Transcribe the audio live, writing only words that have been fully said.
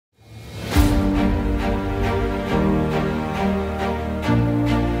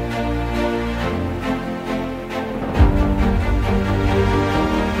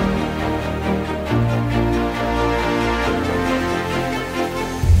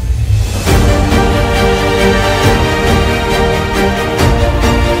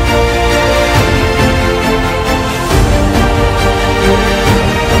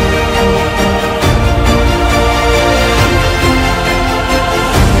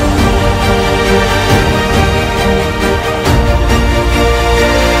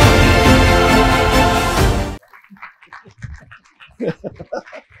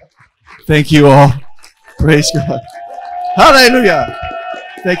Thank you all. Praise God. Hallelujah.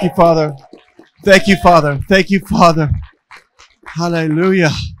 Thank you, Father. Thank you, Father. Thank you, Father.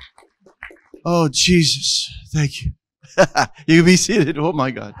 Hallelujah. Oh, Jesus. Thank you. You can be seated. Oh,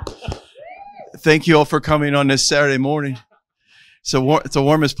 my God. Thank you all for coming on this Saturday morning. It's the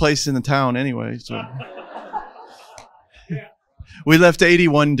warmest place in the town anyway. So we left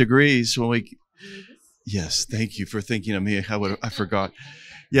 81 degrees when we... Yes, thank you for thinking of me. I forgot.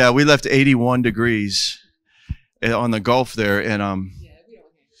 Yeah, we left 81 degrees on the Gulf there, and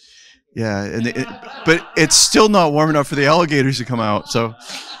but it's still not warm enough for the alligators to come out. So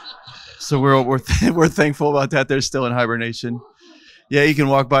we're thankful about that. They're still in hibernation. Yeah, you can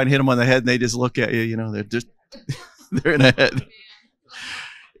walk by and hit them on the head, and they just look at you. You know, they're in a head.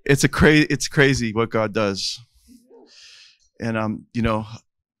 It's crazy what God does, and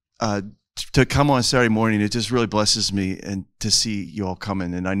to come on Saturday morning, it just really blesses me, and to see you all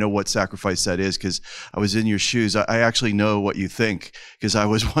coming. And I know what sacrifice that is, because I was in your shoes. I actually know what you think, because I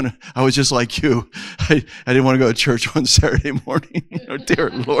was just like you. I didn't want to go to church on Saturday morning.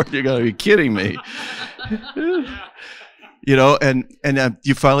 Dear Lord, you got to be kidding me. And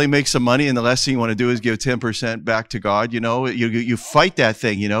you finally make some money, and the last thing you want to do is give 10% back to God. You fight that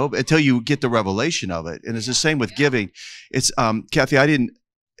thing, until you get the revelation of it. And it's the same with giving. It's Kathy, I didn't.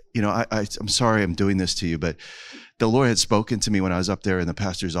 I'm sorry I'm doing this to you, but the Lord had spoken to me when I was up there in the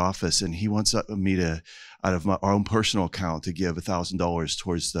pastor's office, and he wants me to, out of our own personal account, to give $1,000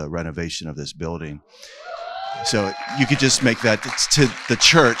 towards the renovation of this building. So you could just make that to the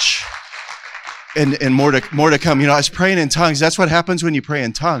church, and more to come. I was praying in tongues. That's what happens when you pray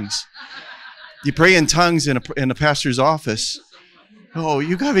in tongues. You pray in tongues in a pastor's office. Oh,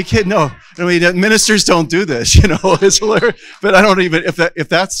 you gotta be kidding! No, I mean, ministers don't do this. It's hilarious. But I don't even if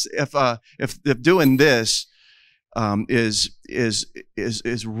doing this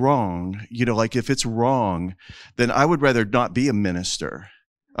is wrong. Like if it's wrong, then I would rather not be a minister.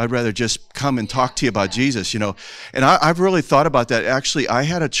 I'd rather just come and talk to you about Jesus. And I've really thought about that. Actually, I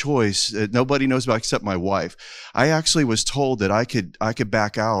had a choice that nobody knows about except my wife. I actually was told that I could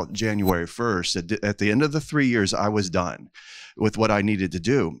back out January 1st. At the end of the 3 years, I was done with what I needed to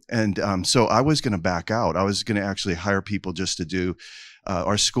do. And so I was going to back out. I was going to actually hire people just to do,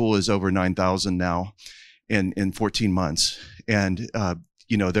 our school is over 9,000 now in 14 months. And,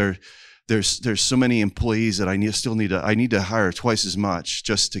 there's so many employees that I need to hire twice as much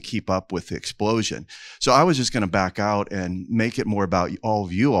just to keep up with the explosion. So I was just going to back out and make it more about all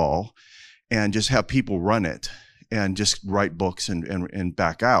of you all, and just have people run it and just write books and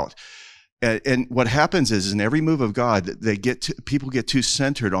back out. And what happens is, in every move of God, people get too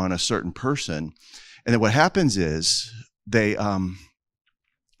centered on a certain person, and then what happens is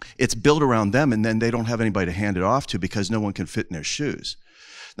it's built around them, and then they don't have anybody to hand it off to, because no one can fit in their shoes.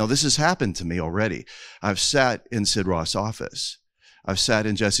 Now, this has happened to me already. I've sat in Sid Roth's office. I've sat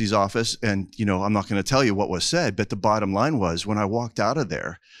in Jesse's office, and I'm not going to tell you what was said, but the bottom line was, when I walked out of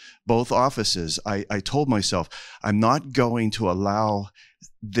there, both offices, I told myself, I'm not going to allow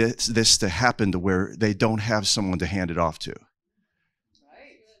this to happen to where they don't have someone to hand it off to.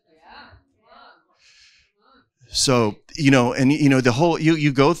 So, the whole,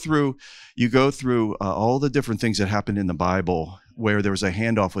 you go through all the different things that happened in the Bible where there was a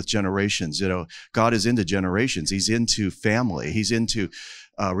handoff with generations. God is into generations. He's into family. He's into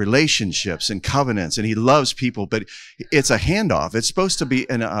relationships and covenants, and he loves people, but it's a handoff. It's supposed to be,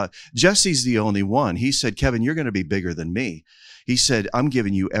 and Jesse's the only one. He said, Kevin, you're going to be bigger than me. He said, I'm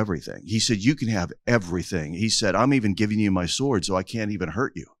giving you everything. He said, you can have everything. He said, I'm even giving you my sword, so I can't even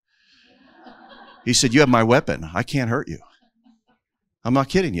hurt you. He said, you have my weapon. I can't hurt you. I'm not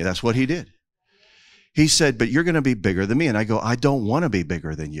kidding you. That's what he did. He said, but you're going to be bigger than me. And I go, I don't want to be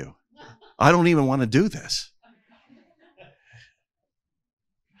bigger than you. I don't even want to do this.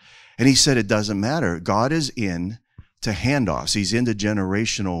 And he said, it doesn't matter. God is into handoffs. He's into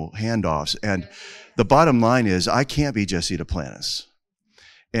generational handoffs. And the bottom line is, I can't be Jesse Duplantis.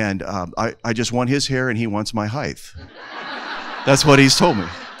 And I just want his hair, and he wants my height. That's what he's told me.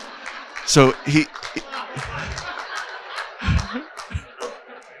 So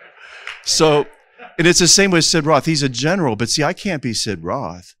and it's the same with Sid Roth. He's a general, but see, I can't be Sid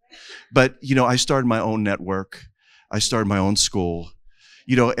Roth. But, I started my own network. I started my own school,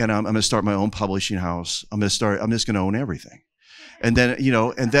 and I'm going to start my own publishing house. I'm just going to own everything. And then,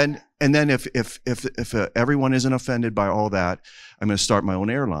 and then if everyone isn't offended by all that, I'm going to start my own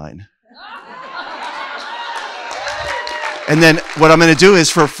airline. And then what I'm going to do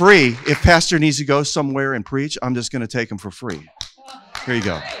is, for free, if pastor needs to go somewhere and preach, I'm just going to take him for free. Here you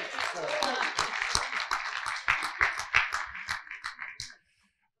go.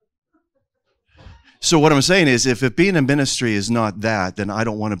 So what I'm saying is, if being a ministry is not that, then I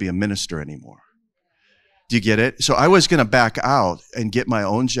don't want to be a minister anymore. Do you get it? So I was going to back out and get my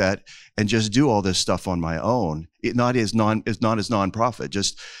own jet and just do all this stuff on my own. It's not as nonprofit,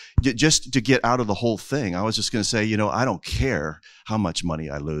 just to get out of the whole thing. I was just going to say, I don't care how much money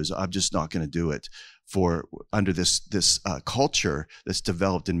I lose. I'm just not going to do it under this culture that's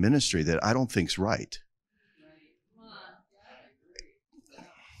developed in ministry that I don't think's right.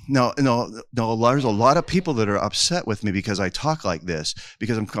 No, there's a lot of people that are upset with me because I talk like this,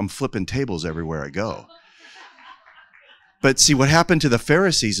 because I'm flipping tables everywhere I go. But see, what happened to the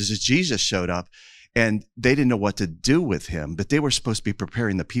Pharisees is that Jesus showed up and they didn't know what to do with him, but they were supposed to be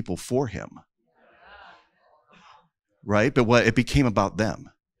preparing the people for him. Right? But it became about them.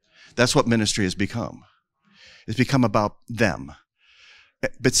 That's what ministry has become. It's become about them.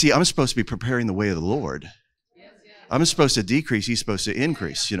 But see, I'm supposed to be preparing the way of the Lord. I'm supposed to decrease, he's supposed to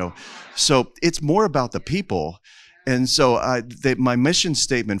increase, So it's more about the people. And so my mission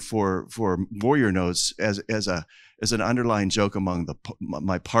statement for Warrior Notes as an underlying joke among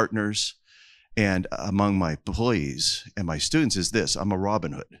my partners and among my employees and my students is this: I'm a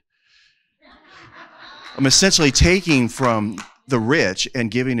Robin Hood. I'm essentially taking from the rich and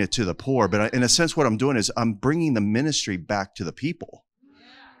giving it to the poor. But in a sense, what I'm doing is I'm bringing the ministry back to the people.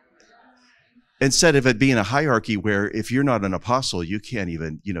 Instead of it being a hierarchy where if you're not an apostle, you can't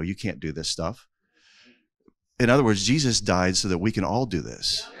even, you can't do this stuff. In other words, Jesus died so that we can all do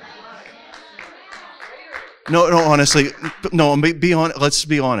this. No, honestly, let's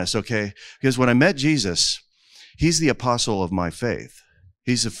be honest, okay? Because when I met Jesus, he's the apostle of my faith.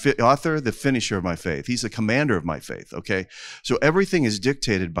 He's the author, the finisher of my faith. He's the commander of my faith, okay? So everything is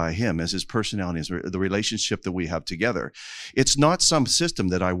dictated by him as his personality, as the relationship that we have together. It's not some system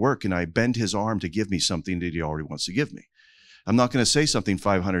that I work and I bend his arm to give me something that he already wants to give me. I'm not going to say something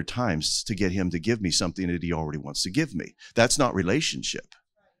 500 times to get him to give me something that he already wants to give me. That's not relationship.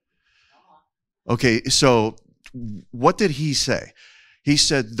 Okay, so what did he say? He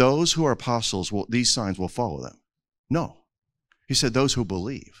said, those who are apostles, these signs will follow them. No. He said, those who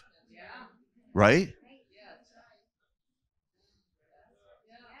believe. Right?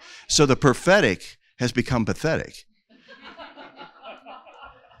 So the prophetic has become pathetic.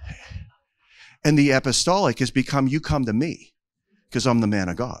 And the apostolic has become, you come to me because I'm the man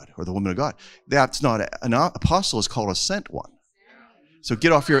of God or the woman of God. That's not an apostle is called a sent one. So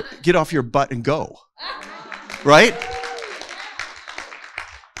get off your butt and go. Right?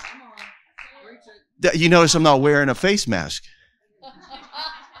 You notice I'm not wearing a face mask.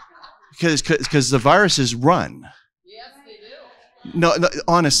 Because the viruses run. Yes, they do. No,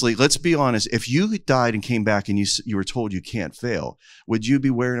 honestly, let's be honest. If you died and came back and you were told you can't fail, would you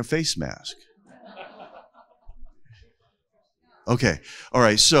be wearing a face mask? Okay. All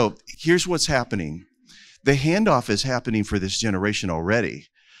right. So here's what's happening. The handoff is happening for this generation already.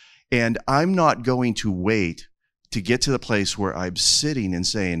 And I'm not going to wait to get to the place where I'm sitting and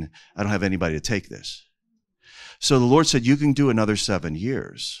saying, I don't have anybody to take this. So the Lord said, you can do another 7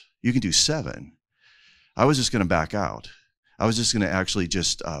 years. You can do 7. I was just going to back out. I was just going to actually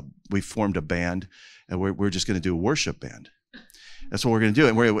we formed a band, and we're just going to do a worship band. That's what we're going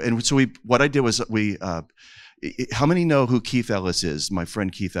to do. And so what I did was how many know who Keith Ellis is, my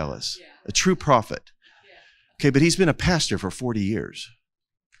friend Keith Ellis? Yeah. A true prophet. Yeah. Okay, but he's been a pastor for 40 years.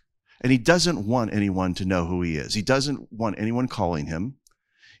 And he doesn't want anyone to know who he is. He doesn't want anyone calling him,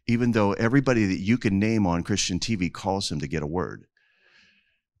 even though everybody that you can name on Christian TV calls him to get a word.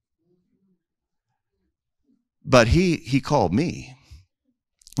 But he called me,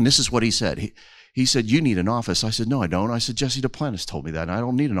 and this is what he said. He said, you need an office. I said, no, I don't. I said, Jesse Duplantis told me that, and I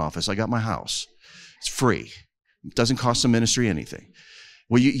don't need an office. I got my house. It's free. It doesn't cost the ministry anything.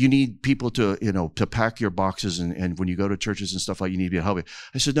 Well, you need people to pack your boxes, and when you go to churches and stuff like, you need to help you.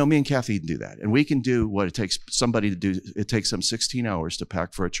 I said, no, me and Kathy can do that. And we can do what it takes somebody to do. It takes them 16 hours to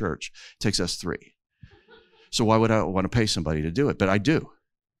pack for a church. It takes us 3. So why would I want to pay somebody to do it? But I do.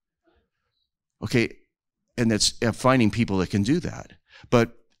 Okay. And that's finding people that can do that.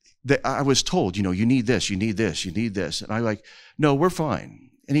 But I was told, you need this, you need this, you need this. And I'm like, no, we're fine.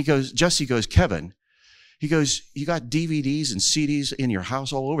 And Jesse goes, Kevin, he goes, you got DVDs and CDs in your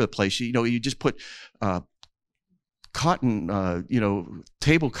house all over the place. You just put cotton,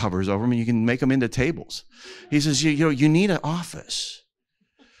 table covers over them and you can make them into tables. He says, you need an office.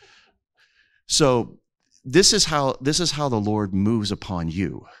 So this is how the Lord moves upon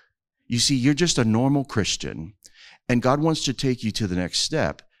you. You see, you're just a normal Christian, and God wants to take you to the next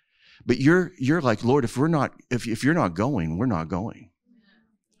step. But you're like, Lord, if you're not going, we're not going.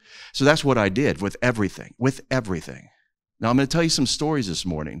 So that's what I did with everything. Now I'm going to tell you some stories this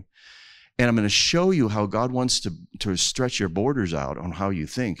morning, And I'm going to show you how God wants to stretch your borders out on how you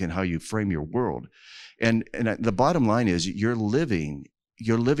think and how you frame your world. And the bottom line is you're living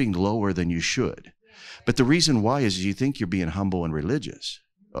lower than you should. But the reason why is you think you're being humble and religious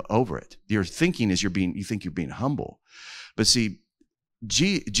over it. Your thinking is you think you're being humble. But see,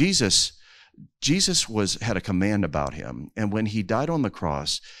 Jesus had a command about him. And when he died on the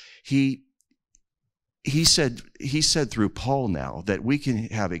cross, he said through Paul now that we can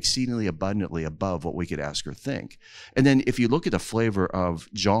have exceedingly abundantly above what we could ask or think. And then if you look at the flavor of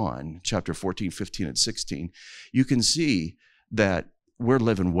John chapter 14, 15, and 16, you can see that we're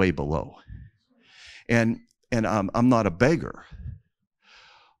living way below. And I'm not a beggar.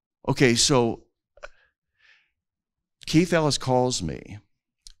 Okay, so Keith Ellis calls me,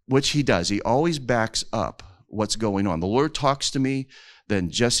 which he does. He always backs up what's going on. The Lord talks to me, then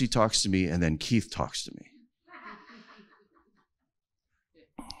Jesse talks to me, and then Keith talks to me.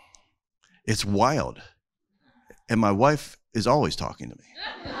 It's wild. And my wife is always talking to me.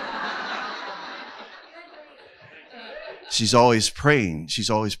 She's always praying. She's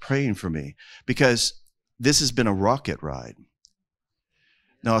always praying for me because this has been a rocket ride.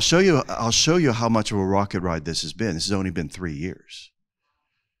 Now, I'll show you how much of a rocket ride this has been. This has only been 3 years.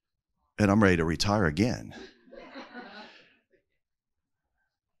 And I'm ready to retire again.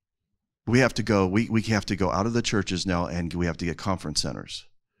 We have to go out of the churches now, and we have to get conference centers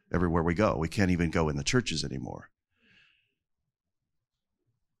everywhere we go. We can't even go in the churches anymore.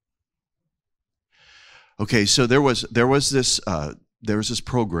 Okay, so there was this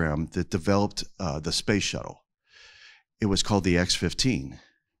program that developed the space shuttle. It was called the X-15.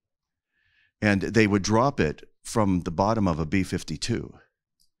 And they would drop it from the bottom of a B-52,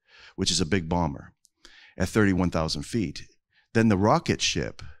 which is a big bomber, at 31,000 feet. Then the rocket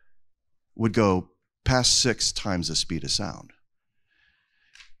ship would go past 6 times the speed of sound.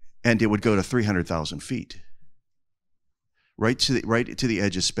 And it would go to 300,000 feet, right to the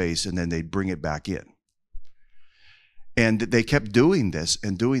edge of space, and then they'd bring it back in. And they kept doing this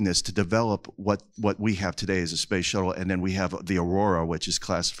to develop what we have today as a space shuttle. And then we have the Aurora, which is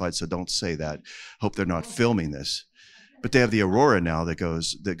classified, so don't say that. Hope they're not filming this. But they have the Aurora now that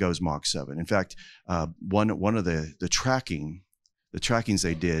goes Mach 7. In fact, one of the trackings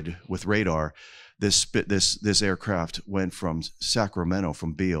they did with radar, this aircraft went from Sacramento,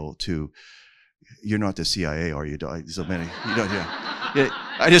 from Beale to, you're not the CIA, are you? So many, you don't, yeah.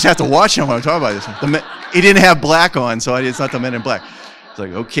 I just have to watch him when I'm talking about this. He didn't have black on, so it's not the Men in Black. It's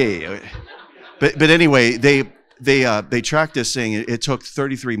like, okay. But anyway, they tracked this thing. It took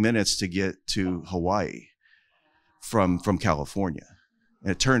 33 minutes to get to Hawaii from California.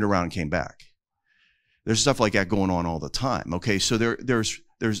 And it turned around and came back. There's stuff like that going on all the time. Okay, so there's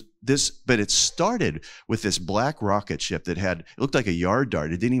this, but it started with this black rocket ship that it looked like a yard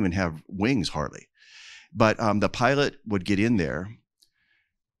dart. It didn't even have wings hardly. But the pilot would get in there,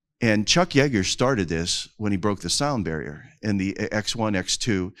 and Chuck Yeager started this when he broke the sound barrier in the X1,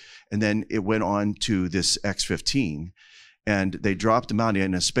 X2, and then it went on to this X-15, and they dropped him out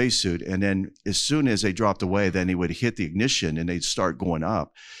in a spacesuit, and then as soon as they dropped away, then he would hit the ignition, and they'd start going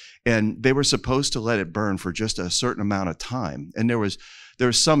up. And they were supposed to let it burn for just a certain amount of time, and there was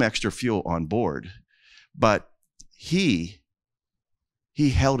some extra fuel on board, but he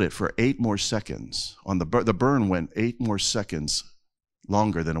held it for 8 more seconds. On the burn went 8 more seconds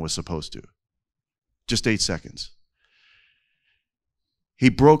longer than it was supposed to. Just 8 seconds. He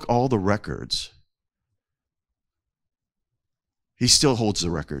broke all the records. He still holds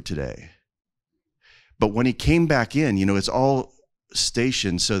the record today. But when he came back in, it's all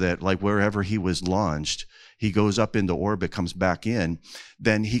stationed so that like wherever he was launched, he goes up into orbit, comes back in,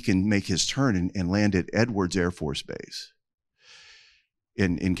 then he can make his turn and land at Edwards Air Force Base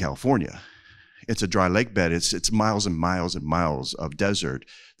in California. It's a dry lake bed. It's miles and miles and miles of desert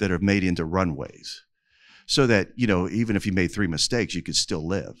that are made into runways, so that even if you made 3 mistakes, you could still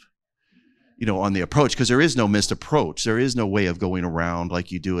live. On the approach, because there is no missed approach. There is no way of going around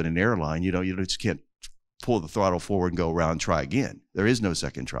like you do in an airline. You just can't pull the throttle forward and go around and try again. There is no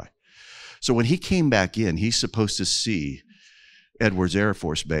second try. So when he came back in, he's supposed to see Edwards Air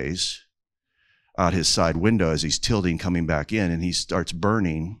Force Base out his side window as he's tilting coming back in, and he starts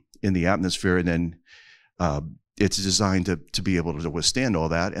burning in the atmosphere, and then it's designed to be able to withstand all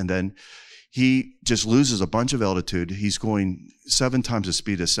that, and then he just loses a bunch of altitude. He's going 7 times the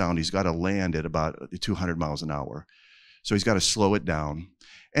speed of sound. He's got to land at about 200 miles an hour. So he's got to slow it down,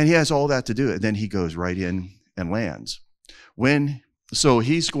 and he has all that to do, and then he goes right in and lands. So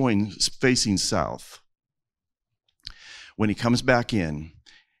he's going facing south. When he comes back in,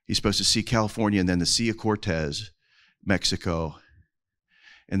 he's supposed to see California and then the Sea of Cortez, Mexico,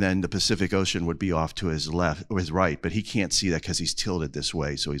 And then the Pacific Ocean would be off to his left or his right, but he can't see that because he's tilted this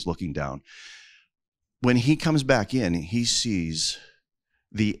way, so he's looking down. When he comes back in, he sees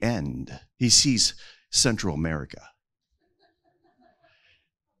the end. He sees Central America.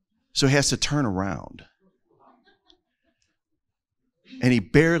 So he has to turn around. And he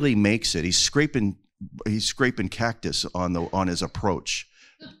barely makes it. He's scraping cactus on his approach.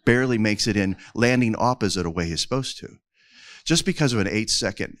 Barely makes it in, landing opposite of where he's supposed to. Just because of an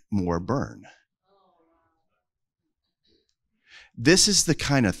 8-second more burn. This is the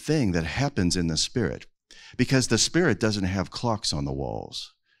kind of thing that happens in the Spirit, because the Spirit doesn't have clocks on the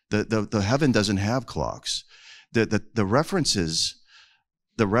walls. The heaven doesn't have clocks. The references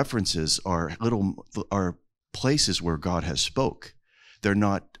are places where God has spoke. They're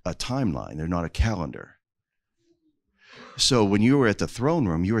not a timeline. They're not a calendar. So when you were at the throne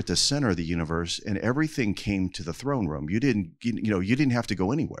room, you were at the center of the universe, and everything came to the throne room. You didn't have to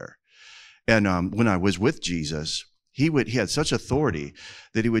go anywhere. And when I was with Jesus, he had such authority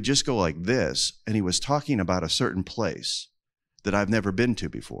that he would just go like this, and he was talking about a certain place that I've never been to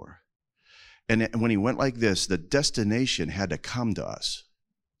before. And when he went like this, the destination had to come to us.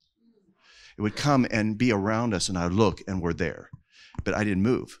 It would come and be around us, and I'd look, and we're there. But I didn't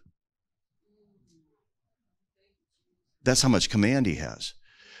move. That's how much command he has.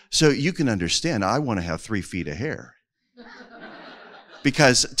 So you can understand, I want to have 3 feet of hair.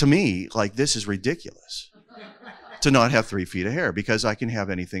 Because to me, like, this is ridiculous to not have 3 feet of hair, because I can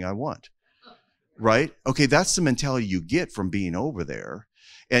have anything I want. Right? Okay, that's the mentality you get from being over there.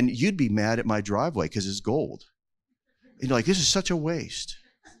 And you'd be mad at my driveway because it's gold. And you're like, this is such a waste.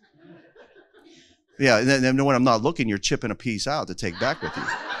 Yeah, and then when I'm not looking, you're chipping a piece out to take back with you.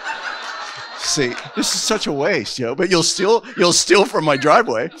 See, this is such a waste, but you'll steal from my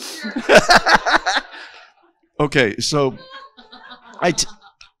driveway. Okay, so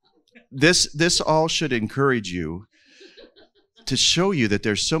this all should encourage you to show you that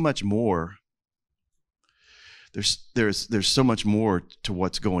there's so much more. There's so much more to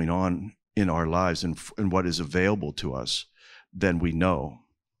what's going on in our lives and what is available to us than we know.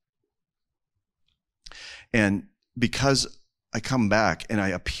 And because I come back and I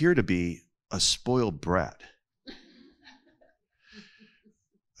appear to be a spoiled brat.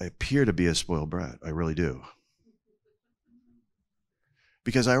 I appear to be a spoiled brat. I really do.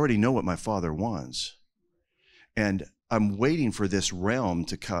 Because I already know what my Father wants. And I'm waiting for this realm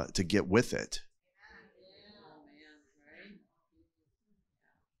to get with it.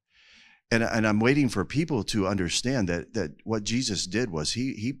 And I'm waiting for people to understand that what Jesus did was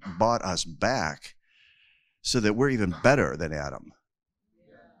he bought us back so that we're even better than Adam.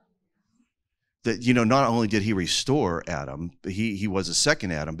 That, not only did he restore Adam, but he was a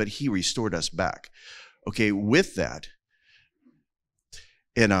second Adam, but he restored us back. Okay, with that,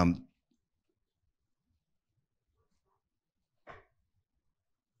 and I'm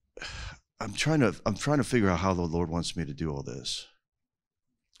trying to figure out how the Lord wants me to do all this.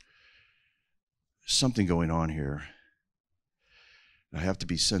 Something going on here. I have to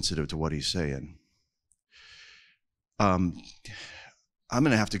be sensitive to what he's saying. I'm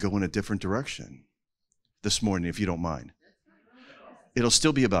going to have to go in a different direction this morning, if you don't mind. It'll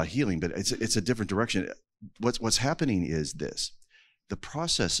still be about healing, but it's a different direction. What's happening is this. The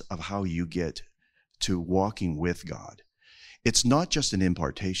process of how you get to walking with God, it's not just an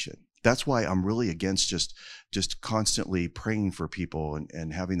impartation. That's why I'm really against just constantly praying for people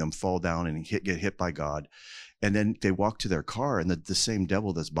and having them fall down and get hit by God. And then they walk to their car and the same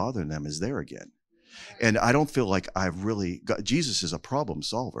devil that's bothering them is there again. And I don't feel like I've really got, Jesus is a problem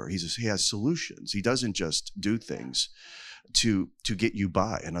solver. He has solutions. He doesn't just do things to get you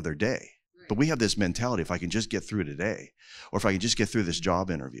by another day. But we have this mentality, if I can just get through today, or if I can just get through this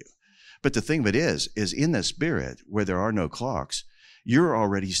job interview. But the thing of it is in the Spirit, where there are no clocks, you're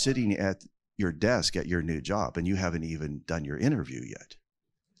already sitting at your desk at your new job, and you haven't even done your interview yet.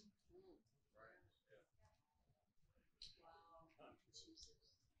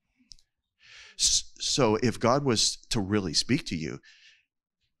 So if God was to really speak to you,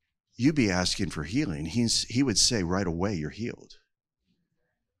 you'd be asking for healing. He would say right away, you're healed.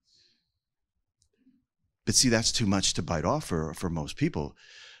 But see, that's too much to bite off for most people.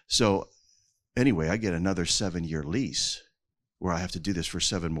 So anyway, I get another 7-year lease where I have to do this for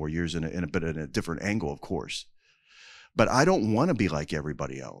 7 more years but in a different angle, of course. But I don't want to be like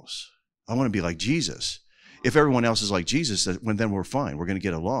everybody else. I want to be like Jesus. If everyone else is like Jesus, then we're fine. We're going to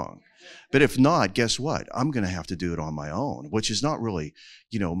get along. But if not, guess what? I'm going to have to do it on my own, which is not really,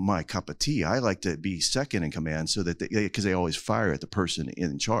 my cup of tea. I like to be second in command so that because they always fire at the person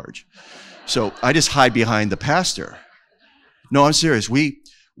in charge. So I just hide behind the pastor. No, I'm serious. We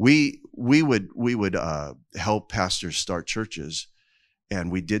We would help pastors start churches,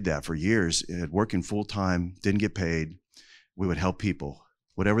 and we did that for years. Working full time, didn't get paid. We would help people,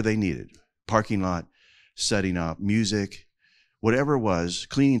 whatever they needed, parking lot, setting up, music, whatever it was,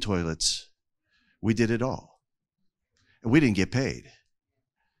 cleaning toilets. We did it all, and we didn't get paid.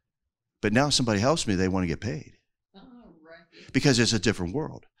 But now somebody helps me, they want to get paid because it's a different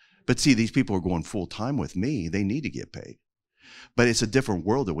world. But see, these people are going full time with me. They need to get paid. But it's a different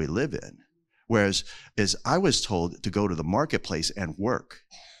world that we live in. Whereas as I was told to go to the marketplace and work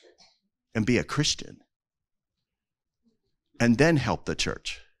and be a Christian and then help the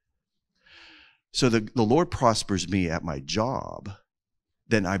church. So the Lord prospers me at my job.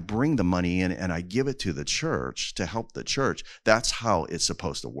 Then I bring the money in and I give it to the church to help the church. That's how it's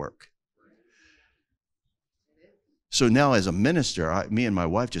supposed to work. So now as a minister, me and my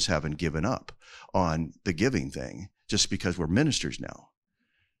wife just haven't given up on the giving thing just because we're ministers now.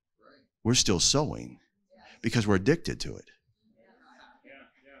 We're still sowing because we're addicted to it.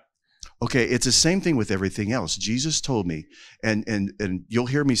 Okay, it's the same thing with everything else. Jesus told me, and you'll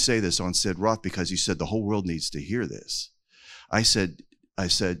hear me say this on Sid Roth because he said the whole world needs to hear this. He said,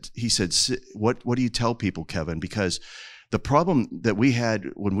 what do you tell people, Kevin? Because the problem that we had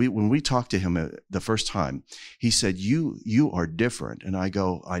when we talked to him the first time, he said, you are different. And I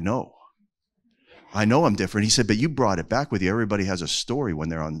go, I know I'm different. He said, but you brought it back with you. Everybody has a story when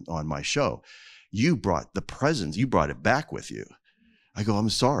they're on my show. You brought the presence. You brought it back with you. I go, I'm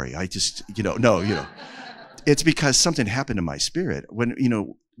sorry. I just, no. It's because something happened in my spirit. When,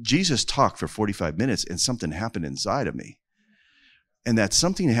 Jesus talked for 45 minutes and something happened inside of me. And that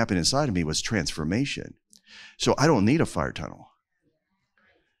something that happened inside of me was transformation. So I don't need a fire tunnel.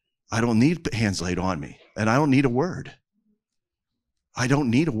 I don't need hands laid on me. And I don't need a word. I don't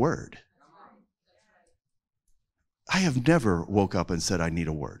need a word. I have never woke up and said I need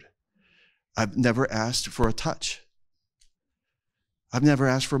a word. I've never asked for a touch. I've never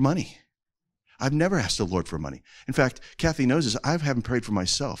asked for money. I've never asked the Lord for money. In fact, Kathy knows this. I haven't prayed for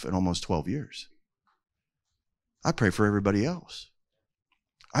myself in almost 12 years. I pray for everybody else.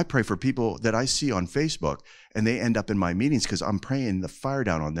 I pray for people that I see on Facebook and they end up in my meetings because I'm praying the fire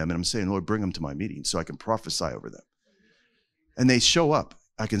down on them and I'm saying, Lord, bring them to my meeting so I can prophesy over them. And they show up.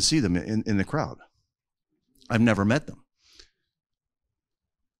 I can see them in the crowd. I've never met them.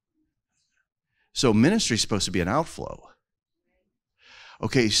 So ministry is supposed to be an outflow.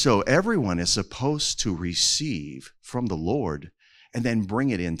 Okay, so everyone is supposed to receive from the Lord and then bring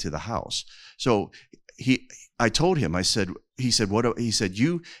it into the house. So I told him, he said,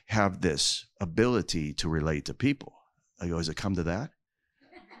 you have this ability to relate to people. I go, has it come to that?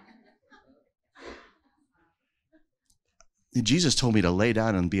 Jesus told me to lay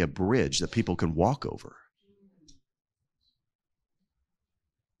down and be a bridge that people can walk over.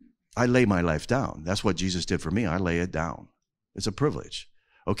 I lay my life down. That's what Jesus did for me. I lay it down. It's a privilege.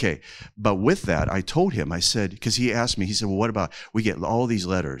 Okay, but with that, I told him, I said, because he asked me, he said, well, what about, we get all these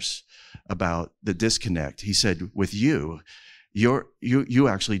letters about the disconnect. He said, with you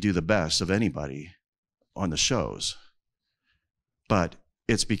actually do the best of anybody on the shows. But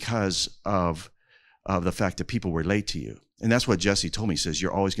it's because of the fact that people relate to you. And that's what Jesse told me. He says,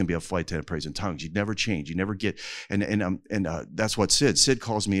 you're always going to be a flight attendant, praise in tongues. You never change. You never get, and that's what Sid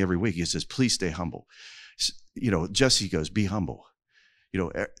calls me every week. He says, please stay humble. Jesse goes, be humble.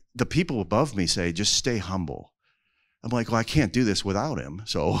 The people above me say, just stay humble. I'm like, well, I can't do this without him.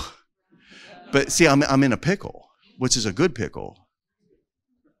 So, but see, I'm in a pickle, which is a good pickle.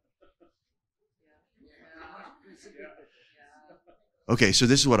 Okay, so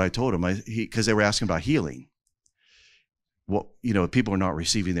this is what I told him, because they were asking about healing. Well, people are not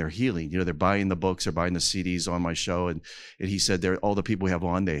receiving their healing. They're buying the books, they're buying the CDs on my show. And he said, all the people we have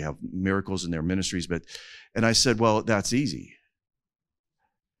on, they have miracles in their ministries. And I said, well, that's easy.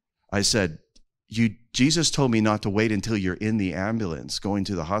 I said, Jesus told me not to wait until you're in the ambulance going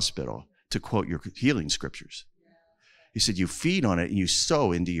to the hospital to quote your healing scriptures. He said, you feed on it and you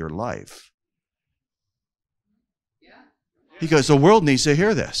sow into your life. He goes, the world needs to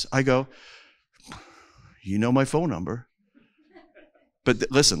hear this. I go, you know my phone number. But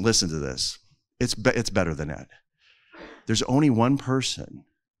listen to this. It's better than that. There's only one person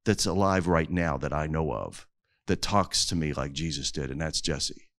that's alive right now that I know of that talks to me like Jesus did, and that's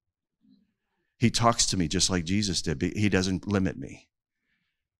Jesse. He talks to me just like Jesus did, but he doesn't limit me.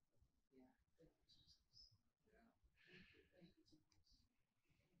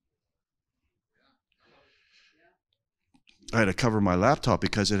 I had to cover my laptop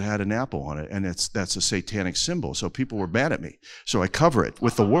because it had an apple on it, and that's a satanic symbol. So people were mad at me. So I cover it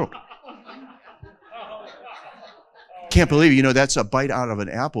with the world. Can't believe it. You know, that's a bite out of an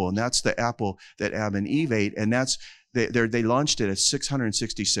apple, and that's the apple that Adam and Eve ate, and they launched it at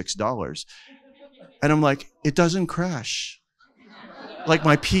 $666. And I'm like, it doesn't crash like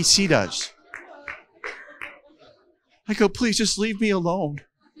my PC does. I go, please just leave me alone.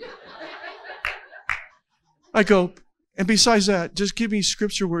 I go, and besides that, just give me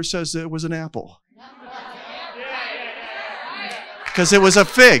scripture where it says that it was an apple. Because it was a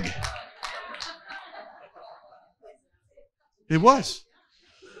fig. It was.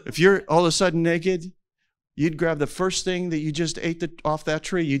 If you're all of a sudden naked, you'd grab the first thing that you just ate off that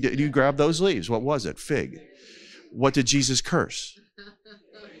tree. You grab those leaves. What was it? Fig. What did Jesus curse?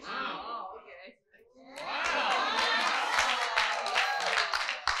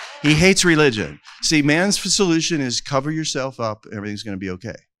 He hates religion. See, man's solution is cover yourself up. Everything's going to be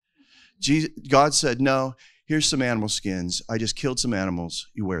okay. God said, no, here's some animal skins. I just killed some animals.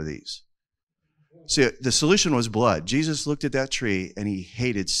 You wear these. See, the solution was blood. Jesus looked at that tree and he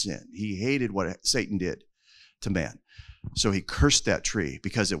hated sin. He hated what Satan did to man. So he cursed that tree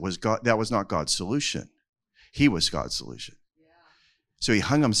because it was God. That was not God's solution. He was God's solution. So he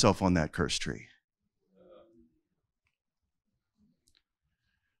hung himself on that cursed tree.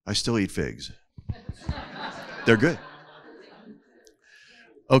 I still eat figs. They're good.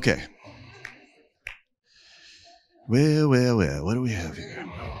 Okay. Well, what do we have here?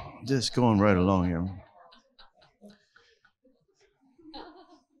 Just going right along here.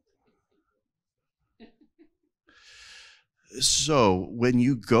 So when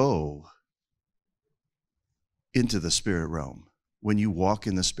you go into the spirit realm, when you walk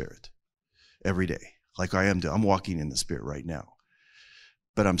in the spirit every day, like I am doing, I'm walking in the spirit right now.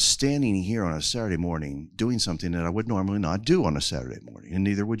 But I'm standing here on a Saturday morning doing something that I would normally not do on a Saturday morning, and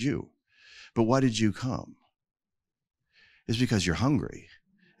neither would you. But why did you come? It's because you're hungry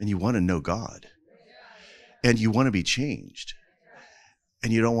and you want to know God and you want to be changed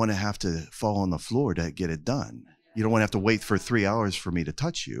and you don't want to have to fall on the floor to get it done. You don't want to have to wait for 3 hours for me to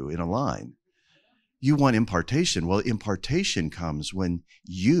touch you in a line. You want impartation. Well, impartation comes when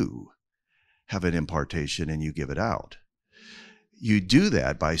you have an impartation and you give it out. You do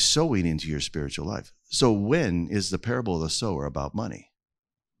that by sowing into your spiritual life. So when is the parable of the sower about money?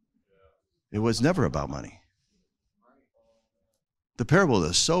 It was never about money. The parable of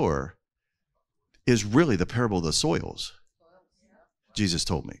the sower is really the parable of the soils, Jesus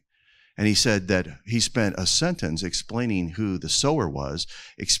told me. And he said that he spent a sentence explaining who the sower was,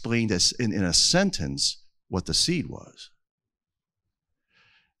 explained in a sentence what the seed was,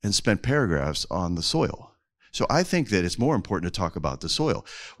 and spent paragraphs on the soil. So I think that it's more important to talk about the soil.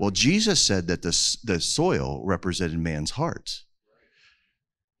 Well, Jesus said that the soil represented man's hearts,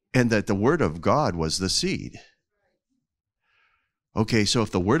 and that the word of God was the seed. Okay, so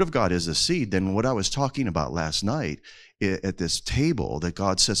if the word of God is the seed, then what I was talking about last night at this table that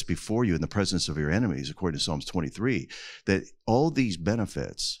God sets before you in the presence of your enemies, according to Psalms 23, that all these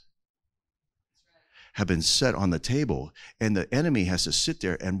benefits have been set on the table, and the enemy has to sit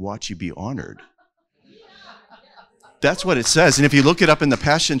there and watch you be honored. That's what it says. And if you look it up in the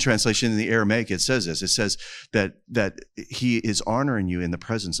Passion Translation in the Aramaic, it says this. It says that he is honoring you in the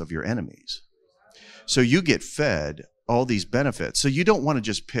presence of your enemies. So you get fed all these benefits. So you don't want to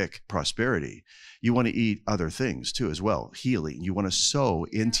just pick prosperity. You want to eat other things too as well, healing. You want to sow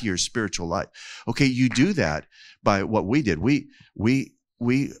into your spiritual life. Okay, you do that by what we did. We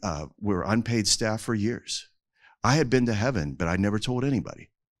were unpaid staff for years. I had been to heaven, but I never told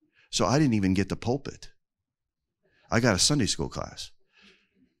anybody. So I didn't even get the pulpit. I got a Sunday school class.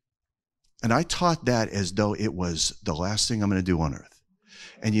 And I taught that as though it was the last thing I'm going to do on earth.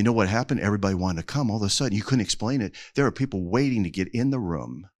 And you know what happened? Everybody wanted to come. All of a sudden, you couldn't explain it. There were people waiting to get in the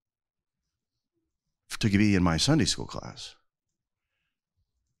room to be in my Sunday school class.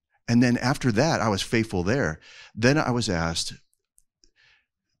 And then after that, I was faithful there. Then I was asked,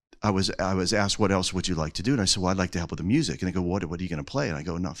 what else would you like to do? And I said, well, I'd like to help with the music. And they go, what are you going to play? And I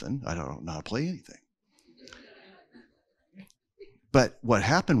go, nothing. I don't know how to play anything. But what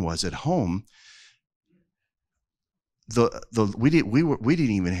happened was at home, we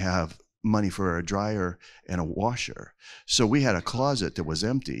didn't even have money for a dryer and a washer. So we had a closet that was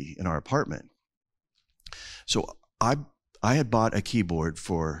empty in our apartment. So I had bought a keyboard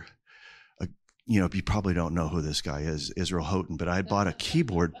for, you probably don't know who this guy is, Israel Houghton, but I had bought a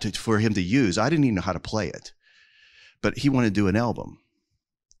keyboard for him to use. I didn't even know how to play it, but he wanted to do an album.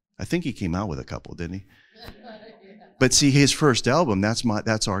 I think he came out with a couple, didn't he? But see, his first album,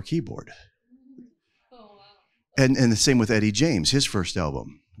 that's our keyboard. And the same with Eddie James. His first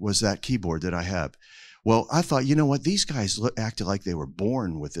album was that keyboard that I have. Well, I thought, you know what? These guys acted like they were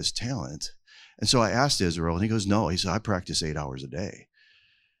born with this talent. And so I asked Israel, and he goes, no. He said, I practice 8 hours a day.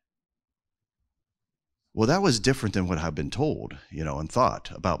 Well, that was different than what I've been told, and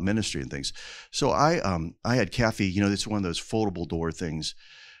thought about ministry and things. So I had Kathy, it's one of those foldable door things.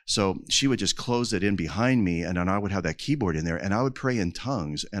 So she would just close it in behind me, and then I would have that keyboard in there, and I would pray in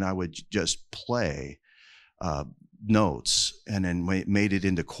tongues, and I would just play notes, and then made it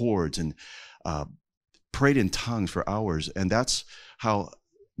into chords, and prayed in tongues for hours. And that's how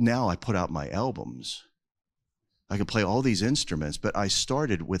now I put out my albums. I could play all these instruments, but I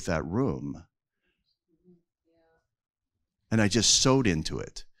started with that room. And I just sewed into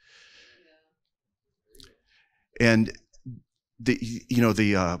it. And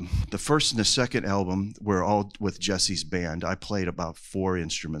the first and the second album were all with Jesse's band. I played about 4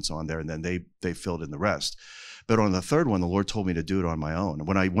 instruments on there, and then they filled in the rest. But on the third one, the Lord told me to do it on my own.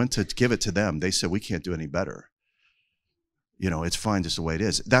 When I went to give it to them, they said, we can't do any better. It's fine just the way it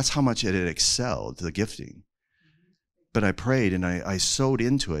is. That's how much it had excelled, the gifting. But I prayed, and I sewed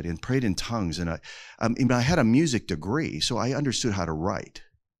into it and prayed in tongues. And I had a music degree, so I understood how to write.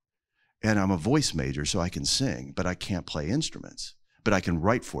 And I'm a voice major, so I can sing, but I can't play instruments. But I can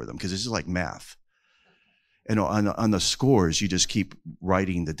write for them, because it's just like math. And on the scores, you just keep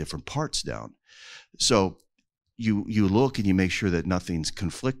writing the different parts down. So you look and you make sure that nothing's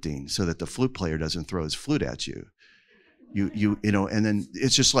conflicting, so that the flute player doesn't throw his flute at you. And then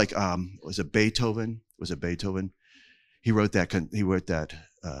it's just like, was it Beethoven? He wrote that. And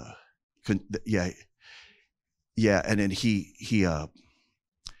then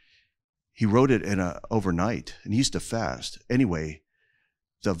he wrote it overnight, and he used to fast. Anyway,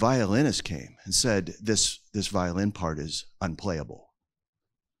 the violinist came and said, this violin part is unplayable.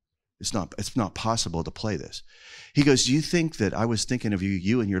 It's not possible to play this. He goes, do you think that I was thinking of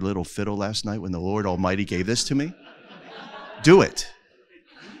you and your little fiddle last night when the Lord Almighty gave this to me? Do it.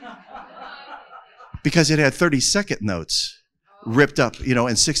 Because it had 32nd notes ripped up, and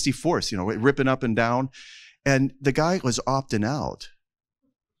 64th, ripping up and down. And the guy was opting out.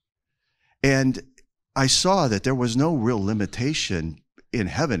 And I saw that there was no real limitation in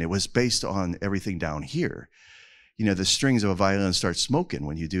heaven. It was based on everything down here. The strings of a violin start smoking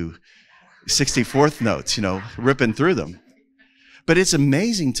when you do 64th notes, ripping through them. But it's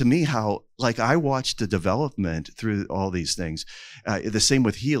amazing to me how, I watched the development through all these things. The same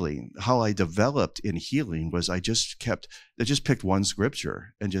with healing. How I developed in healing was I just picked one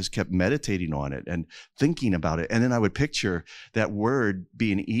scripture and just kept meditating on it and thinking about it. And then I would picture that word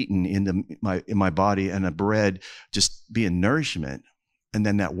being eaten in my body, and the bread just being nourishment. And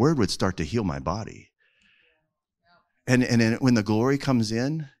then that word would start to heal my body. And then when the glory comes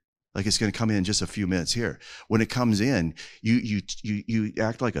in, it's going to come in just a few minutes here. When it comes in, you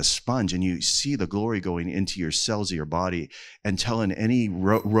act like a sponge, and you see the glory going into your cells of your body, and telling any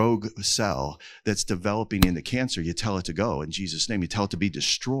rogue cell that's developing into cancer, you tell it to go in Jesus' name. You tell it to be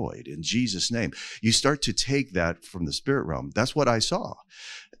destroyed in Jesus' name. You start to take that from the spirit realm. That's what I saw.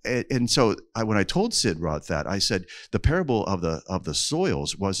 And so when I told Sid Roth that, I said the parable of the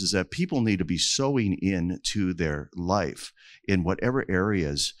soils is that people need to be sowing into their life in whatever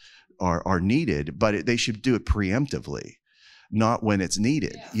areas are needed, but they should do it preemptively, not when it's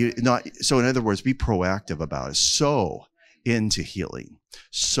needed. So in other words, be proactive about it. Sow into healing,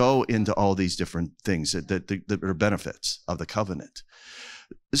 sow into all these different things that are benefits of the covenant.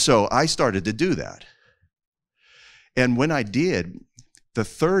 So I started to do that. And when I did the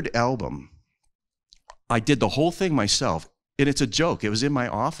third album, I did the whole thing myself, and it's a joke. It was in my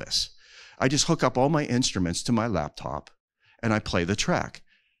office. I just hook up all my instruments to my laptop, and I play the track.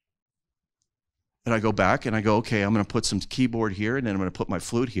 And I go back and I go, okay, I'm going to put some keyboard here, and then I'm going to put my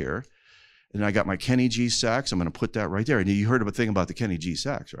flute here. And I got my Kenny G sax. I'm going to put that right there. And you heard a thing about the Kenny G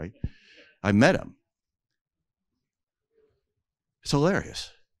sax, right? I met him. It's hilarious.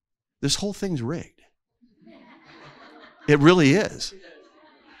 This whole thing's rigged. It really is.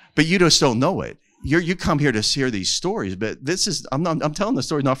 But you just don't know it. You come here to hear these stories, but I'm telling the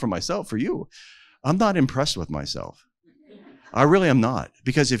story not for myself, for you. I'm not impressed with myself. I really am not.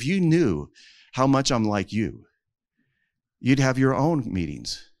 Because if you knew how much I'm like you, you'd have your own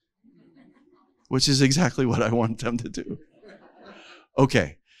meetings, which is exactly what I want them to do.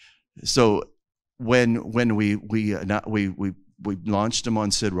 Okay, so when we launched them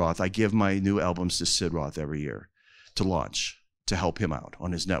on Sid Roth, I give my new albums to Sid Roth every year to launch, to help him out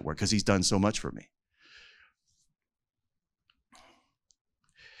on his network, because he's done so much for me.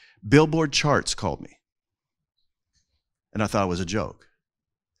 Billboard charts called me, and I thought it was a joke,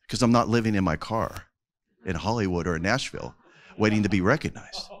 because I'm not living in my car in Hollywood or in Nashville waiting to be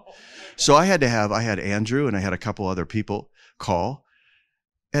recognized. So I had Andrew and I had a couple other people call,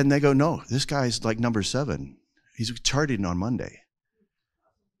 And they go, no, this guy's like number 7. He's charting on Monday.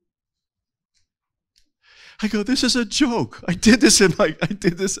 I go, this is a joke. I did this. I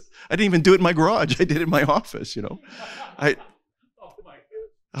didn't even do it in my garage. I did it in my office,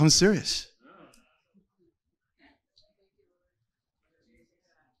 I'm serious.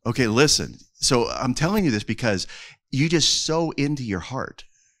 Okay, listen. So I'm telling you this because you just sow into your heart.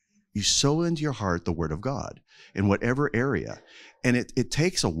 You sow into your heart the word of God in whatever area. And it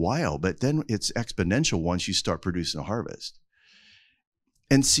takes a while, but then it's exponential once you start producing a harvest.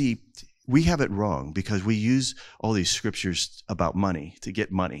 And see, we have it wrong because we use all these scriptures about money to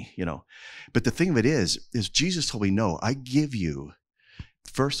get money, But the thing of it is Jesus told me, no, I give you,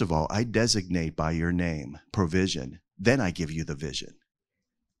 first of all, I designate by your name provision. Then I give you the vision.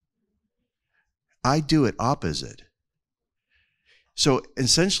 I do it opposite. So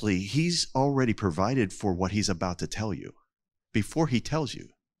essentially, he's already provided for what he's about to tell you before he tells you.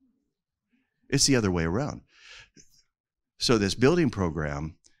 It's the other way around. So this building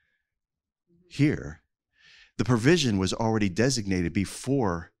program here, the provision was already designated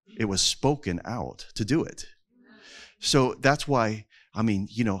before it was spoken out to do it. So that's why, I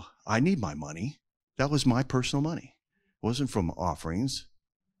need my money. That was my personal money. It wasn't from offerings.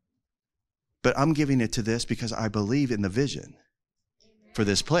 But I'm giving it to this because I believe in the vision for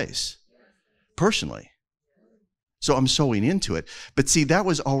this place, personally. So I'm sowing into it. But see, that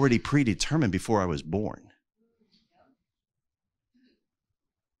was already predetermined before I was born.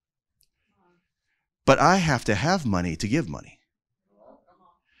 But I have to have money to give money.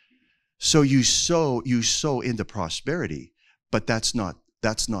 So you sow into prosperity, but that's not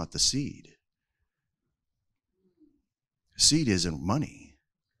the seed. Seed isn't money.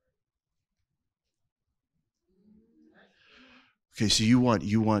 Okay, so you want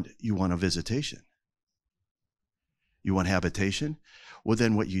a visitation. You want habitation? Well,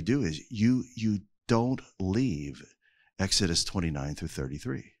 then what you do is you don't leave Exodus 29 through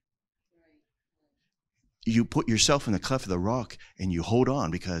 33. You put yourself in the cleft of the rock and you hold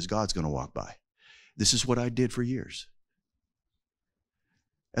on because God's going to walk by. This is what I did for years.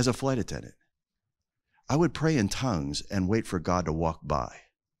 As a flight attendant, I would pray in tongues and wait for God to walk by.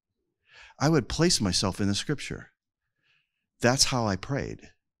 I would place myself in the scripture. That's how I prayed.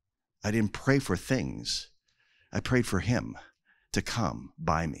 I didn't pray for things. I prayed for him to come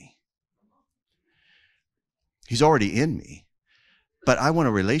by me. He's already in me, but I want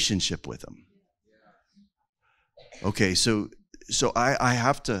a relationship with him. Okay, so I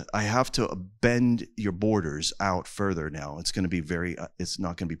have to bend your borders out further now. It's going to be it's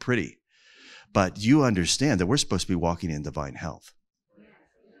not going to be pretty. But you understand that we're supposed to be walking in divine health.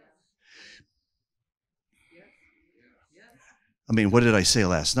 What did I say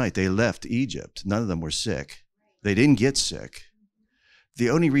last night? They left Egypt. None of them were sick. They didn't get sick. The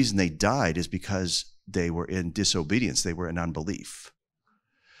only reason they died is because they were in disobedience. They were in unbelief.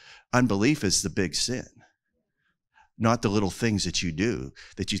 Unbelief is the big sin, not the little things that you do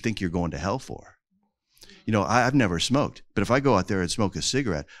that you think you're going to hell for. I've never smoked, but if I go out there and smoke a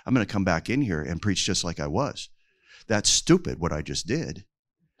cigarette, I'm going to come back in here and preach just like I was. That's stupid what I just did.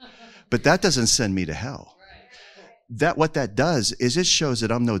 But that doesn't send me to hell. What that does is it shows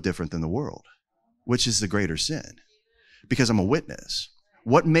that I'm no different than the world, which is the greater sin, because I'm a witness.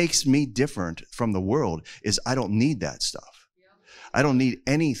 What makes me different from the world is I don't need that stuff. I don't need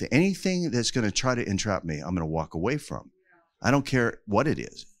anything. Anything that's going to try to entrap me, I'm going to walk away from. I don't care what it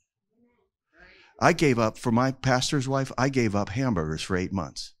is. I gave up, for my pastor's wife, I gave up hamburgers for 8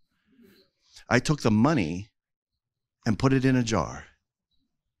 months. I took the money and put it in a jar,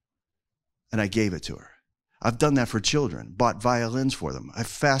 and I gave it to her. I've done that for children, bought violins for them. I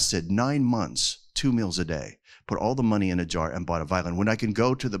fasted 9 months, 2 meals a day, put all the money in a jar and bought a violin when I can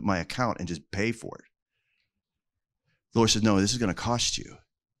go to my account and just pay for it. The Lord said, no, this is going to cost you.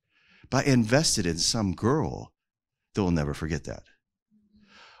 But I invested in some girl that will never forget that.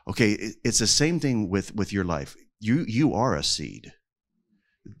 Okay, it's the same thing with your life. You are a seed,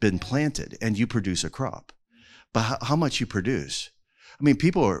 been planted, and you produce a crop. But how much you produce? My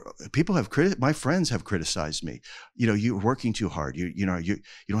friends have criticized me. You're working too hard. You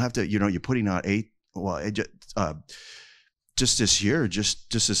don't have to. You're putting out just this year, just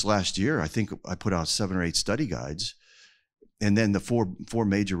this last year, I think I put out 7 or 8 study guides, and then the four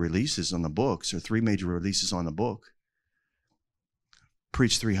major releases on the books, or 3 major releases on the book.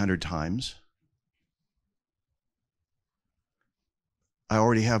 Preached 300 times. I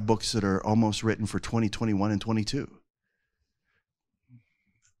already have books that are almost written for 2021 and 22.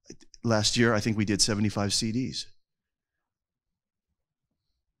 Last year, I think we did 75 CDs.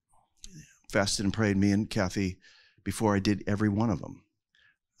 Fasted and prayed, me and Kathy, before I did every one of them.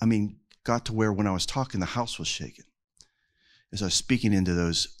 I mean, got to where when I was talking, the house was shaking as I was speaking into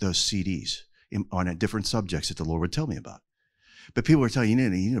those CDs on different subjects that the Lord would tell me about. But people were telling you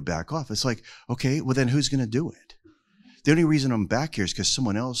need to back off. It's like, okay, well then who's going to do it? The only reason I'm back here is because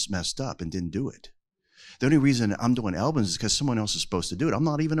someone else messed up and didn't do it. The only reason I'm doing albums is because someone else is supposed to do it. I'm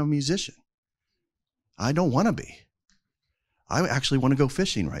not even a musician. I don't want to be. I actually want to go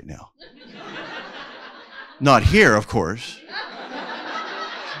fishing right now. Not here, of course.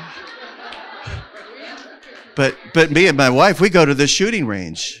 But me and my wife, we go to the shooting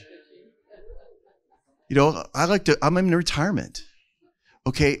range. You know, I'm in retirement.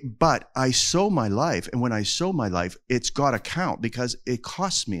 Okay, but I sow my life, and when I sow my life, it's got to count because it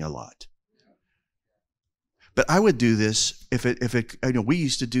costs me a lot. But I would do this if it, you know, we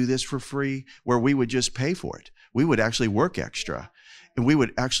used to do this for free where we would just pay for it. We would actually work extra, and we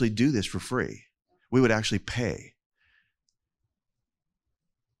would actually do this for free. We would actually pay.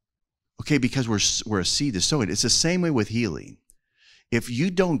 Okay, because we're a seed to sow it. It's the same way with healing. If you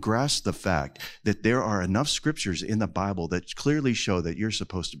don't grasp the fact that there are enough scriptures in the Bible that clearly show that you're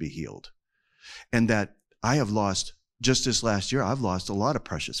supposed to be healed, and that I have lost, just this last year, I've lost a lot of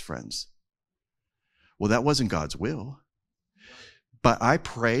precious friends. Well, that wasn't God's will. But I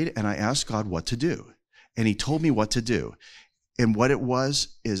prayed and I asked God what to do. And he told me what to do. And what it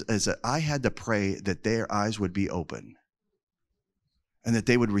was is that I had to pray that their eyes would be open and that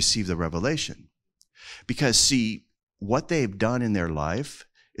they would receive the revelation. Because see, what they've done in their life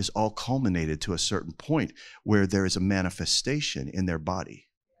is all culminated to a certain point where there is a manifestation in their body.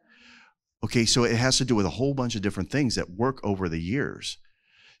 Okay, so it has to do with a whole bunch of different things that work over the years.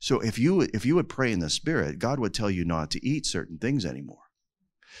 So if you would pray in the Spirit, God would tell you not to eat certain things anymore.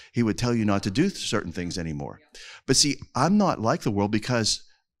 He would tell you not to do certain things anymore. But see, I'm not like the world because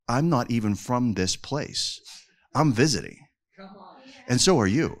I'm not even from this place. I'm visiting. And so are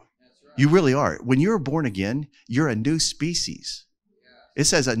you. You really are. When you're born again, you're a new species. It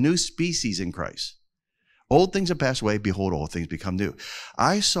says a new species in Christ. Old things have passed away. Behold, all things become new.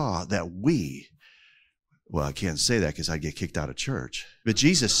 I saw that well, I can't say that because I'd get kicked out of church. But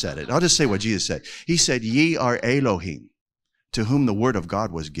Jesus said it. I'll just say what Jesus said. He said, ye are Elohim, to whom the word of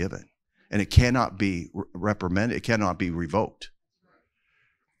God was given. And it cannot be reprimanded. It cannot be revoked.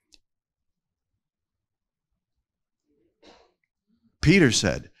 Peter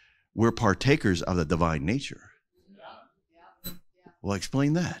said, we're partakers of the divine nature. Well,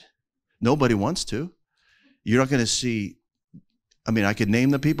 explain that. Nobody wants to. You're not going to see, I mean, I could name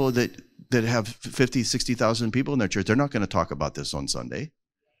the people that have 50, 60,000 people in their church. They're not going to talk about this on Sunday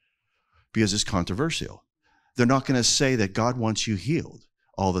because it's controversial. They're not going to say that God wants you healed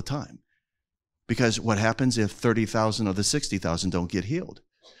all the time. Because what happens if 30,000 of the 60,000 don't get healed?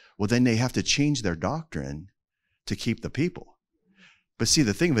 Well, then they have to change their doctrine to keep the people. But see,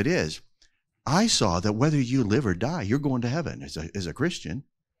 the thing of it is, I saw that whether you live or die, you're going to heaven as a Christian.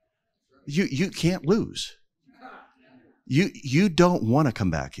 You can't lose. You don't want to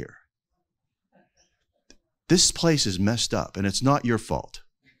come back here. This place is messed up, and it's not your fault.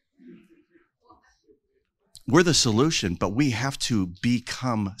 We're the solution, but we have to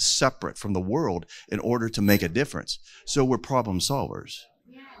become separate from the world in order to make a difference. So we're problem solvers.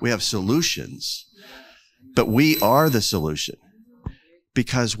 We have solutions, but we are the solution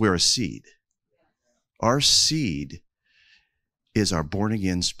because we're a seed. Our seed is our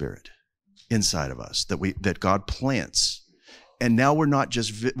born-again spirit inside of us that God plants. And now we're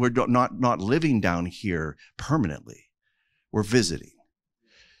not living down here permanently. We're visiting.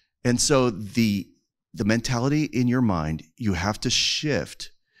 And so the mentality in your mind, you have to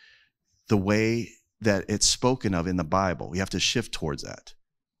shift the way that it's spoken of in the Bible. You have to shift towards that.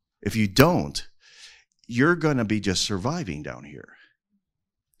 If you don't, you're going to be just surviving down here.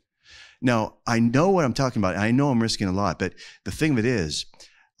 Now, I know what I'm talking about. I know I'm risking a lot, but the thing of it is,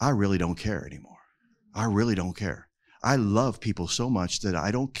 I really don't care anymore. I really don't care. I love people so much that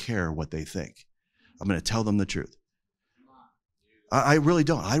I don't care what they think. I'm going to tell them the truth. I really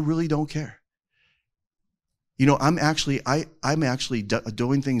don't. I really don't care. You know, I'm actually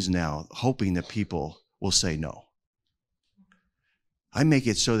doing things now, hoping that people will say no. I make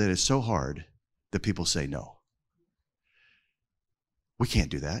it so that it's so hard that people say no. We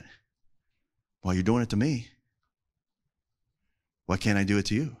can't do that. Well, you're doing it to me. Why can't I do it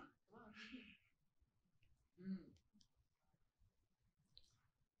to you?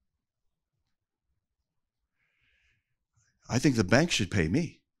 I think the bank should pay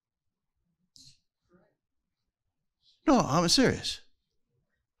me. No, I'm serious.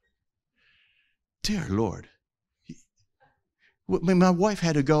 Dear Lord, My wife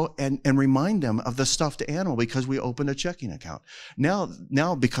had to go and remind them of the stuffed animal because we opened a checking account.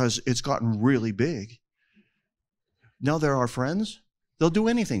 Now because it's gotten really big, now they're our friends. They'll do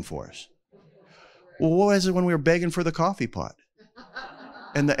anything for us. Well, what was it when we were begging for the coffee pot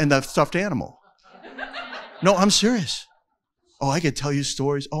and the stuffed animal? No, I'm serious. Oh, I could tell you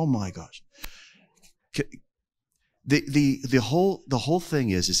stories. Oh my gosh. The whole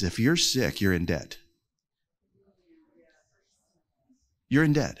thing is if you're sick, you're in debt. You're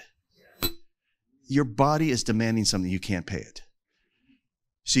in debt. Your body is demanding something, you can't pay it.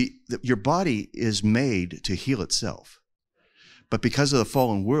 See, your body is made to heal itself. But because of the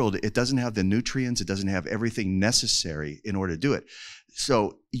fallen world, it doesn't have the nutrients, it doesn't have everything necessary in order to do it.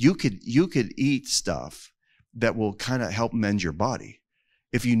 So you could eat stuff that will kind of help mend your body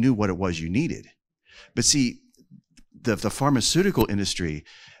if you knew what it was you needed. But see, the pharmaceutical industry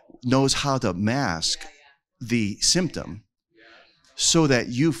knows how to mask the symptom so that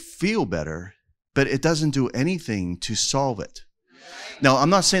you feel better, but it doesn't do anything to solve it. Now, I'm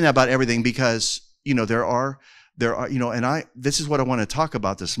not saying that about everything because, there are, and this is what I want to talk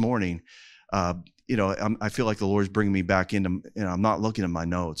about this morning. I feel like the Lord's bringing me back into, I'm not looking at my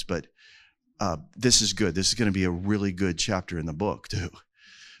notes, but this is good. This is going to be a really good chapter in the book too,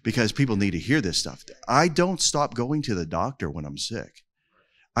 because people need to hear this stuff. I don't stop going to the doctor when I'm sick.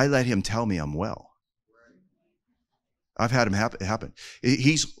 I let him tell me I'm well. I've had him happen.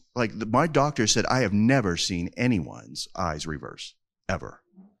 He's like, my doctor said, I have never seen anyone's eyes reverse, ever.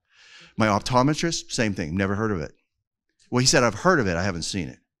 My optometrist, same thing, never heard of it. Well, he said, I've heard of it, I haven't seen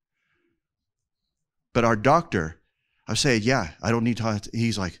it. But our doctor, I say, yeah, I don't need to,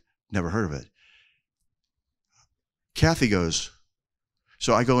 he's like, never heard of it. Kathy goes,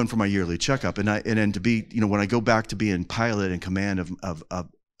 so I go in for my yearly checkup, and then to be, when I go back to being pilot and command of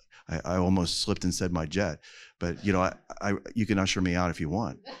I almost slipped and said my jet, but you can usher me out if you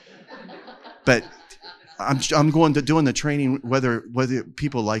want. But I'm going to doing the training whether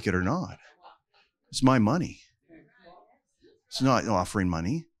people like it or not. It's my money. It's not offering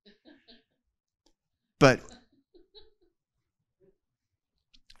money. But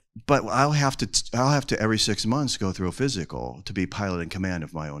I'll have to every 6 months go through a physical to be pilot in command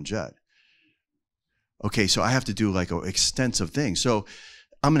of my own jet. Okay, so I have to do like an extensive thing. So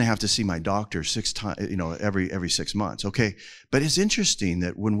I'm going to have to see my doctor 6 times, every 6 months. Okay, but it's interesting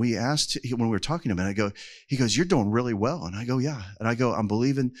that when we were talking to him, he goes, "You're doing really well," and I go, "Yeah," and I go, "I'm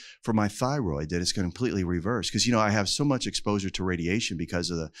believing for my thyroid that it's going to completely reverse because I have so much exposure to radiation because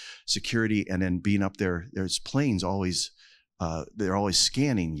of the security, and then being up there. There's planes always, they're always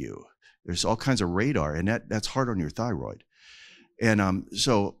scanning you. There's all kinds of radar, and that's hard on your thyroid." And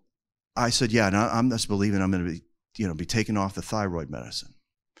so I said, "Yeah," and I'm just believing I'm going to be taking off the thyroid medicine,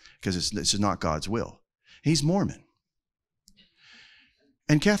 because this is not God's will. He's Mormon.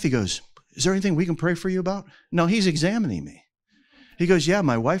 And Kathy goes, "Is there anything we can pray for you about?" No, he's examining me. He goes, "Yeah,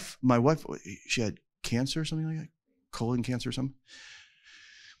 my wife, she had cancer or something like that, colon cancer or something."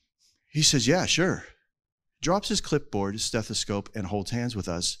 He says, "Yeah, sure." Drops his clipboard, his stethoscope, and holds hands with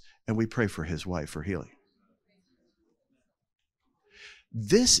us, and we pray for his wife for healing.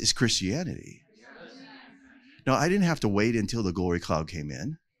 This is Christianity. Now, I didn't have to wait until the glory cloud came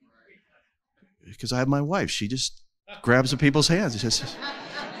in, because I have my wife. She just grabs the people's hands and says,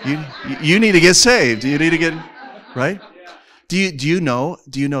 you need to get saved. You need to get, right? Do you know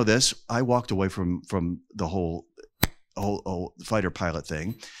this? I walked away from the whole fighter pilot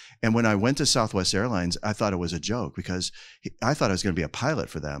thing. And when I went to Southwest Airlines, I thought it was a joke because I thought I was going to be a pilot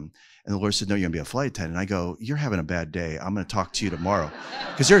for them. And the Lord said, "No, you're going to be a flight attendant." And I go, "You're having a bad day. I'm going to talk to you tomorrow."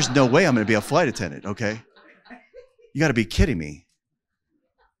 Because there's no way I'm going to be a flight attendant, okay? You got to be kidding me.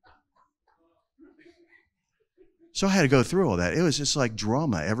 So I had to go through all that. It was just like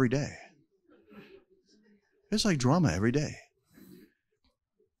drama every day. It's like drama every day.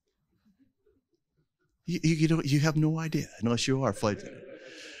 You have no idea unless you are a flight attendant.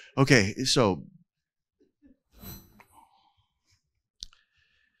 Okay, so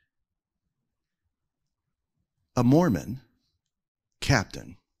a Mormon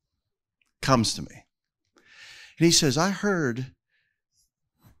captain comes to me and he says, "I heard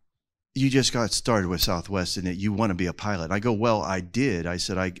you just got started with Southwest and that you want to be a pilot." I go, "Well, I did." I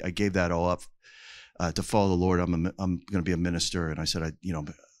said, I gave that all up to follow the Lord. I'm going to be a minister. And I said, I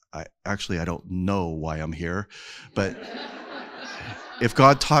don't know why I'm here, but if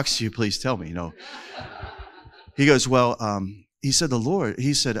God talks to you, please tell me. He goes, "Well," he said,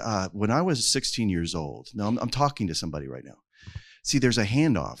 "when I was 16 years old," now I'm talking to somebody right now. See, there's a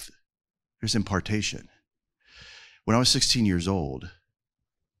handoff. There's impartation. When I was 16 years old,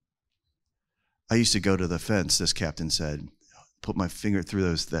 I used to go to the fence, this captain said, put my finger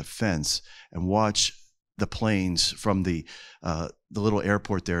through that fence and watch the planes from the little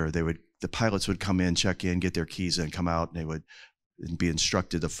airport there. The pilots would come in, check in, get their keys in, come out, and they would be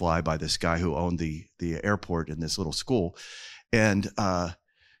instructed to fly by this guy who owned the airport in this little school. And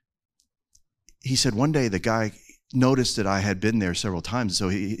he said one day the guy noticed that I had been there several times. So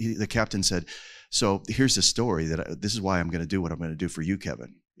the captain said, so here's the story this is why I'm going to do what I'm going to do for you,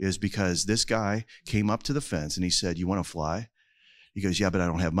 Kevin, is because this guy came up to the fence and he said, you want to fly? He goes, yeah, but I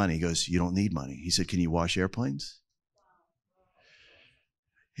don't have money. He goes, you don't need money. He said, can you wash airplanes?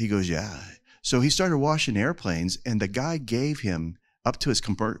 He goes, yeah. So he started washing airplanes, and the guy gave him up to his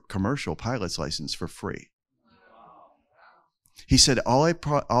commercial pilot's license for free. He said, all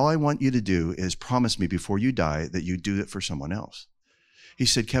I want you to do is promise me before you die that you do it for someone else. He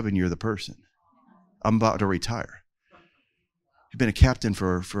said, Kevin, you're the person. I'm about to retire. He'd been a captain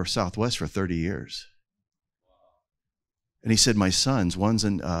for Southwest for 30 years. And he said, my sons, one's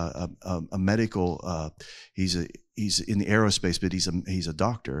a medical, he's in the aerospace, but he's a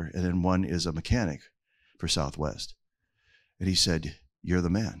doctor, and then one is a mechanic for Southwest. And he said, you're the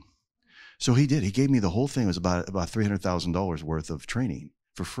man. So he did. He gave me the whole thing. It was about $300,000 worth of training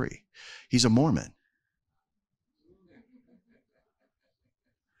for free. He's a Mormon.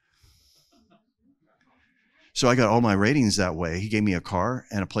 So I got all my ratings that way. He gave me a car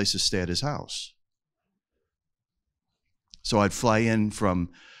and a place to stay at his house. So I'd fly in from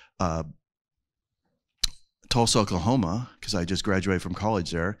Tulsa, Oklahoma, because I just graduated from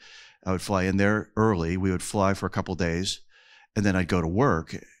college there. I would fly in there early. We would fly for a couple days, and then I'd go to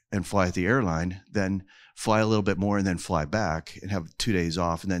work and fly at the airline, then fly a little bit more, and then fly back and have 2 days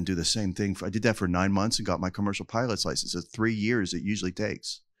off, and then do the same thing. I did that for 9 months and got my commercial pilot's license. It's 3 years it usually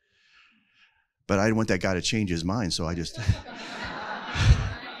takes. But I didn't want that guy to change his mind, so I just...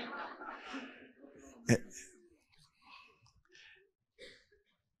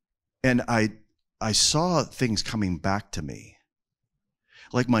 And I saw things coming back to me.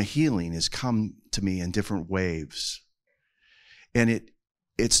 Like my healing has come to me in different waves. And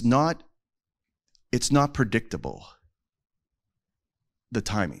it's not predictable, the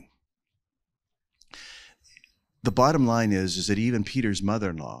timing. The bottom line is that even Peter's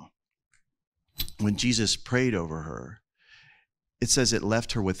mother-in-law, when Jesus prayed over her, it says it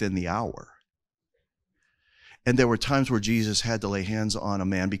left her within the hour. And there were times where Jesus had to lay hands on a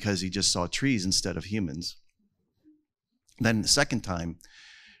man because he just saw trees instead of humans. Then the second time,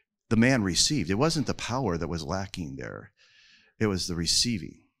 the man received. It wasn't the power that was lacking there. It was the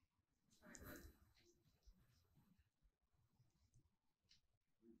receiving.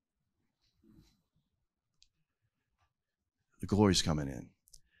 The glory's coming in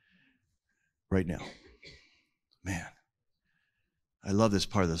right now. Man, I love this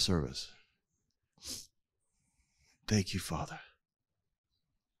part of the service. Thank you, Father.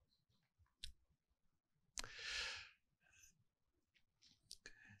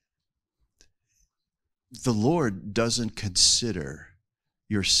 The Lord doesn't consider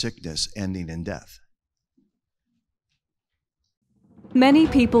your sickness ending in death. Many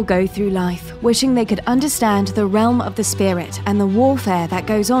people go through life wishing they could understand the realm of the Spirit and the warfare that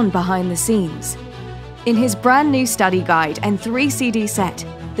goes on behind the scenes. In his brand new study guide and 3 CD set,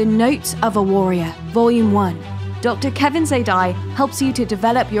 The Notes of a Warrior, Volume 1, Dr. Kevin Zadai helps you to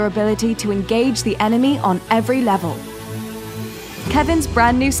develop your ability to engage the enemy on every level. Kevin's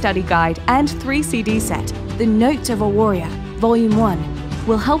brand new study guide and 3 CD set, The Notes of a Warrior, Volume 1,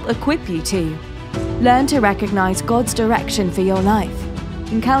 will help equip you to learn to recognize God's direction for your life,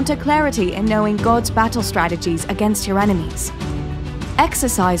 encounter clarity in knowing God's battle strategies against your enemies,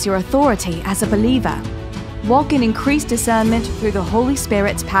 exercise your authority as a believer, walk in increased discernment through the Holy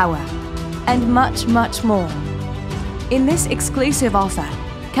Spirit's power, and much, much more. In this exclusive offer,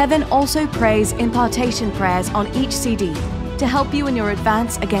 Kevin also prays impartation prayers on each CD to help you in your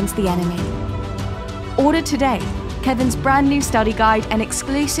advance against the enemy. Order today Kevin's brand new study guide and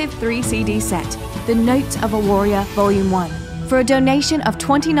exclusive 3 CD set, The Notes of a Warrior Volume 1, for a donation of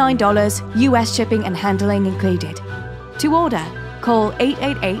 $29, US shipping and handling included. To order, call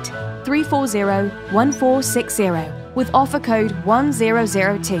 888-340-1460 with offer code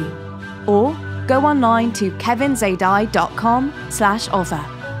 1002 or go online to kevinzadai.com/offer.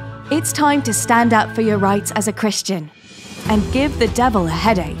 It's time to stand up for your rights as a Christian and give the devil a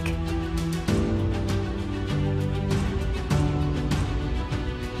headache.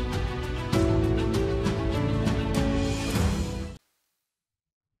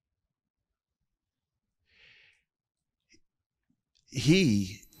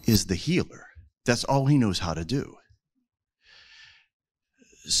 He is the healer. That's all he knows how to do.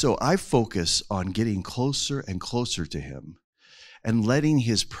 So I focus on getting closer and closer to him and letting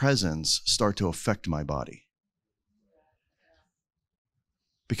his presence start to affect my body.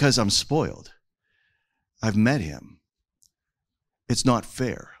 Because I'm spoiled. I've met him. It's not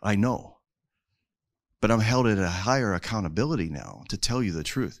fair, I know. But I'm held at a higher accountability now to tell you the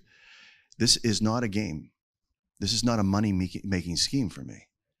truth. This is not a game. This is not a money-making scheme for me.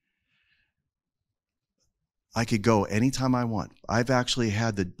 I could go anytime I want. I've actually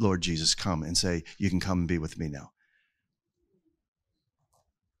had the Lord Jesus come and say, you can come and be with me now.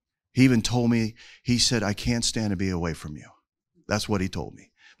 He even told me, he said, I can't stand to be away from you. That's what he told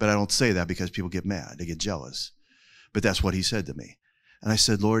me. But I don't say that because people get mad. They get jealous. But that's what he said to me. And I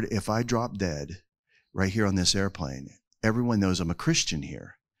said, Lord, if I drop dead right here on this airplane, everyone knows I'm a Christian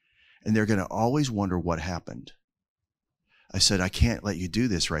here. And they're going to always wonder what happened. I said, I can't let you do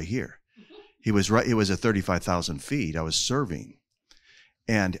this right here. He was right. It was at 35,000 feet. I was serving.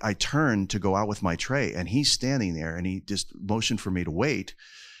 And I turned to go out with my tray. And he's standing there. And he just motioned for me to wait.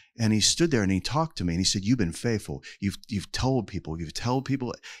 And he stood there and he talked to me. And he said, you've been faithful. You've told people.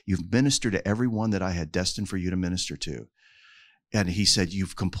 You've ministered to everyone that I had destined for you to minister to. And he said,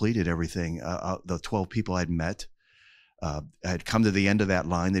 you've completed everything. The 12 people I'd met, I had come to the end of that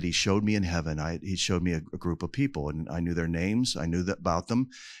line that he showed me in heaven. He showed me a group of people, and I knew their names. I knew about them.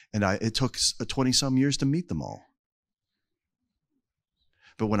 And it took 20-some years to meet them all.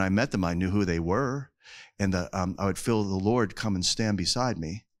 But when I met them, I knew who they were. And I would feel the Lord come and stand beside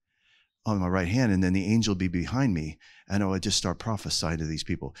me on my right hand, and then the angel would be behind me, and I would just start prophesying to these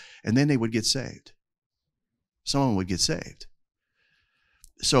people. And then they would get saved. Someone would get saved.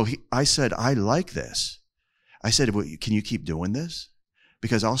 So I said, I like this. I said, well, can you keep doing this?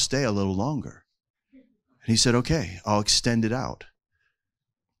 Because I'll stay a little longer. And he said, okay, I'll extend it out.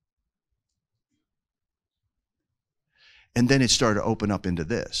 And then it started to open up into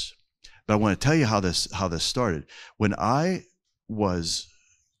this. But I want to tell you how this started. When I was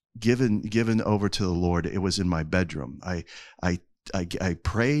given over to the Lord, it was in my bedroom. I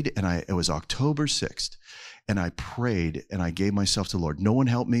prayed, and it was October 6th. And I prayed and I gave myself to the Lord. No one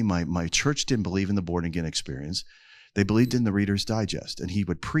helped me. My church didn't believe in the born again experience. They believed in the Reader's Digest, and he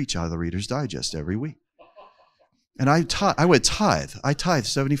would preach out of the Reader's Digest every week. And I would tithe. I tithe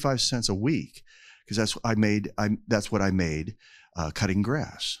 75 cents a week because that's what I made cutting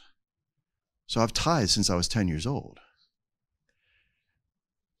grass. So I've tithed since I was 10 years old.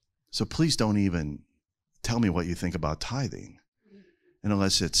 So please don't even tell me what you think about tithing, and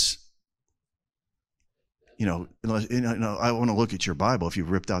unless it's, unless, I want to look at your Bible if you've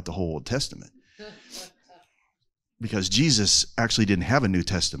ripped out the whole Old Testament. Because Jesus actually didn't have a New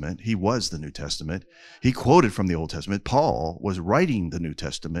Testament. He was the New Testament. He quoted from the Old Testament. Paul was writing the New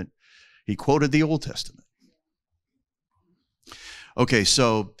Testament. He quoted the Old Testament. Okay,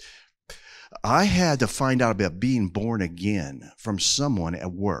 so I had to find out about being born again from someone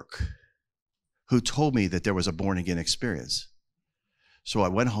at work who told me that there was a born again experience. So I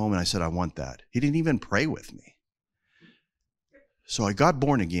went home and I said, I want that. He didn't even pray with me. So I got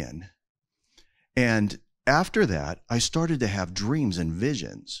born again. And after that, I started to have dreams and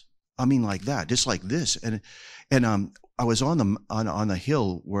visions. I mean, like that, just like this. And I was on the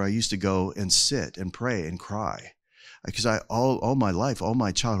hill where I used to go and sit and pray and cry. Because all my life, all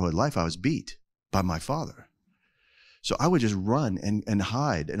my childhood life, I was beat by my father. So I would just run and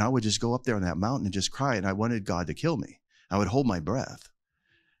hide. And I would just go up there on that mountain and just cry. And I wanted God to kill me. I would hold my breath.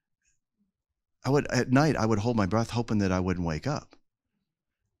 At night, I would hold my breath hoping that I wouldn't wake up.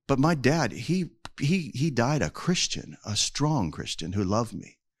 But my dad, he died a Christian, a strong Christian who loved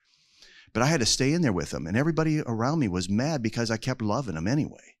me. But I had to stay in there with him. And everybody around me was mad because I kept loving him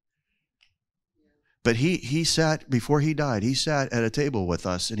anyway. But he sat, before he died, he sat at a table with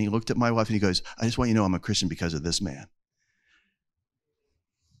us and he looked at my wife and he goes, I just want you to know I'm a Christian because of this man.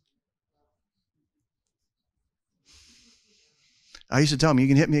 I used to tell him, you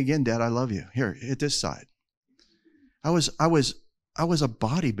can hit me again, Dad, I love you. Here, hit this side. I was a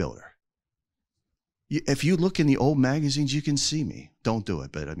bodybuilder. If you look in the old magazines, you can see me. Don't do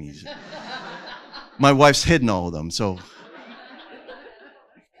it, but I mean, my wife's hidden all of them, so,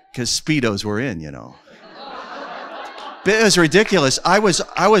 because Speedos were in, But it was ridiculous. I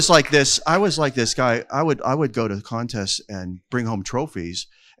was like this guy. I would go to contests and bring home trophies,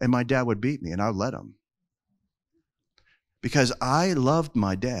 and my dad would beat me, and I'd let him. Because I loved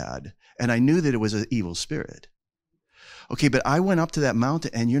my dad, and I knew that it was an evil spirit. Okay, but I went up to that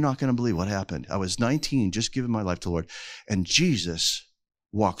mountain, and you're not going to believe what happened. I was 19, just giving my life to the Lord, and Jesus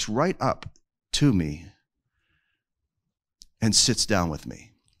walks right up to me and sits down with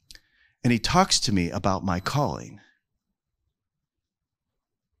me. And he talks to me about my calling.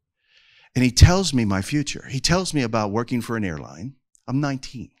 And he tells me my future. He tells me about working for an airline. I'm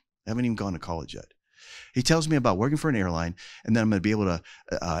 19. I haven't even gone to college yet. He tells me about working for an airline, and then I'm going to be able to,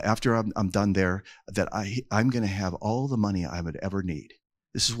 after I'm done there, that I'm going to have all the money I would ever need.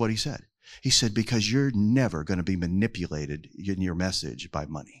 This is what he said. He said, because you're never going to be manipulated in your message by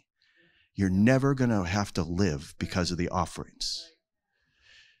money. You're never going to have to live because of the offerings.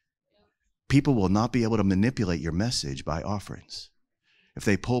 People will not be able to manipulate your message by offerings. If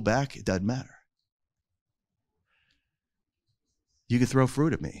they pull back, it doesn't matter. You can throw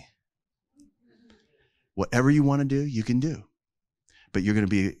fruit at me. Whatever you want to do, you can do. But you're going to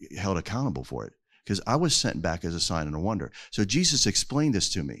be held accountable for it. Because I was sent back as a sign and a wonder. So Jesus explained this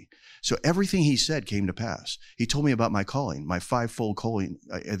to me. So everything he said came to pass. He told me about my calling, my fivefold calling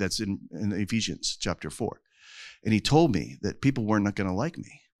that's in Ephesians chapter 4. And he told me that people were not going to like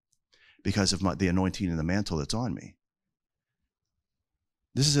me because of the anointing and the mantle that's on me.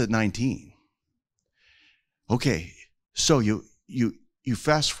 This is at 19. Okay, so you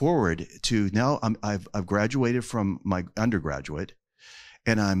fast forward to now. I've graduated from my undergraduate,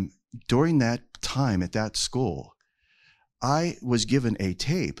 and during that time at that school, I was given a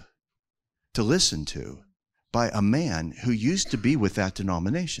tape to listen to by a man who used to be with that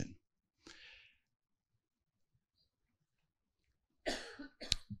denomination.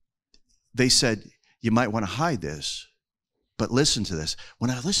 They said, you might want to hide this, but listen to this.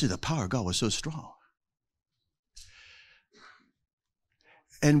 When I listened, the power of God was so strong.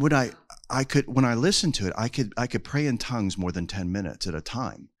 And when I listened to it, I could pray in tongues more than 10 minutes at a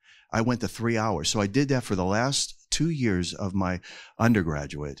time. I went to 3 hours. So I did that for the last 2 years of my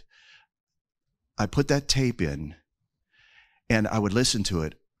undergraduate. I put that tape in, and I would listen to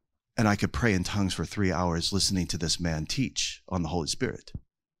it, and I could pray in tongues for 3 hours listening to this man teach on the Holy Spirit.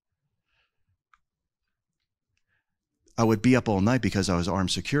 I would be up all night because I was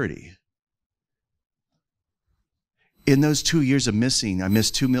armed security. In those 2 years of missing, I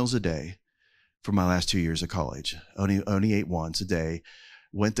missed 2 meals a day for my last 2 years of college. Only ate once a day.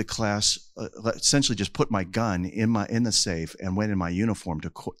 Went to class, essentially just put my gun in the safe and went in my uniform to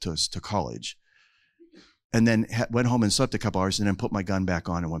college. And then went home and slept a couple hours and then put my gun back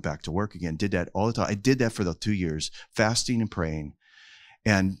on and went back to work again. Did that all the time. I did that for the 2 years, fasting and praying.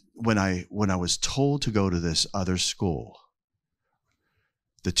 And when I was told to go to this other school,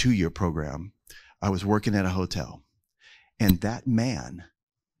 the 2-year program, I was working at a hotel. And that man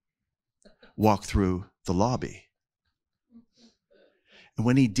walked through the lobby. And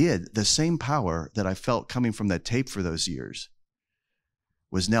when he did, the same power that I felt coming from that tape for those years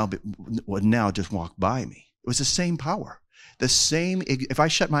would now just walk by me. It was the same power. The same, if I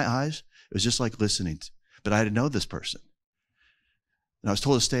shut my eyes, it was just like listening. But I didn't know this person. And I was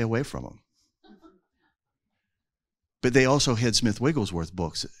told to stay away from him. But they also had Smith Wigglesworth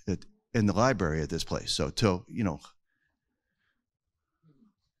books in the library at this place. So,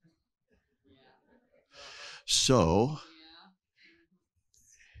 So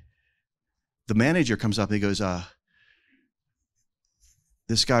the manager comes up and he goes,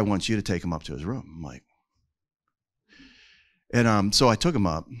 this guy wants you to take him up to his room. I'm like, and so I took him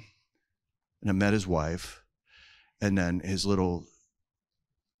up and I met his wife and then his little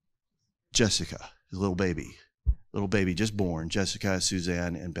Jessica, his little baby just born, Jessica,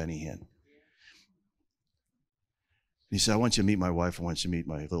 Suzanne, and Benny Hinn. And he said, I want you to meet my wife. I want you to meet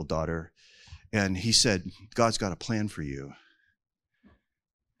my little daughter. And he said, God's got a plan for you.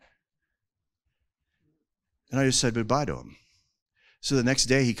 And I just said goodbye to him. So the next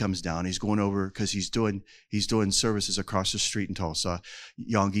day he comes down. He's going over because he's doing services across the street in Tulsa.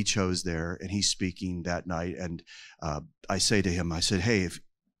 Yonggi Cho's there, and he's speaking that night. And I say to him, I said, hey,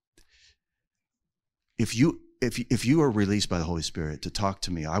 if you are released by the Holy Spirit to talk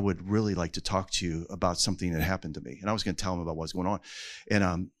to me, I would really like to talk to you about something that happened to me. And I was going to tell him about what's going on.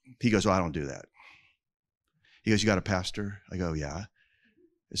 And he goes, well, I don't do that. He goes, you got a pastor? I go, yeah.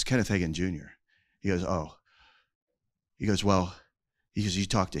 It's Kenneth Hagin Jr. He goes, oh. He goes, well, you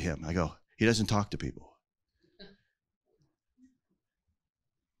talk to him. I go, he doesn't talk to people.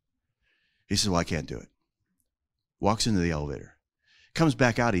 He says, well, I can't do it. Walks into the elevator. Comes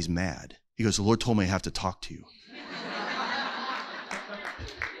back out, he's mad. He goes, the Lord told me I have to talk to you.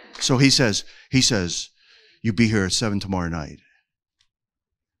 So he says, you be here at 7 tomorrow night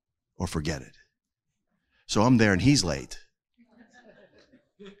or forget it. So I'm there and he's late.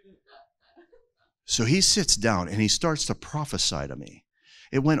 So he sits down and he starts to prophesy to me.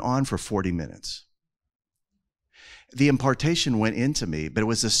 It went on for 40 minutes. The impartation went into me, but it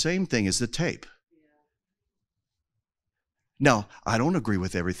was the same thing as the tape. Now, I don't agree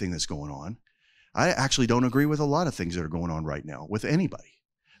with everything that's going on. I actually don't agree with a lot of things that are going on right now with anybody.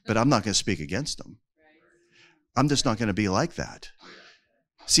 but I'm not going to speak against them. I'm just not going to be like that.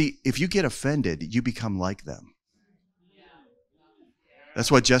 See, if you get offended, you become like them.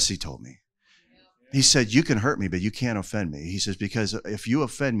 That's what Jesse told me. He said, you can hurt me, but you can't offend me. He says, because if you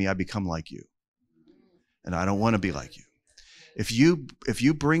offend me, I become like you. And I don't want to be like you. If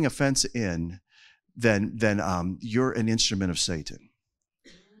you bring offense in, then you're an instrument of Satan.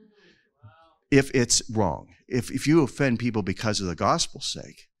 If it's wrong. If you offend people because of the gospel's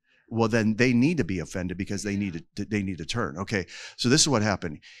sake, well, then they need to be offended because they need to turn. Okay, so this is what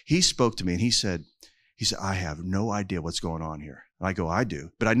happened. He spoke to me and he said, I have no idea what's going on here. And I go, I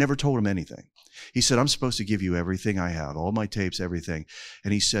do, but I never told him anything. He said, I'm supposed to give you everything I have, all my tapes, everything.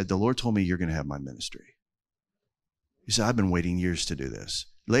 And he said, the Lord told me you're going to have my ministry. He said, I've been waiting years to do this.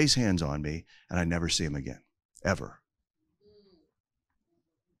 Lays hands on me, and I never see him again, ever.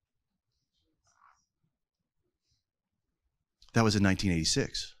 That was in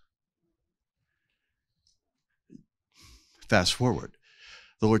 1986. Fast forward.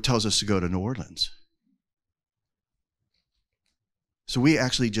 The Lord tells us to go to New Orleans. So we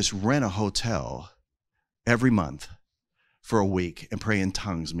actually just rent a hotel every month for a week and pray in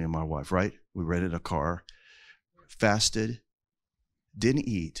tongues, me and my wife, right? We rented a car, fasted, didn't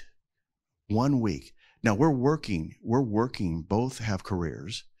eat 1 week. Now we're working, both have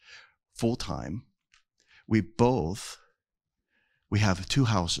careers, full time. We have 2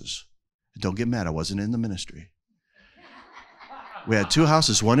 houses. Don't get mad, I wasn't in the ministry. We had 2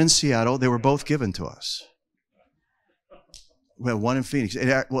 houses, one in Seattle. They were both given to us. We had one in Phoenix.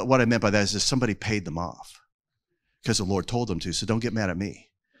 And what I meant by that is that somebody paid them off because the Lord told them to, so don't get mad at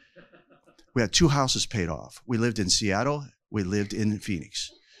me. We had 2 houses paid off. We lived in Seattle. We lived in Phoenix.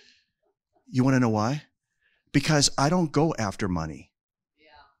 You want to know why? Because I don't go after money.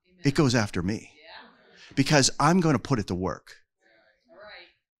 It goes after me. Because I'm going to put it to work.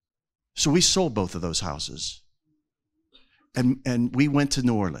 So we sold both of those houses. And we went to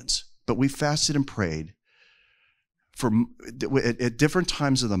New Orleans. But we fasted and prayed at different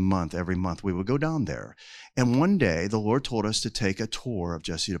times of the month. Every month we would go down there. And one day the Lord told us to take a tour of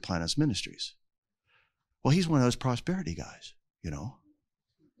Jesse Duplantis Ministries. Well, he's one of those prosperity guys, you know.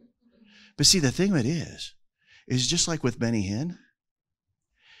 But see, the thing of it is just like with Benny Hinn,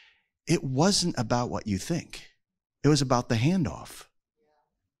 it wasn't about what you think. It was about the handoff.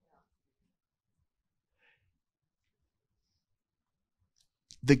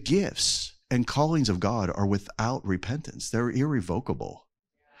 The gifts and callings of God are without repentance. They're irrevocable.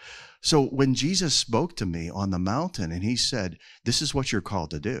 So when Jesus spoke to me on the mountain and he said, this is what you're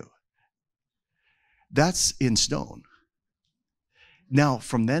called to do, that's in stone. Now,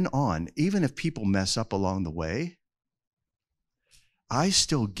 from then on, even if people mess up along the way, I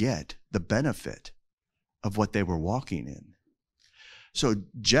still get the benefit of what they were walking in. So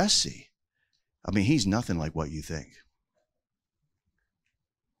Jesse, I mean, he's nothing like what you think.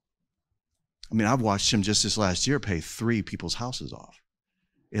 I mean, I've watched him just this last year pay 3 people's houses off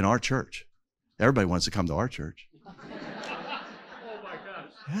in our church. Everybody wants to come to our church. Oh my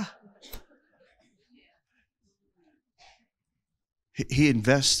gosh. Yeah. He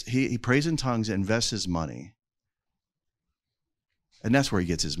invests, he prays in tongues and invests his money. And that's where he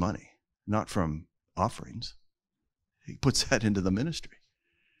gets his money, not from offerings. He puts that into the ministry.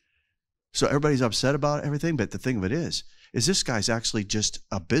 So everybody's upset about everything, but the thing of it is this guy's actually just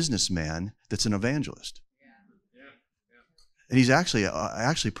a businessman that's an evangelist. And he's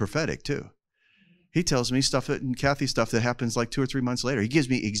actually prophetic too. He tells me stuff and Kathy stuff that happens like 2 or 3 months later. He gives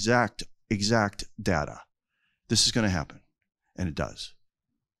me exact data. This is going to happen. And it does.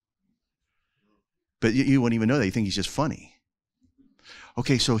 But you wouldn't even know that. You think he's just funny.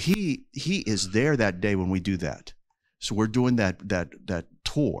 Okay, so he is there that day when we do that. So we're doing that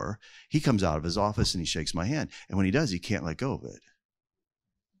tour. He comes out of his office and he shakes my hand. And when he does, he can't let go of it.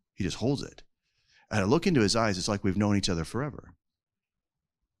 He just holds it. And I look into his eyes, it's like we've known each other forever.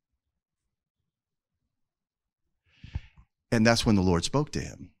 And that's when the Lord spoke to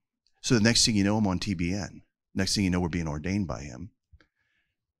him. So the next thing you know, I'm on TBN. Next thing you know, we're being ordained by him.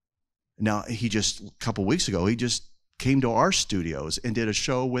 Now, a couple weeks ago, he just came to our studios and did a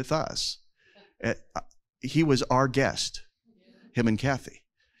show with us. He was our guest, him and Kathy.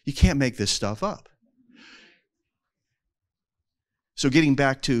 You can't make this stuff up. So getting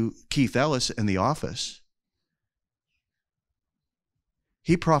back to Keith Ellis and The Office,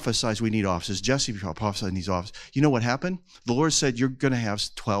 he prophesies we need offices. Jesse prophesied needs offices. You know what happened? The Lord said, you're going to have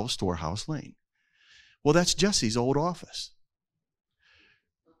 12 Storehouse Lane. Well, that's Jesse's old office.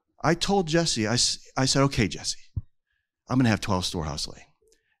 I told Jesse, I said, okay, Jesse, I'm going to have 12 Storehouse Lane.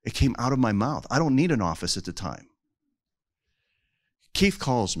 It came out of my mouth. I don't need an office at the time. Keith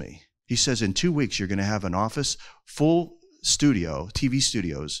calls me. He says, in 2 weeks, you're going to have an office, full studio, TV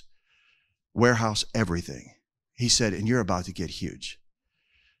studios, warehouse, everything. He said, and you're about to get huge.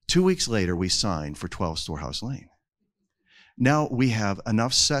 2 weeks later, we signed for 12 Storehouse Lane. Now we have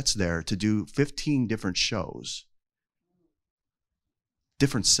enough sets there to do 15 different shows,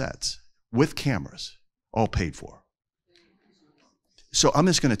 different sets with cameras, all paid for. So I'm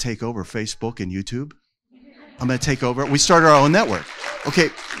just going to take over Facebook and YouTube. I'm going to take over. We started our own network. Okay,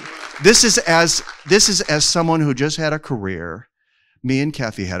 this is as someone who just had a career. Me and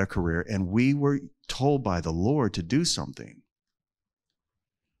Kathy had a career, and we were told by the Lord to do something.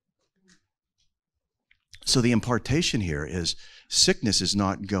 So the impartation here is sickness is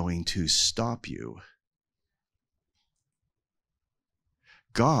not going to stop you.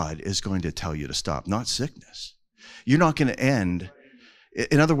 God is going to tell you to stop, not sickness. You're not going to end.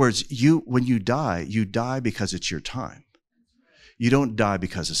 In other words, when you die because it's your time. You don't die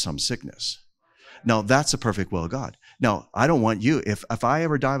because of some sickness. Now, that's the perfect will of God. Now, I don't want you, if I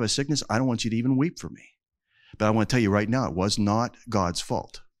ever die of a sickness, I don't want you to even weep for me. But I want to tell you right now, it was not God's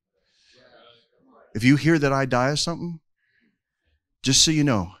fault. If you hear that I die of something, just so you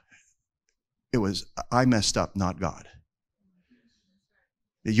know, I messed up, not God.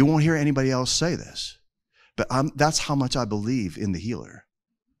 You won't hear anybody else say this, but that's how much I believe in the healer.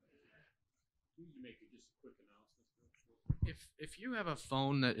 If you have a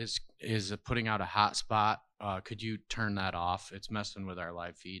phone that is putting out a hotspot, could you turn that off? It's messing with our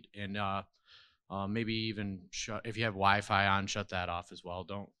live feed. And maybe even if you have Wi-Fi on, shut that off as well.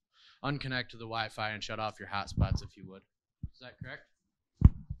 Don't unconnect to the Wi-Fi and shut off your hotspots if you would. Is that correct?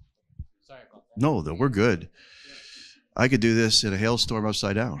 Sorry about that. No, we're good. I could do this in a hailstorm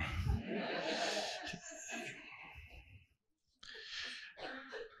upside down.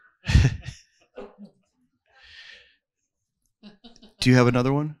 Do you have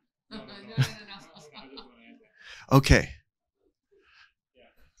another one? Okay.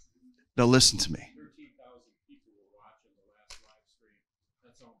 Now listen to me. 13,000 people were watching the last live stream.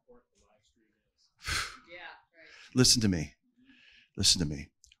 That's how important the live stream is. Yeah, right. Listen to me. Listen to me.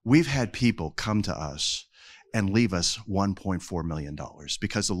 We've had people come to us and leave us $1.4 million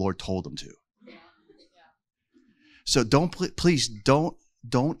because the Lord told them to. Yeah. So please don't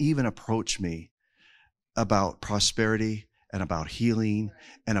even approach me about prosperity and about healing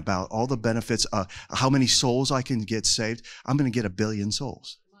and about all the benefits of how many souls I can get saved. I'm going to get 1 billion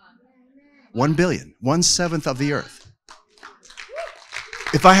souls. 1 billion, 1/7 of the earth.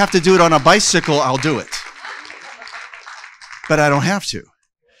 If I have to do it on a bicycle, I'll do it. But I don't have to.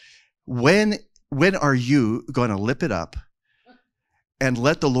 When are you going to lip it up and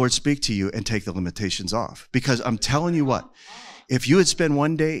let the Lord speak to you and take the limitations off? Because I'm telling you what, if you had spent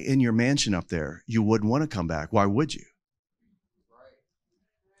one day in your mansion up there, you wouldn't want to come back. Why would you?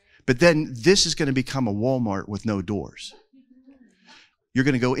 But then this is going to become a Walmart with no doors. You're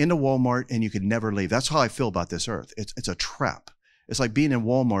going to go into Walmart and you can never leave. That's how I feel about this earth. It's a trap. It's like being in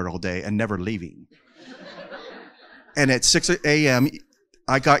Walmart all day and never leaving. And at 6 a.m.,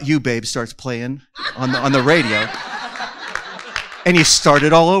 I Got You, Babe starts playing on the radio. And you start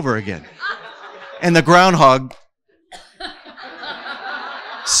it all over again. And the groundhog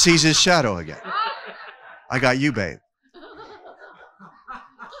sees his shadow again. I got you, babe.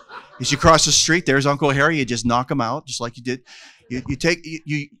 As you cross the street, there's Uncle Harry. You just knock him out, just like you did.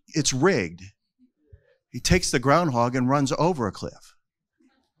 It's rigged. He takes the groundhog and runs over a cliff.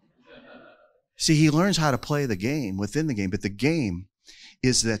 See, he learns how to play the game within the game, but the game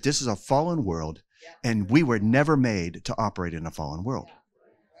is that this is a fallen world, and we were never made to operate in a fallen world.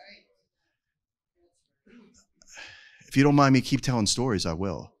 If you don't mind me keep telling stories, I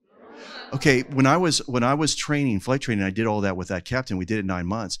will. Okay, when I was training, flight training, I did all that with that captain. We did it 9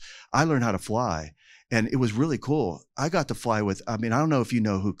 months. I learned how to fly, and it was really cool. I got to fly with, I don't know if you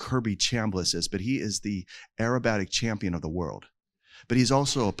know who Kirby Chambliss is, but he is the aerobatic champion of the world. But he's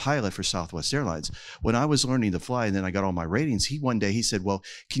also a pilot for Southwest Airlines. When I was learning to fly and then I got all my ratings, one day he said, well,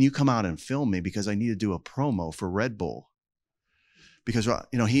 can you come out and film me because I need to do a promo for Red Bull? Because, you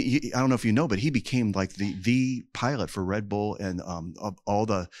know, I don't know if you know, but he became like the pilot for Red Bull and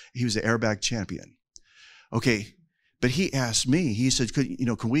he was the airbag champion. Okay, but he asked me, he said,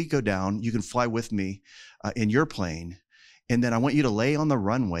 can we go down? You can fly with me in your plane. And then I want you to lay on the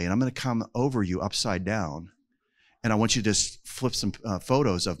runway and I'm going to come over you upside down. And I want you to just flip some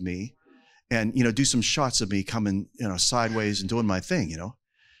photos of me and, you know, do some shots of me coming, you know, sideways and doing my thing, you know.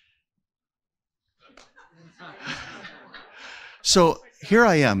 So here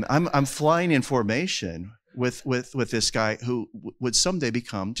I am. I'm flying in formation with this guy who would someday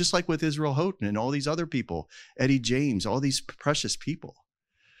become, just like with Israel Houghton and all these other people, Eddie James, all these precious people.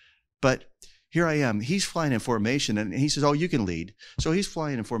 But here I am. He's flying in formation, and he says, oh, you can lead. So he's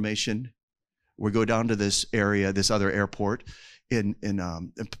flying in formation. We go down to this area, this other airport in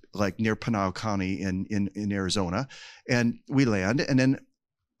like near Pinal County in Arizona, and we land, and then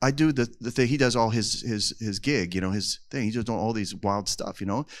I do the thing. He does all his gig, his thing. He's just doing all these wild stuff,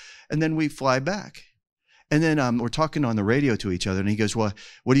 and then we fly back. And then we're talking on the radio to each other, and he goes, well,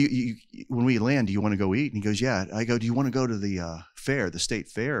 what do you when we land, do you want to go eat? And he goes, yeah. I go, do you want to go to the fair, the state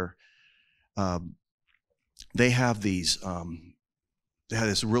fair? They have these, they had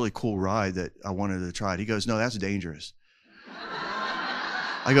this really cool ride that I wanted to try. He goes, no, that's dangerous.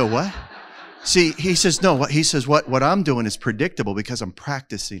 I go, what? See, he says, no, he says, what I'm doing is predictable because I'm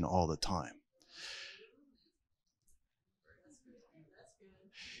practicing all the time.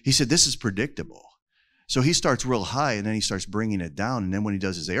 He said, this is predictable. So he starts real high, and then he starts bringing it down. And then when he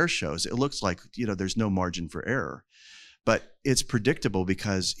does his air shows, it looks like, there's no margin for error. But it's predictable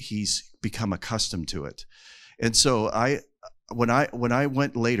because he's become accustomed to it. And so when I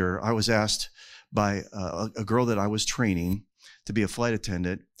went later, I was asked by a girl that I was training to be a flight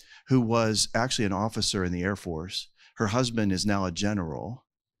attendant, who was actually an officer in the Air Force. Her husband is now a general.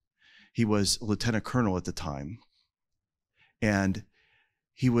 He was a lieutenant colonel at the time. And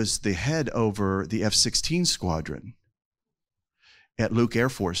he was the head over the F-16 squadron at Luke Air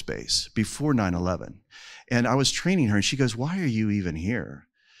Force Base before 9/11. And I was training her, and she goes, why are you even here?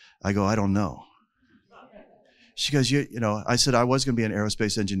 I go, I don't know. She goes, I said I was going to be an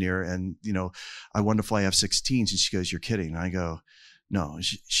aerospace engineer, and, I wanted to fly F-16s. And she goes, you're kidding. And I go, no.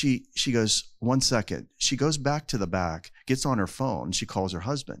 She goes, 1 second. She goes back to the back, gets on her phone, and she calls her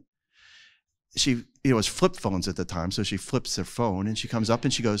husband. It was flip phones at the time, so she flips her phone, and she comes up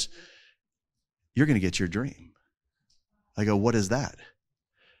and she goes, you're going to get your dream. I go, what is that?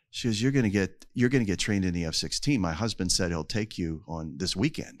 She goes, you're going to get trained in the F-16. My husband said he'll take you on this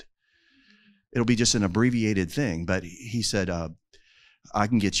weekend. It'll be just an abbreviated thing, but he said, I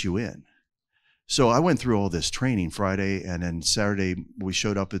can get you in. So I went through all this training Friday, and then Saturday we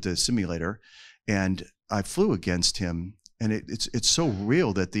showed up at the simulator, and I flew against him. And it's so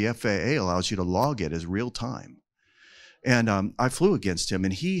real that the FAA allows you to log it as real time. And I flew against him,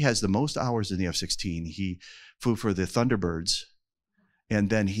 and he has the most hours in the F-16. He flew for the Thunderbirds, and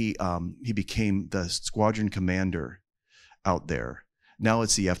then he became the squadron commander out there. Now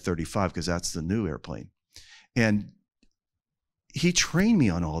it's the F-35 because that's the new airplane. And he trained me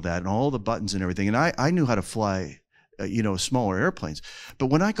on all that and all the buttons and everything. And I knew how to fly, smaller airplanes.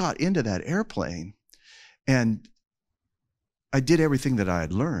 But when I got into that airplane and I did everything that I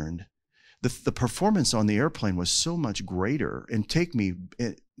had learned, the performance on the airplane was so much greater and take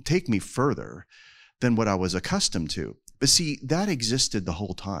me further than what I was accustomed to. But see, that existed the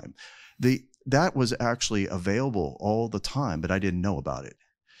whole time. That was actually available all the time, but I didn't know about it.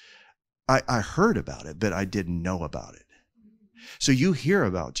 I heard about it, but I didn't know about it. So you hear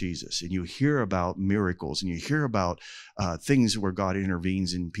about Jesus, and you hear about miracles, and you hear about things where God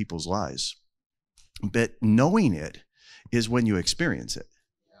intervenes in people's lives. But knowing it is when you experience it.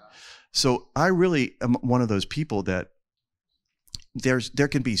 So I really am one of those people that there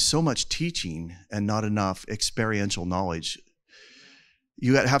can be so much teaching and not enough experiential knowledge.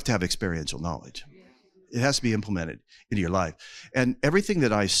 You have to have experiential knowledge. It has to be implemented into your life. And everything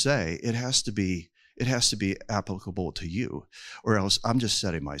that I say, it has to be applicable to you, or else I'm just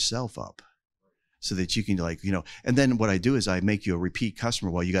setting myself up so that you can and then what I do is I make you a repeat customer.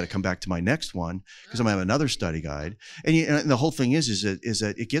 Well, you got to come back to my next one because I'm going to have another study guide. And the whole thing is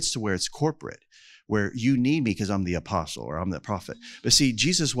that it gets to where it's corporate, where you need me because I'm the apostle or I'm the prophet. But see,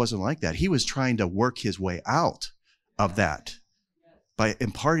 Jesus wasn't like that. He was trying to work his way out of that by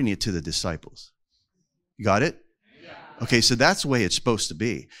imparting it to the disciples. You got it? Okay, so that's the way it's supposed to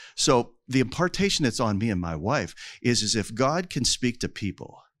be. So the impartation that's on me and my wife is if God can speak to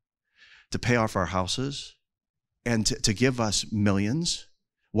people to pay off our houses and to give us millions,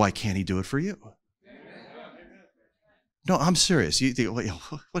 why can't he do it for you? No, I'm serious. You think,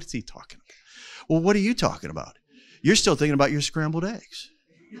 what is he talking about? Well, what are you talking about? You're still thinking about your scrambled eggs.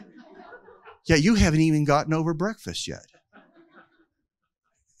 Yeah, you haven't even gotten over breakfast yet.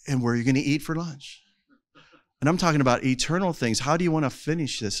 And where are you going to eat for lunch? And I'm talking about eternal things. How do you want to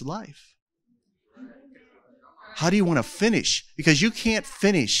finish this life? How do you want to finish? Because you can't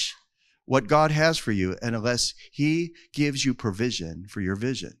finish what God has for you unless he gives you provision for your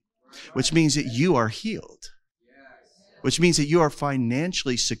vision, which means that you are healed, which means that you are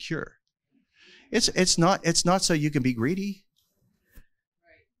financially secure. It's not so you can be greedy.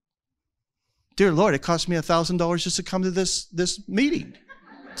 Dear Lord, it cost me $1,000 just to come to this meeting.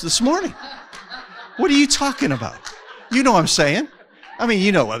 It's this morning. What are you talking about? You know what I'm saying. I mean,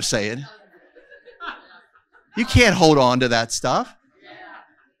 you know what I'm saying. You can't hold on to that stuff.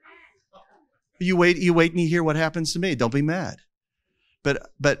 You wait and you hear what happens to me. Don't be mad. But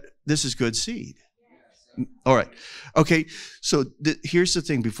this is good seed. All right. Okay, so here's the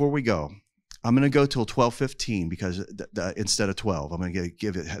thing before we go. I'm going to go till 12:15 because instead of 12, I'm going to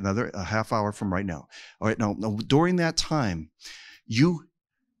give it a half hour from right now. All right, now during that time, you're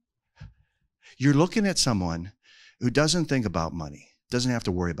looking at someone who doesn't think about money, doesn't have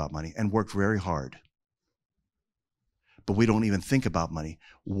to worry about money, and work very hard. But we don't even think about money.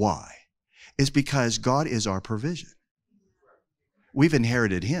 Why? It's because God is our provision. We've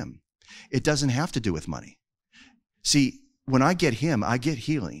inherited him. It doesn't have to do with money. See, when I get him, I get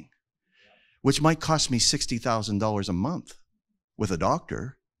healing, which might cost me $60,000 a month with a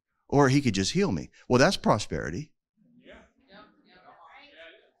doctor, or he could just heal me. Well, that's prosperity.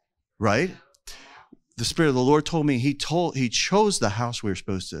 Right? The Spirit of the Lord told me, he chose the house we were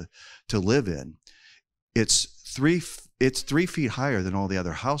supposed to live in. It's 3 feet higher than all the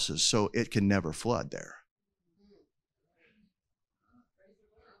other houses, so it can never flood there.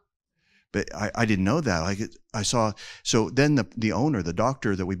 But I didn't know that. I saw, so then the owner, the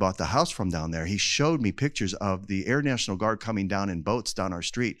doctor that we bought the house from down there, he showed me pictures of the Air National Guard coming down in boats down our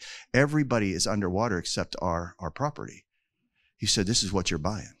street. Everybody is underwater except our property. He said, this is what you're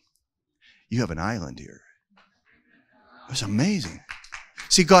buying. You have an island here. It was amazing.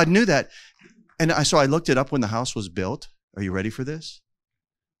 See, God knew that. And so I looked it up when the house was built. Are you ready for this?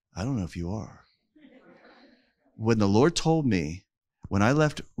 I don't know if you are. When the Lord told me, when I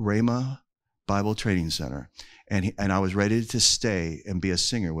left Rhema Bible Training Center, and I was ready to stay and be a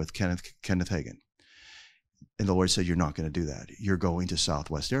singer with Kenneth Hagin, and the Lord said, you're not going to do that. You're going to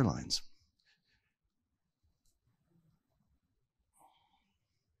Southwest Airlines.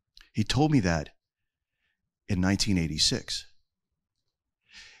 He told me that in 1986.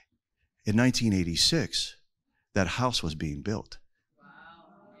 In 1986, that house was being built.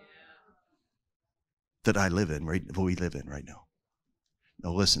 That I live in, right? We live in right now.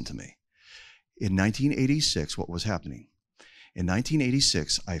 Now listen to me. In 1986, what was happening? In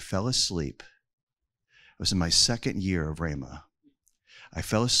 1986, I fell asleep. I was in my second year of Rhema. I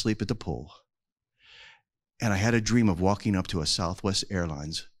fell asleep at the pool. And I had a dream of walking up to a Southwest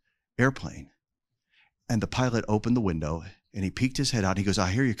Airlines airplane. And the pilot opened the window and he peeked his head out. And he goes, I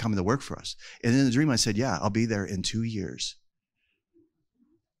hear you're coming to work for us. And in the dream, I said, yeah, I'll be there in 2 years.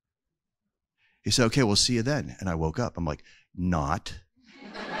 He said, okay, we'll see you then. And I woke up. I'm like, not.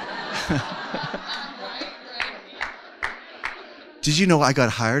 Did you know I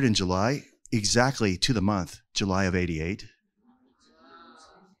got hired in July? Exactly to the month, July of '88.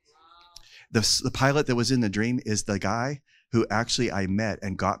 The pilot that was in the dream is the guy who actually I met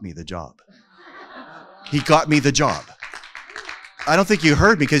and got me the job. He got me the job. I don't think you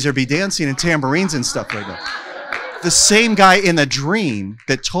heard me because there'd be dancing and tambourines and stuff right now. The same guy in the dream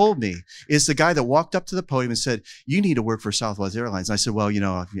that told me is the guy that walked up to the podium and said, you need to work for Southwest Airlines. And I said, well, you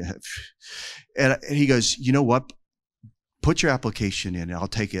know, and he goes, you know what? Put your application in and I'll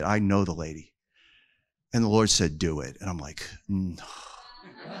take it. I know the lady. And the Lord said, do it. And I'm like, no.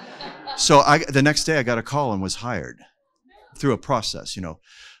 So the next day I got a call and was hired through a process, you know.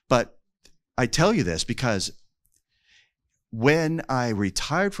 But I tell you this because when I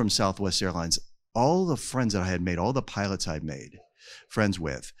retired from Southwest Airlines, all the friends that I had made, all the pilots I'd made friends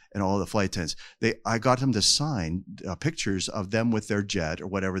with, and all the flight attendants, I got them to sign pictures of them with their jet or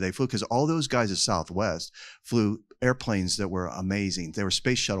whatever they flew, because all those guys at Southwest flew airplanes that were amazing. They were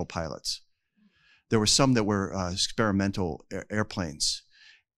space shuttle pilots. There were some that were experimental airplanes,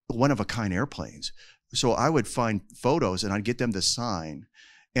 one-of-a-kind airplanes. So I would find photos and I'd get them to sign,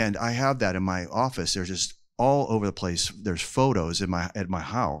 and I have that in my office. They're just all over the place. There's photos at my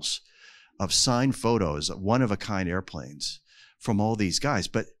house of signed photos of one-of-a-kind airplanes from all these guys.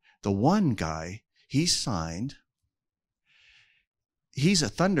 But the one guy, he signed, he's a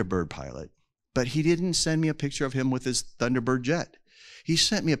Thunderbird pilot, but he didn't send me a picture of him with his Thunderbird jet. He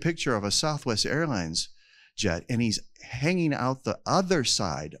sent me a picture of a Southwest Airlines jet, and he's hanging out the other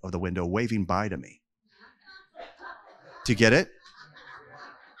side of the window waving bye to me. Do you get it?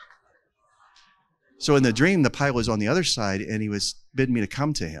 So in the dream, the pilot was on the other side, and he was bidding me to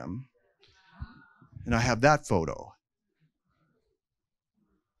come to him. And I have that photo.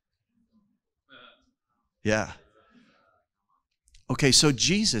 Yeah. Okay, so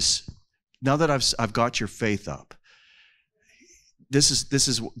Jesus, now that I've got your faith up, this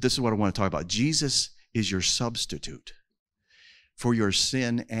is what I want to talk about. Jesus is your substitute for your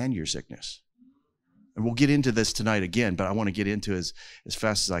sin and your sickness. And we'll get into this tonight again, but I want to get into it as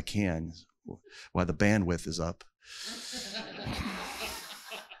fast as I can while the bandwidth is up.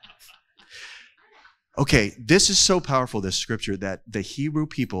 Okay, this is so powerful, this scripture, that the Hebrew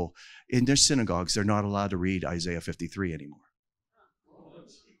people in their synagogues, they're not allowed to read Isaiah 53 anymore.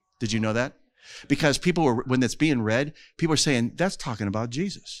 Did you know that? Because people are, when it's being read, people are saying, that's talking about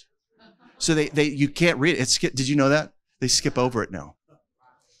Jesus. So you can't read it. Did you know that? They skip over it now.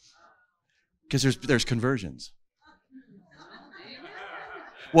 Because there's conversions.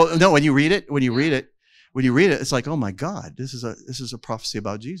 Well, no, when you read it, it's like, oh my God, this is a prophecy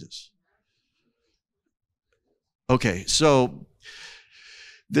about Jesus. Okay, so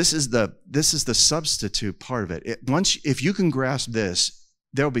this is the substitute part of it. If you can grasp this,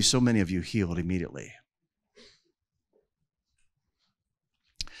 there will be so many of you healed immediately.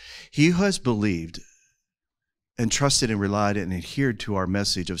 He who has believed and trusted and relied and adhered to our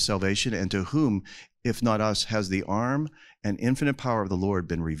message of salvation, and to whom, if not us, has the arm and infinite power of the Lord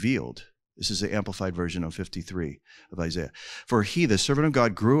been revealed. This is the amplified version of 53 of Isaiah. For he, the servant of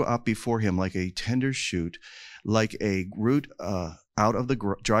God, grew up before him like a tender shoot, like a root out of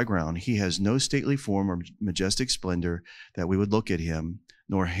the dry ground. He has no stately form or majestic splendor that we would look at him,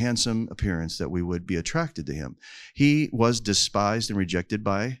 nor handsome appearance that we would be attracted to him. He was despised and rejected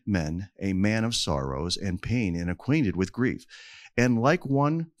by men, a man of sorrows and pain, and acquainted with grief. And like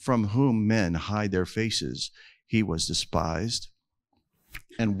one from whom men hide their faces, he was despised,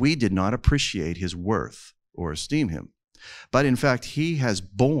 and we did not appreciate his worth or esteem him. But in fact, he has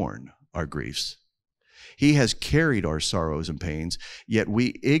borne our griefs. He has carried our sorrows and pains, yet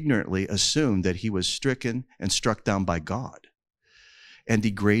we ignorantly assumed that he was stricken and struck down by God, and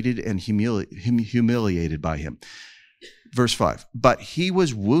degraded and humiliated by him. Verse 5, but he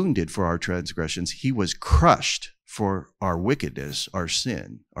was wounded for our transgressions. He was crushed for our wickedness, our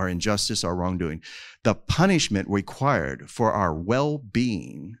sin, our injustice, our wrongdoing. The punishment required for our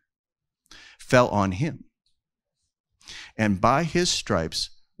well-being fell on him. And by his stripes,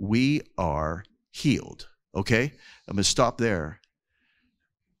 we are healed. Okay? I'm going to stop there.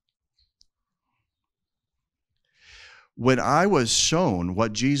 When I was shown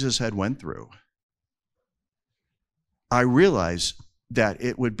what Jesus had went through, I realized that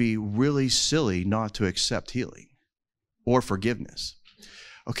it would be really silly not to accept healing or forgiveness.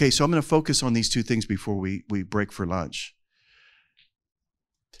 Okay, so I'm going to focus on these two things before we break for lunch.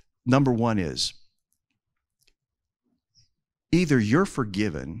 Number one is, either you're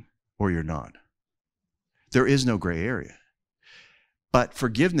forgiven or you're not. There is no gray area. But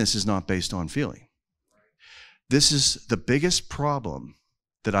forgiveness is not based on feeling. This is the biggest problem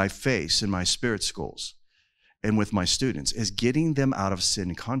that I face in my spirit schools and with my students, is getting them out of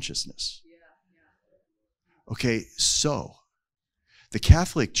sin consciousness. Okay, so the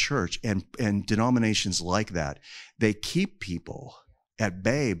Catholic Church and denominations like that, they keep people at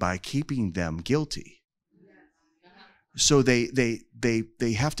bay by keeping them guilty. So they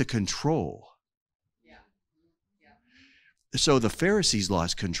have to control. So the Pharisees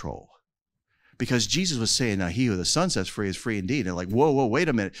lost control because Jesus was saying, now he who the Son sets free is free indeed. And like, whoa, wait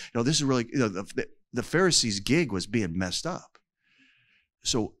a minute. This is really, the Pharisees' gig was being messed up.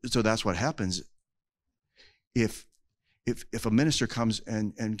 So that's what happens. If a minister comes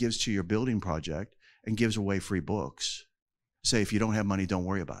and gives to your building project and gives away free books, say, if you don't have money, don't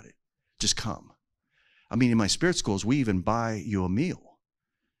worry about it. Just come. I mean, in my spirit schools, we even buy you a meal.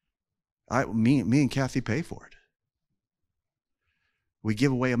 Me and Kathy pay for it. We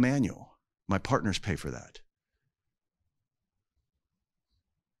give away a manual. My partners pay for that.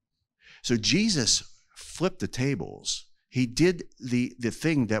 So Jesus flipped the tables. He did the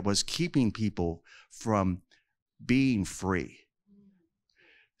thing that was keeping people from being free.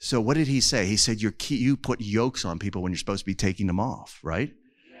 So what did he say? He said, you put yokes on people when you're supposed to be taking them off, right?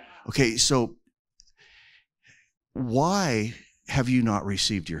 Okay, so why have you not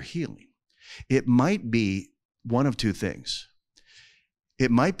received your healing? It might be one of two things. It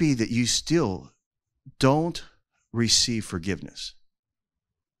might be that you still don't receive forgiveness.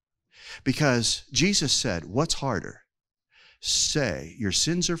 Because Jesus said, what's harder? Say your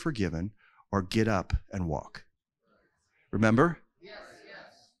sins are forgiven or get up and walk. Remember? Yes.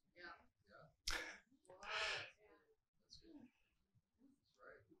 Yeah.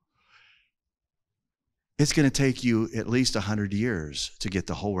 It's going to take you at least 100 years to get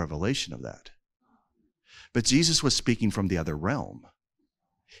the whole revelation of that. But Jesus was speaking from the other realm.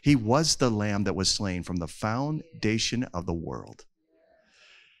 He was the lamb that was slain from the foundation of the world.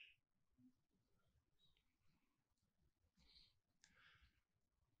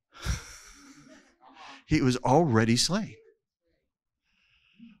 He was already slain.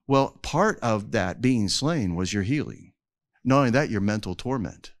 Well, part of that being slain was your healing. Not only that, your mental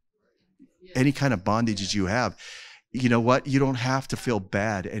torment. Any kind of bondages you have, you know what? You don't have to feel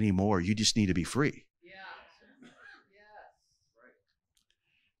bad anymore. You just need to be free.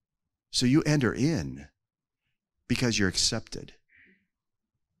 So you enter in because you're accepted.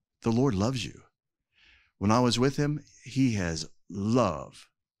 The Lord loves you. When I was with him, he has love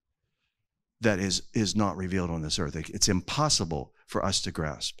that is not revealed on this earth. It's impossible for us to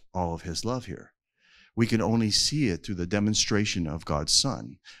grasp all of his love here. We can only see it through the demonstration of God's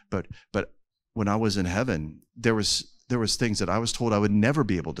Son. But when I was in heaven, there was things that I was told I would never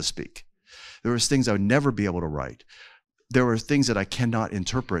be able to speak. There was things I would never be able to write. There were things that I cannot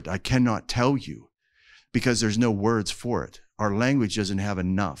interpret. I cannot tell you because there's no words for it. Our language doesn't have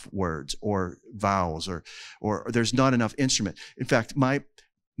enough words or vowels or there's not enough instrument. In fact, my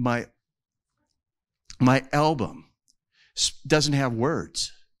album doesn't have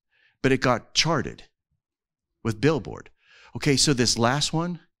words, but it got charted with Billboard. Okay, so this last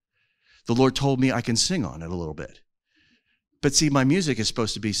one, the Lord told me I can sing on it a little bit. But see, my music is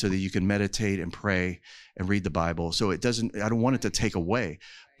supposed to be so that you can meditate and pray and read the Bible. So I don't want it to take away,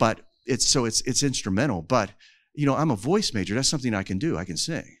 but it's instrumental. But, you know, I'm a voice major. That's something I can do. I can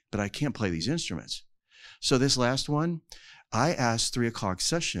sing, but I can't play these instruments. So this last one, I asked 3 o'clock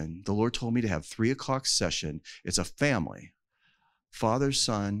session. The Lord told me to have 3 o'clock session. It's a family, father,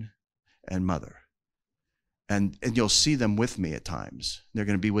 son, and mother. And you'll see them with me at times. They're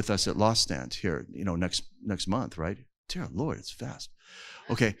going to be with us at Lost Stand here, you know, next month, right? Dear Lord, it's fast.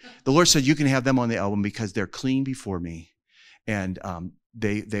 Okay, the Lord said you can have them on the album because they're clean before me, and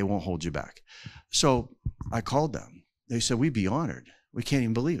they won't hold you back. So I called them. They said, we'd be honored. We can't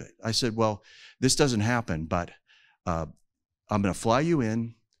even believe it. I said, well, this doesn't happen, but I'm going to fly you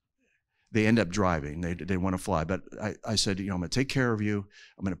in. They end up driving. They want to fly, but I said, you know, I'm going to take care of you.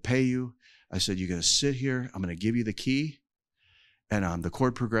 I'm going to pay you. I said, you're going to sit here. I'm going to give you the key and the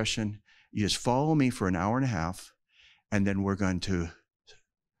chord progression. You just follow me for an hour and a half. And then we're going to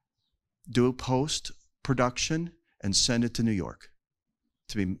do a post-production and send it to New York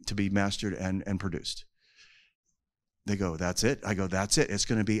to be mastered and produced. They go, that's it? I go, that's it. It's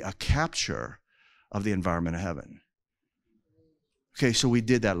going to be a capture of the environment of heaven. Okay, so we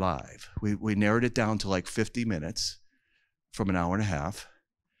did that live. We narrowed it down to like 50 minutes from an hour and a half.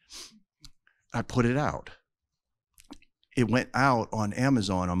 I put it out. It went out on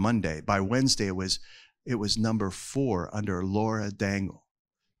Amazon on Monday. By Wednesday, it was number 4 under Laura Dangle.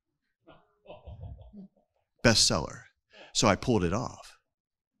 Bestseller. So I pulled it off.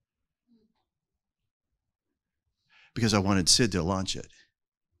 Because I wanted Sid to launch it.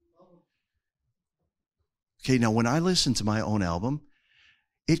 Okay, now when I listen to my own album,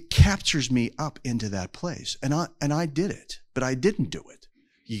 it captures me up into that place. And I did it, but I didn't do it.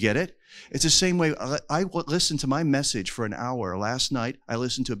 You get it? It's the same way I listened to my message for an hour last night. I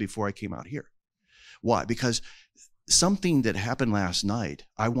listened to it before I came out here. Why? Because something that happened last night,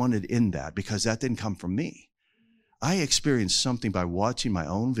 I wanted in that because that didn't come from me. I experienced something by watching my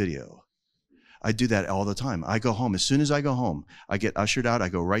own video. I do that all the time. I go home. As soon as I go home, I get ushered out. I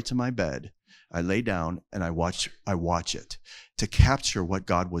go right to my bed. I lay down and I watch it to capture what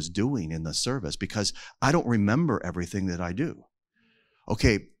God was doing in the service because I don't remember everything that I do.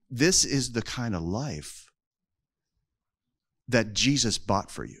 Okay, this is the kind of life that Jesus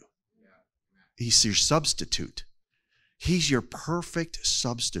bought for you. He's your substitute. He's your perfect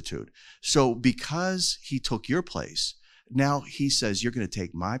substitute. So because he took your place, now he says, you're going to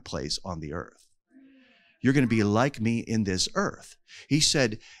take my place on the earth. You're going to be like me in this earth. He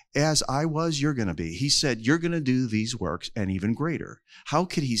said, as I was, you're going to be. He said, you're going to do these works and even greater. How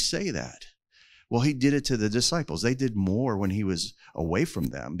could he say that? Well, he did it to the disciples. They did more when he was away from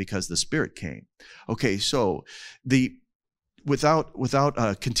them because the Spirit came. Okay, so without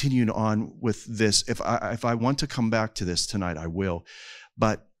continuing on with this, if I want to come back to this tonight, I will.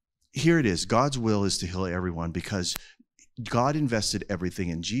 But here it is. God's will is to heal everyone because God invested everything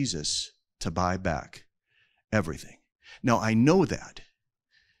in Jesus to buy back everything. Now, I know that.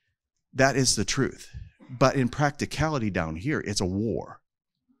 That is the truth. But in practicality down here, it's a war.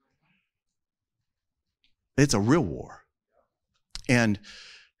 It's a real war. And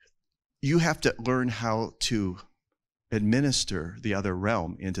you have to learn how to administer the other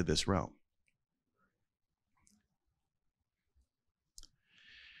realm into this realm.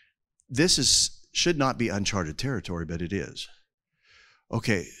 This should not be uncharted territory, but it is.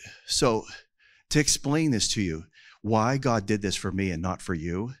 Okay, so to explain this to you, why God did this for me and not for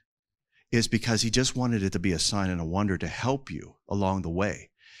you is because he just wanted it to be a sign and a wonder to help you along the way.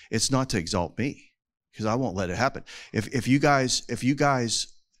 It's not to exalt me. because I won't let it happen. If you guys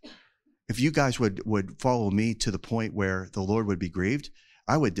would follow me to the point where the Lord would be grieved,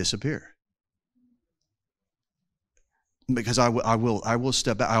 I would disappear. Because I will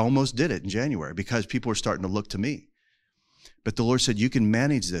step back. I almost did it in January because people were starting to look to me. But the Lord said, you can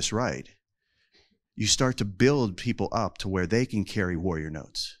manage this right. You start to build people up to where they can carry warrior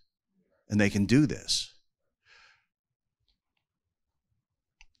notes. And they can do this.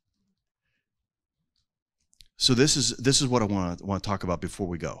 So this is what I want to talk about before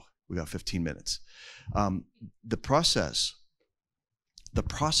we go. We got 15 minutes. The process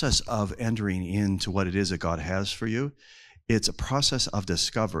of entering into what it is that God has for you, it's a process of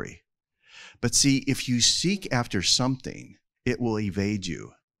discovery. But see, if you seek after something, it will evade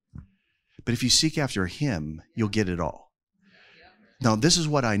you. But if you seek after him, you'll get it all. Now, this is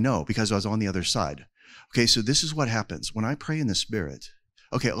what I know because I was on the other side. Okay, so this is what happens. When I pray in the Spirit,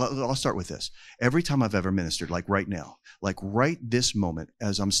 okay, I'll start with this. Every time I've ever ministered, like right now, like right this moment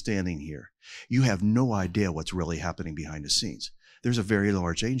as I'm standing here, you have no idea what's really happening behind the scenes. There's a very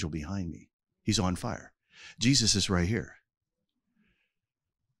large angel behind me. He's on fire. Jesus is right here.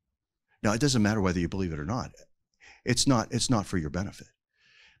 Now, it doesn't matter whether you believe it or not. It's not for your benefit.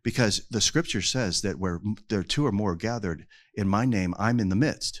 Because the scripture says that where there are two or more gathered in my name, I'm in the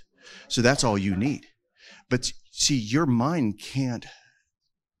midst. So that's all you need. But see, your mind can't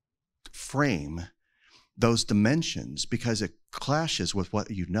frame those dimensions because it clashes with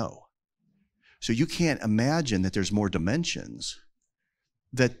what you know. So you can't imagine that there's more dimensions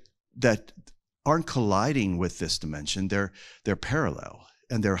that aren't colliding with this dimension. They're parallel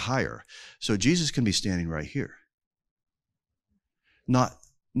and they're higher. So Jesus can be standing right here. Not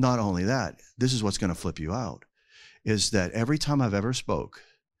only that, this is what's going to flip you out, is that every time I've ever spoke,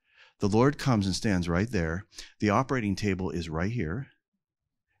 the Lord comes and stands right there. The operating table is right here.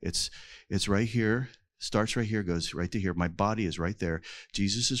 It's right here, starts right here, goes right to here. My body is right there.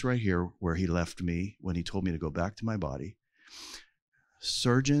 Jesus is right here where he left me when he told me to go back to my body.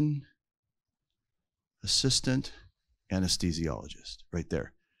 Surgeon, assistant, anesthesiologist, right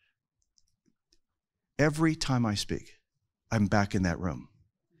there. Every time I speak, I'm back in that room.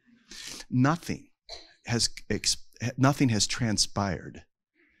 Nothing has transpired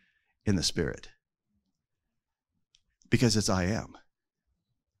in the Spirit because it's I am.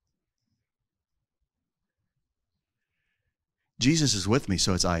 Jesus is with me,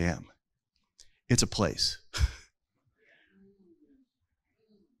 so it's I am. It's a place.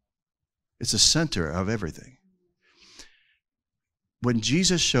 It's the center of everything. When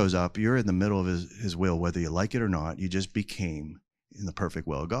Jesus shows up, you're in the middle of his will, whether you like it or not. You just became in the perfect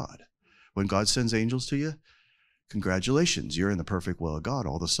will of God. When God sends angels to you, congratulations, you're in the perfect will of God.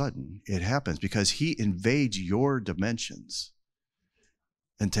 All of a sudden, it happens because he invades your dimensions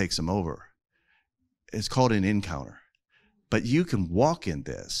and takes them over. It's called an encounter. But you can walk in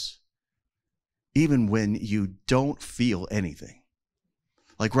this even when you don't feel anything.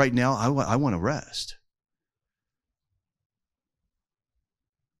 Like right now, I want to rest.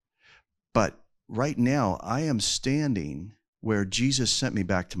 But right now, I am standing where Jesus sent me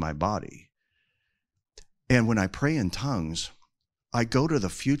back to my body. And when I pray in tongues, I go to the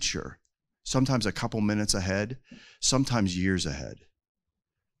future, sometimes a couple minutes ahead, sometimes years ahead.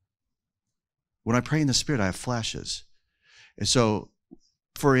 When I pray in the Spirit, I have flashes. And so,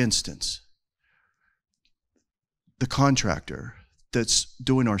 for instance, the contractor that's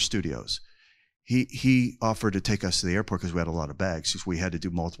doing our studios, he offered to take us to the airport because we had a lot of bags, because we had to do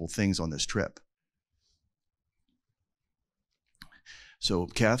multiple things on this trip. So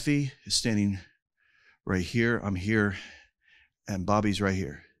Kathy is standing right here, I'm here, and Bobby's right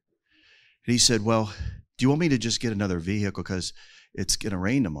here. And he said, well, do you want me to just get another vehicle because it's going to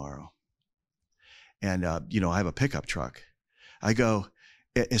rain tomorrow? And, I have a pickup truck. I go,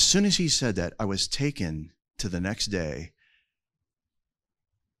 as soon as he said that, I was taken to the next day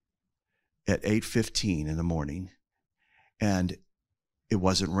at 8:15 in the morning, and it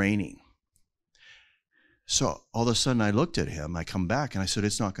wasn't raining. So all of a sudden I looked at him, I come back and I said,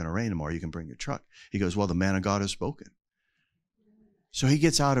 it's not going to rain tomorrow, you can bring your truck. He goes, well, the man of God has spoken. So he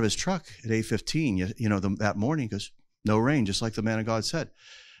gets out of his truck at 8:15, that morning, he goes, no rain, just like the man of God said.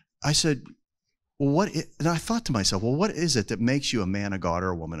 I said, well, and I thought to myself, well, what is it that makes you a man of God or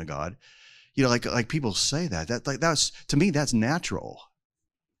a woman of God? Like people say that's, to me, that's natural.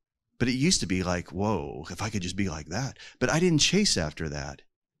 But it used to be like, whoa, if I could just be like that. But I didn't chase after that.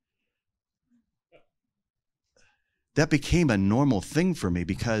 That became a normal thing for me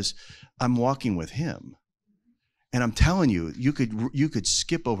because I'm walking with him. And I'm telling you, you could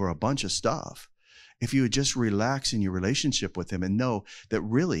skip over a bunch of stuff if you would just relax in your relationship with him and know that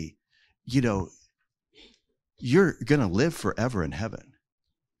really, You're going to live forever in heaven.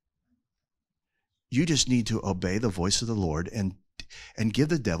 You just need to obey the voice of the Lord and give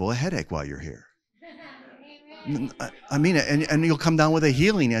the devil a headache while you're here. I mean, and you'll come down with a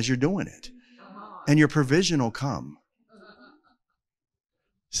healing as you're doing it. And your provision will come.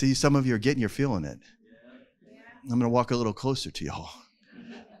 See, some of you are getting, you're feeling it. I'm going to walk a little closer to y'all.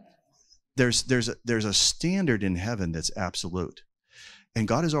 There's a standard in heaven that's absolute. And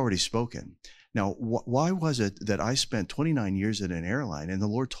God has already spoken. Now, why was it that I spent 29 years in an airline and the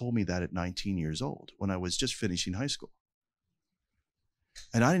Lord told me that at 19 years old when I was just finishing high school?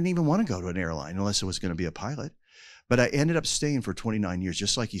 And I didn't even want to go to an airline unless it was going to be a pilot. But I ended up staying for 29 years,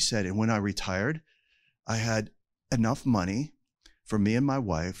 just like he said. And when I retired, I had enough money for me and my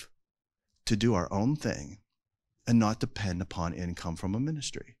wife to do our own thing and not depend upon income from a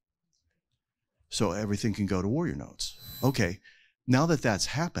ministry. So everything can go to Warrior Notes. Okay, now that that's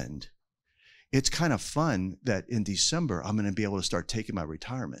happened, it's kind of fun that in December, I'm going to be able to start taking my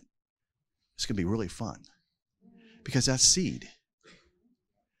retirement. It's going to be really fun because that's seed.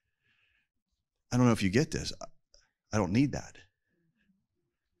 I don't know if you get this. I don't need that.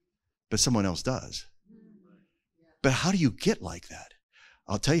 But someone else does. But how do you get like that?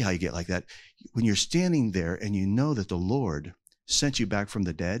 I'll tell you how you get like that. When you're standing there and you know that the Lord sent you back from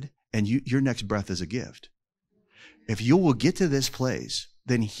the dead and your next breath is a gift. If you will get to this place,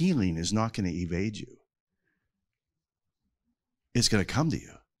 then healing is not going to evade you. It's going to come to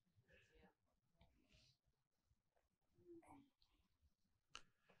you.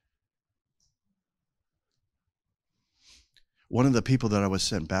 One of the people that I was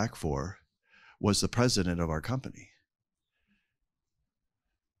sent back for was the president of our company.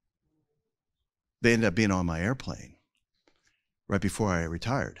 They ended up being on my airplane right before I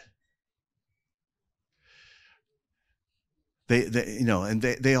retired.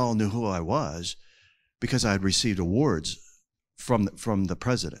 They all knew who I was because I had received awards from the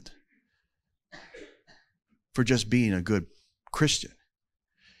president for just being a good Christian.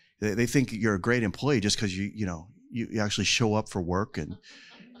 They think you're a great employee just because you actually show up for work and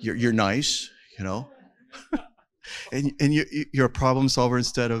you're nice, and you're a problem solver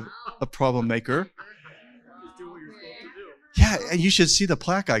instead of a problem maker. Yeah, and you should see the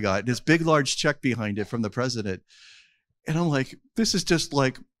plaque I got. This big, large check behind it from the president. And I'm like, this is just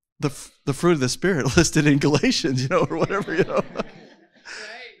like the fruit of the Spirit listed in Galatians, or whatever,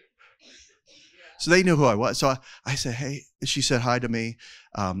 So they knew who I was. So I said, hey, she said hi to me.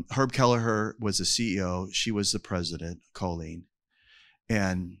 Herb Kelleher was the CEO. She was the president, Colleen.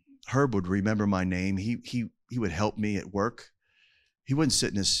 And Herb would remember my name. He would help me at work. He wouldn't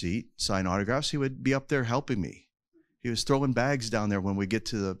sit in his seat, sign autographs. He would be up there helping me. He was throwing bags down there when we get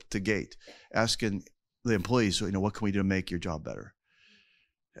to the gate, asking the employees, what can we do to make your job better?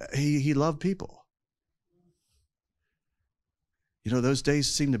 He loved people. Those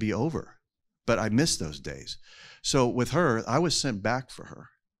days seem to be over, but I miss those days. So with her, I was sent back for her.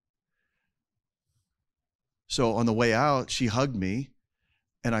 So on the way out, she hugged me,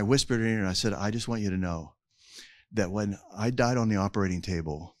 and I whispered in her, and I said, I just want you to know that when I died on the operating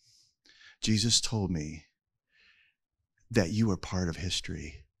table, Jesus told me that you were part of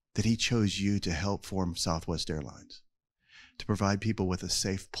history, that he chose you to help form Southwest Airlines, to provide people with a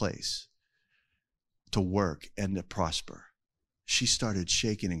safe place to work and to prosper. She started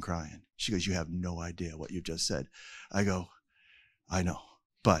shaking and crying. She goes, you have no idea what you just said. I go, I know,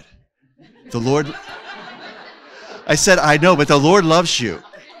 but the Lord, I said, I know, but the Lord loves you,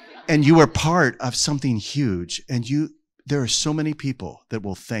 and you are part of something huge, and there are so many people that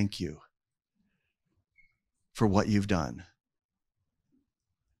will thank you for what you've done.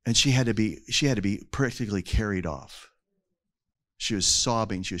 And she had to be practically carried off. She was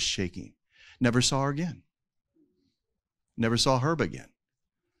sobbing, she was shaking. Never saw her again. Never saw Herb again.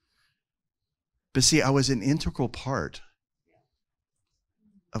 But see, I was an integral part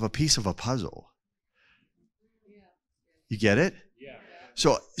of a piece of a puzzle. You get it? Yeah.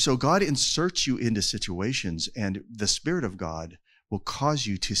 So God inserts you into situations, and the Spirit of God will cause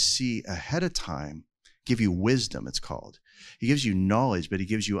you to see ahead of time, give you wisdom, it's called. He gives you knowledge, but he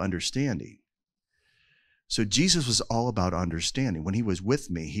gives you understanding. So Jesus was all about understanding. When he was with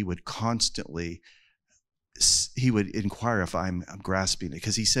me, he would inquire if I'm grasping it,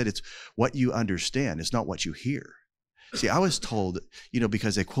 because he said it's what you understand, it's not what you hear. See, I was told,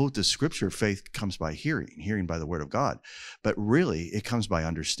 because they quote the scripture, faith comes by hearing by the word of God, but really it comes by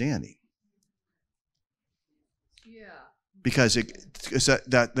understanding. Yeah. Because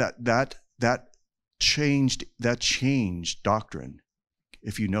that changed doctrine.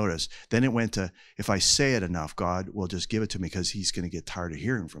 If you notice, then it went to, if I say it enough, God will just give it to me because he's going to get tired of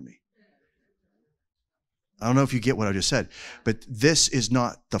hearing from me. I don't know if you get what I just said, but this is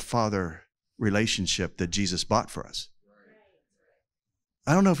not the father relationship that Jesus bought for us.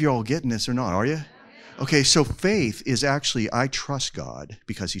 I don't know if you're all getting this or not, are you? Okay, so faith is actually, I trust God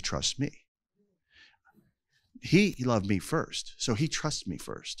because he trusts me. He loved me first, so he trusts me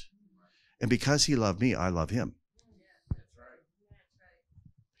first. And because he loved me, I love him.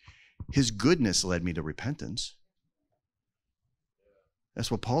 His goodness led me to repentance.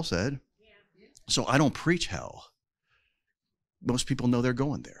 That's what Paul said. So I don't preach hell. Most people know they're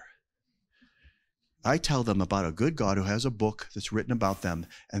going there. I tell them about a good God who has a book that's written about them,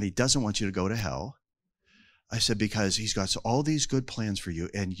 and he doesn't want you to go to hell. I said, because he's got all these good plans for you,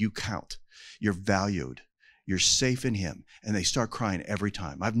 and you count. You're valued. You're safe in him. And they start crying every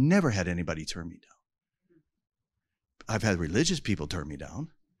time. I've never had anybody turn me down. I've had religious people turn me down,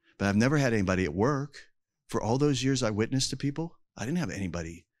 but I've never had anybody at work. For all those years I witnessed to people, I didn't have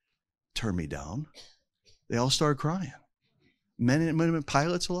anybody turn me down. They all started crying. Men and women,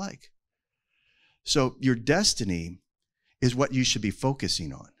 pilots alike. So your destiny is what you should be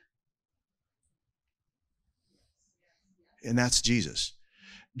focusing on. And that's Jesus.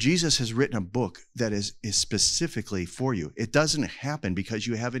 Jesus has written a book that is specifically for you. It doesn't happen because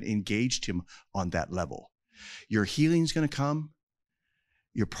you haven't engaged him on that level. Your healing's going to come.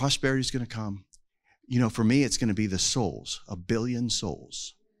 Your prosperity is going to come. You know, for me, it's going to be the souls, 1 billion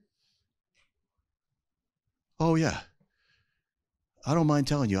souls. Oh, yeah. I don't mind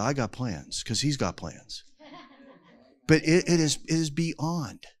telling you, I got plans because he's got plans. But it is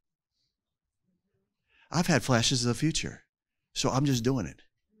beyond. I've had flashes of the future, so I'm just doing it.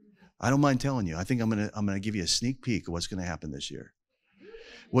 I don't mind telling you. I think I'm gonna give you a sneak peek of what's going to happen this year.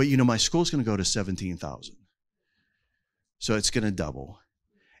 Well, you know, my school's going to go to 17,000, so it's going to double,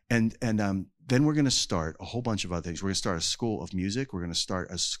 and then we're going to start a whole bunch of other things. We're going to start a school of music. We're going to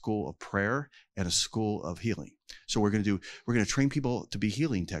start a school of prayer and a school of healing. So we're going to train people to be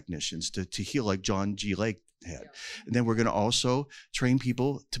healing technicians, to heal like John G. Lake had. And then we're going to also train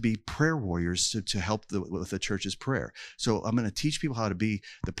people to be prayer warriors to help with the church's prayer. So I'm going to teach people how to be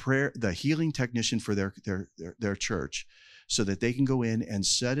the healing technician for their church, so that they can go in and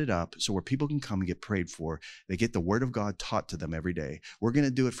set it up so where people can come and get prayed for. They get the word of God taught to them every day. We're going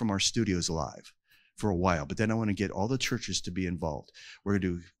to do it from our studios live for a while, but then I want to get all the churches to be involved. We're going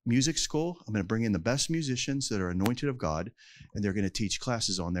to do music school. I'm going to bring in the best musicians that are anointed of God, and they're going to teach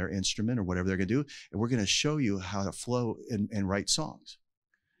classes on their instrument or whatever they're going to do, and we're going to show you how to flow and write songs.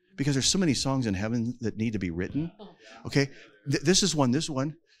 Because there's so many songs in heaven that need to be written. Okay, this is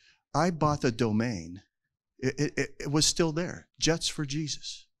one. I bought the domain. It was still there. Jets for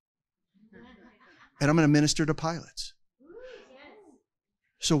Jesus. And I'm going to minister to pilots.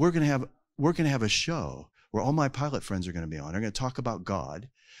 So we're going to have a show where all my pilot friends are going to be on. They're going to talk about God,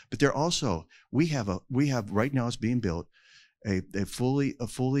 but they're also we have right now, it's being built a fully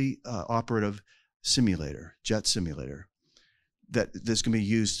operative simulator, jet simulator that's going to be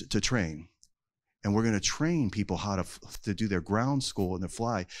used to train. And we're going to train people how to do their ground school and to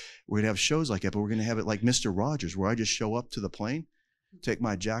fly. We're going to have shows like that, but we're going to have it like Mr. Rogers, where I just show up to the plane, take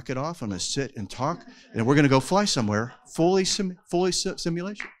my jacket off, I'm going to sit and talk, and we're going to go fly somewhere, fully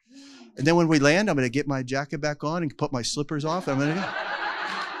simulation. And then when we land, I'm going to get my jacket back on and put my slippers off. I'm going to go.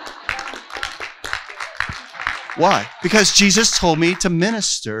 Why? Because Jesus told me to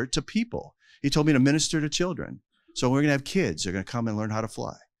minister to people. He told me to minister to children. So we're going to have kids. They're going to come and learn how to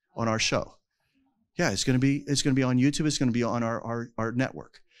fly on our show. Yeah, it's going to be on YouTube. It's going to be on our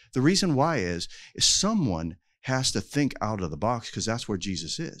network. The reason why is someone has to think out of the box, because that's where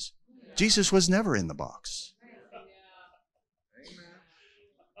Jesus is. Jesus was never in the box.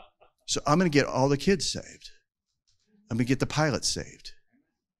 So I'm going to get all the kids saved. I'm going to get the pilots saved.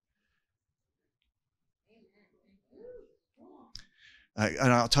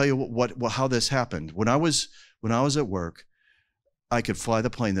 And I'll tell you how this happened. When I was at work, I could fly the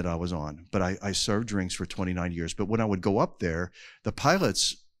plane that I was on, but I served drinks for 29 years. But when I would go up there, the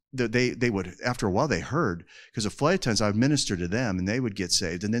pilots, they would, after a while, they heard, because the flight attendants, I would minister to them, and they would get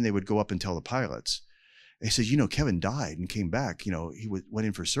saved, and then they would go up and tell the pilots. They said, Kevin died and came back. He went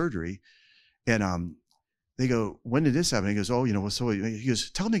in for surgery, and they go, when did this happen? He goes, so he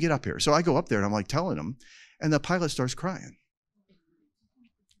goes, tell him to get up here. So I go up there, and I'm like telling him, and the pilot starts crying.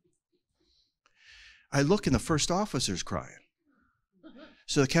 I look, and the first officer's crying.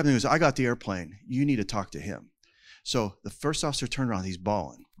 So the captain goes, I got the airplane. You need to talk to him. So the first officer turned around. He's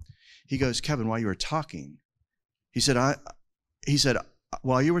bawling. He goes, Kevin, while you were talking, he said,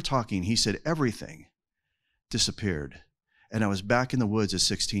 while you were talking, he said, everything disappeared. And I was back in the woods at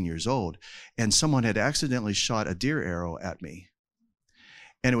 16 years old, and someone had accidentally shot a deer arrow at me.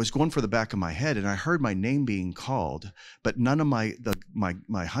 and it was going for the back of my head, and I heard my name being called, but none of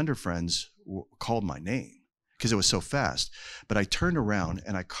my hunter friends called my name because it was so fast. But I turned around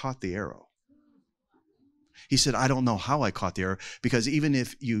and I caught the arrow. He said, I don't know how I caught the arrow, because even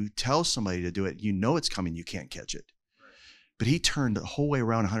if you tell somebody to do it, you know it's coming, you can't catch it. But he turned the whole way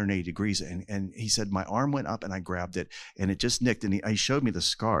around 180 degrees, and he said, my arm went up and I grabbed it, and it just nicked. And he showed me the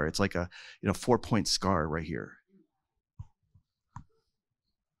scar. It's like a 4-point scar right here.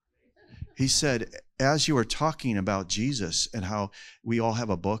 He said, as you were talking about Jesus and how we all have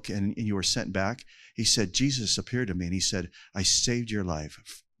a book and you were sent back, he said, Jesus appeared to me and he said, I saved your life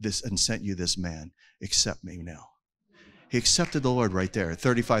and sent you this man. Accept me now. He accepted the Lord right there at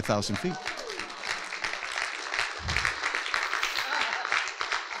 35,000 feet.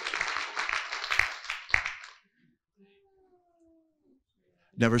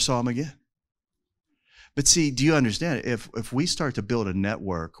 Never saw him again. But see, do you understand? If we start to build a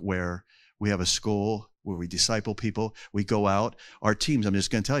network where we have a school, where we disciple people, we go out, our teams, I'm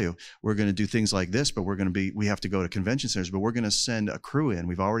just going to tell you, we're going to do things like this, but we have to go to convention centers, but we're going to send a crew in.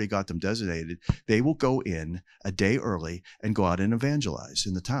 We've already got them designated. They will go in a day early and go out and evangelize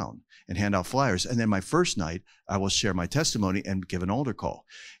in the town and hand out flyers. And then my first night, I will share my testimony and give an altar call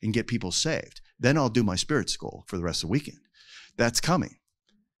and get people saved. Then I'll do my spirit school for the rest of the weekend. That's coming.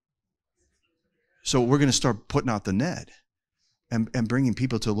 So we're going to start putting out the net and bringing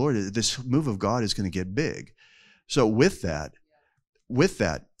people to the Lord. This move of God is going to get big. So with that,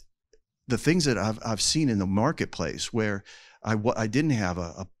 the things that I've seen in the marketplace where I didn't have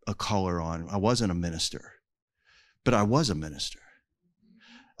a collar on, I wasn't a minister, but I was a minister.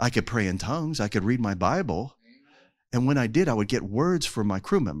 I could pray in tongues. I could read my Bible. And when I did, I would get words from my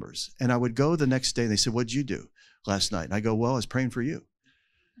crew members. And I would go the next day and they said, what'd you do last night? And I go, well, I was praying for you.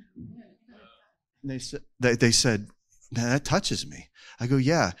 And they said, man, that touches me. I go,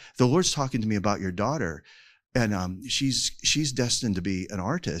 yeah, the Lord's talking to me about your daughter, and she's destined to be an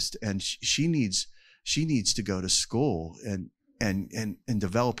artist, and she needs to go to school and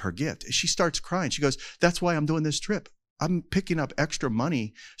develop her gift. She starts crying. She goes, that's why I'm doing this trip. I'm picking up extra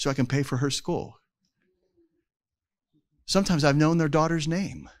money so I can pay for her school. Sometimes I've known their daughter's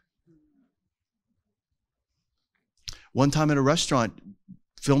name. One time at a restaurant,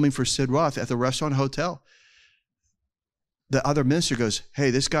 filming for Sid Roth at the restaurant hotel, the other minister goes, hey,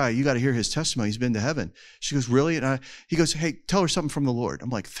 this guy, you got to hear his testimony. He's been to heaven. She goes, really? And he goes, hey, tell her something from the Lord.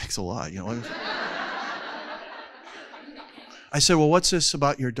 I'm like, thanks a lot. I said, well, what's this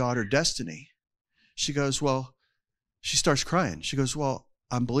about your daughter, Destiny? She goes, well, she starts crying. She goes, well,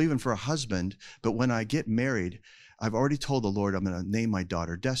 I'm believing for a husband, but when I get married, I've already told the Lord I'm going to name my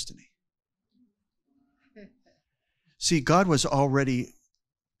daughter Destiny. See, God was already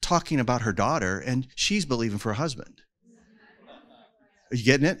talking about her daughter, and she's believing for a husband. Are you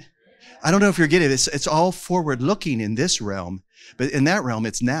getting it? I don't know if you're getting it. It's all forward looking in this realm, but in that realm,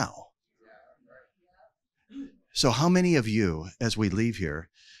 it's now. So how many of you, as we leave here,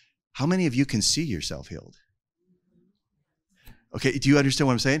 how many of you can see yourself healed? Okay, do you understand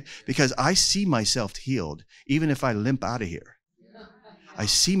what I'm saying? Because I see myself healed, even if I limp out of here. I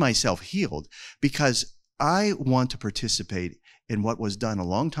see myself healed because I want to participate in what was done a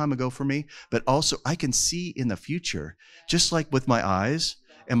long time ago for me, but also I can see in the future, just like with my eyes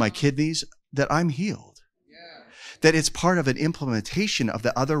and my kidneys, that I'm healed. That it's part of an implementation of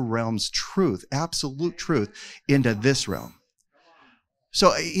the other realm's truth, absolute truth, into this realm.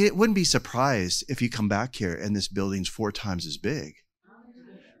 So it wouldn't be surprised if you come back here and this building's 4 times as big,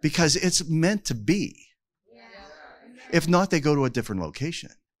 because it's meant to be. If not, they go to a different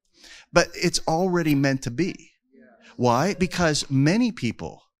location. But it's already meant to be. Why? Because many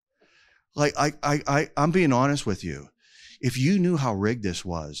people, like I'm being honest with you, if you knew how rigged this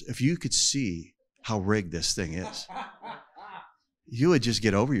was, if you could see how rigged this thing is, you would just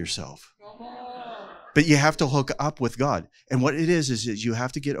get over yourself. But you have to hook up with God. And what it is you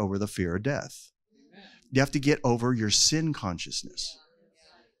have to get over the fear of death. You have to get over your sin consciousness.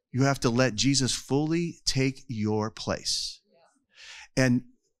 You have to let Jesus fully take your place. And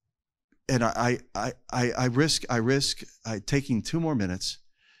I risk taking 2 more minutes.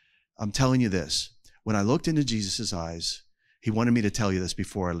 I'm telling you this. When I looked into Jesus' eyes, he wanted me to tell you this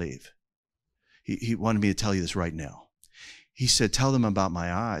before I leave. He wanted me to tell you this right now. He said, tell them about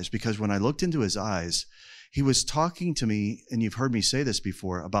my eyes, because when I looked into his eyes, he was talking to me, and you've heard me say this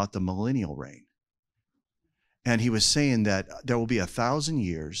before, about the millennial reign. And he was saying that there will be 1,000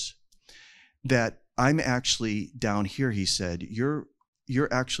 years that I'm actually down here, he said, you're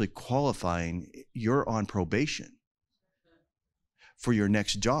actually qualifying, you're on probation for your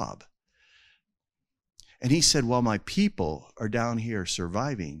next job. And he said, while my people are down here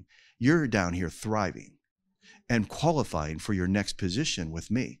surviving, you're down here thriving and qualifying for your next position with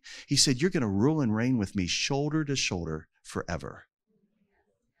me. He said, you're going to rule and reign with me shoulder to shoulder forever.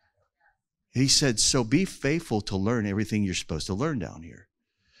 He said, so be faithful to learn everything you're supposed to learn down here.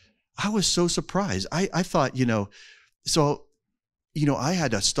 I was so surprised. I thought, I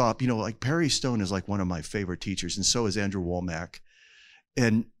had to stop, like Perry Stone is like one of my favorite teachers, and so is Andrew Womack.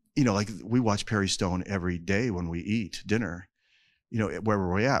 And, like we watch Perry Stone every day when we eat dinner, wherever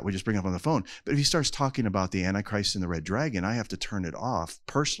we're at, we just bring it up on the phone. But if he starts talking about the Antichrist and the Red Dragon, I have to turn it off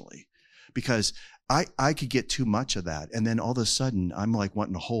personally, because I could get too much of that. And then all of a sudden I'm like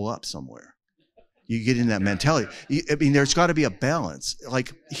wanting to hole up somewhere. You get in that mentality. There's got to be a balance.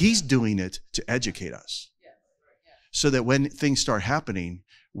 Like he's doing it to educate us so that when things start happening,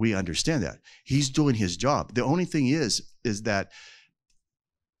 we understand that. He's doing his job. The only thing is that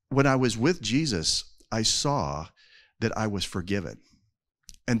when I was with Jesus, I saw that I was forgiven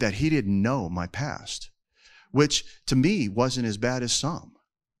and that he didn't know my past, which to me wasn't as bad as some.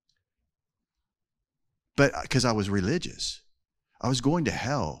 But because I was religious, I was going to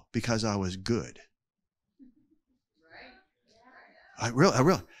hell because I was good.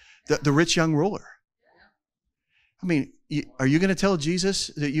 The rich young ruler. I mean, are you going to tell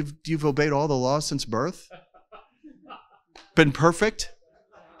Jesus that you've obeyed all the laws since birth? Been perfect?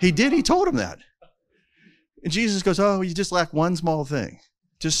 He did. He told him that. And Jesus goes, oh, you just lack one small thing.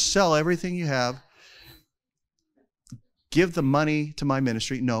 Just sell everything you have. Give the money to my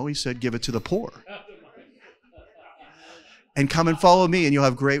ministry. No, he said, give it to the poor. And come and follow me, and you'll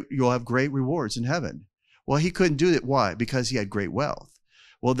have great rewards in heaven. Well, he couldn't do that. Why? Because he had great wealth.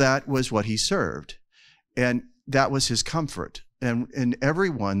 Well, that was what he served. And that was his comfort. And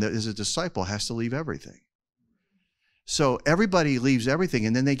everyone that is a disciple has to leave everything. So everybody leaves everything,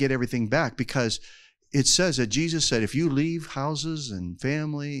 and then they get everything back, because it says that Jesus said, if you leave houses and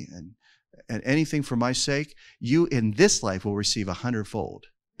family and anything for my sake, you in this life will receive 100-fold,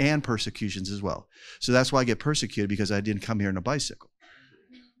 and persecutions as well. So that's why I get persecuted, because I didn't come here on a bicycle.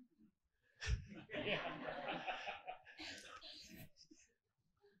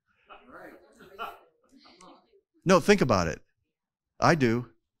 No, think about it. I do.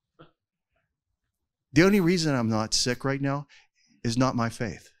 The only reason I'm not sick right now is not my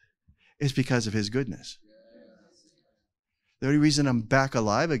faith. It's because of his goodness. The only reason I'm back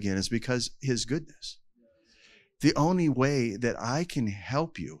alive again is because his goodness. The only way that I can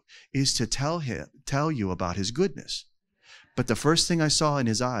help you is to tell you about his goodness. But the first thing I saw in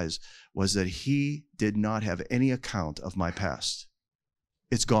his eyes was that he did not have any account of my past.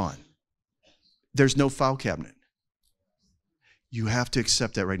 It's gone. There's no file cabinet. You have to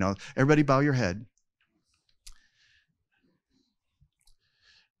accept that right now. Everybody bow your head.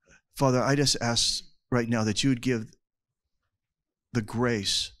 Father, I just ask right now that you would give the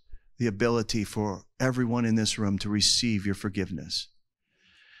grace, the ability for everyone in this room to receive your forgiveness.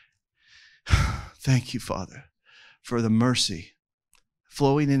 Thank you, Father, for the mercy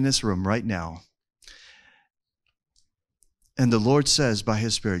flowing in this room right now. And the Lord says by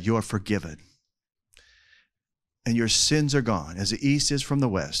his Spirit, you are forgiven. And your sins are gone. As the east is from the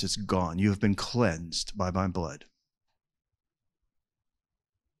west, it's gone. You have been cleansed by my blood.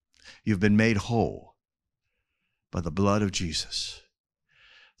 You've been made whole by the blood of Jesus.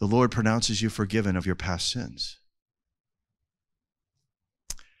 The Lord pronounces you forgiven of your past sins.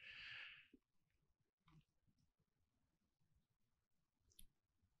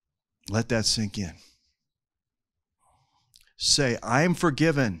 Let that sink in. Say, I am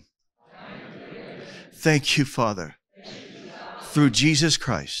forgiven. Thank you, Father, through Jesus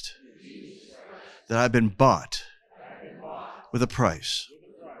Christ, that I've been bought with a price.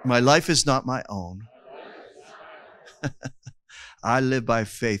 My life is not my own. I live by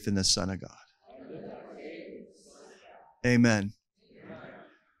faith in the Son of God. Amen.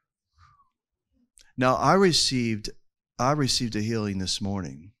 Now, I received a healing this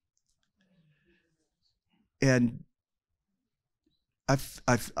morning. And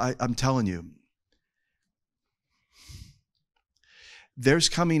I'm telling you, there's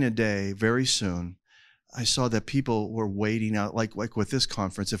coming a day very soon. I saw that people were waiting out, like with this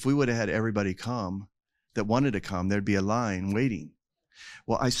conference. If we would have had everybody come that wanted to come, there'd be a line waiting.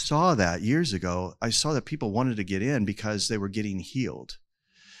 Well, I saw that years ago. I saw that people wanted to get in because they were getting healed.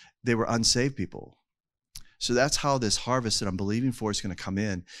 They were unsaved people. So that's how this harvest that I'm believing for is going to come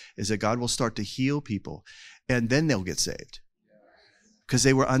in, is that God will start to heal people, and then they'll get saved. Because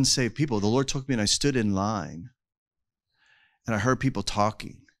they were unsaved people. The Lord took me and I stood in line, and I heard people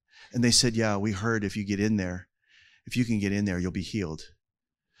talking. And they said, yeah, we heard if you can get in there, you'll be healed.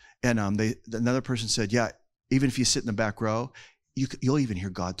 And another person said, yeah, even if you sit in the back row, you'll even hear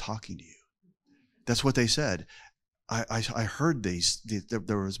God talking to you. That's what they said. I heard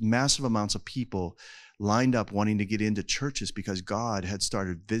there was massive amounts of people lined up wanting to get into churches because God had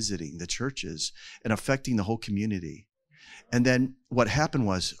started visiting the churches and affecting the whole community. And then what happened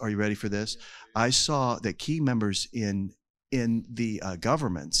was, are you ready for this? I saw that key members in the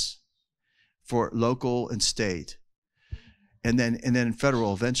governments for local and state, and then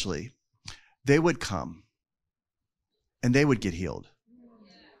federal eventually, they would come and they would get healed.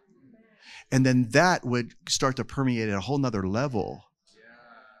 And then that would start to permeate at a whole nother level,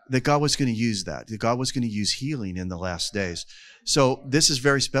 that God was going to use that God was going to use healing in the last days. So this is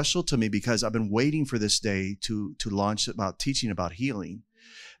very special to me because I've been waiting for this day to launch about teaching about healing,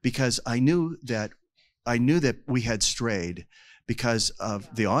 because I knew that we had strayed because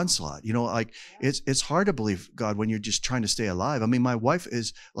of the onslaught. You know, like it's hard to believe God when you're just trying to stay alive. I mean, my wife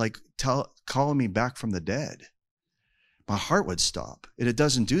is like calling me back from the dead. My heart would stop. And it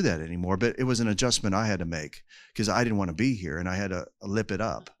doesn't do that anymore, but it was an adjustment I had to make because I didn't want to be here and I had to lip it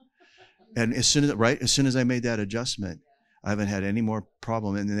up. And as soon as I made that adjustment, I haven't had any more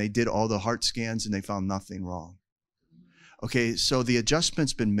problem. And then they did all the heart scans and they found nothing wrong. Okay, so the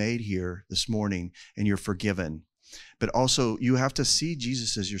adjustment's been made here this morning and you're forgiven. But also you have to see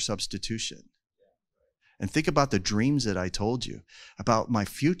Jesus as your substitution. And think about the dreams that I told you about my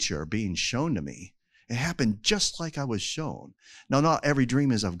future being shown to me. It happened just like I was shown. Now, not every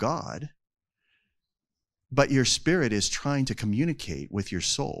dream is of God, but your spirit is trying to communicate with your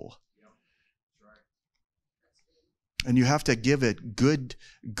soul. And you have to give it good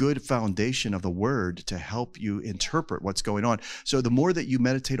foundation of the word to help you interpret what's going on. So the more that you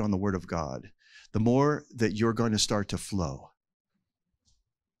meditate on the word of God, the more that you're going to start to flow.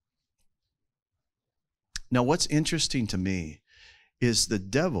 Now, what's interesting to me is the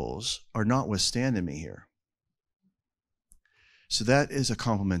devils are not withstanding me here. So that is a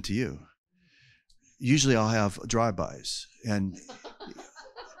compliment to you. Usually I'll have drive-bys and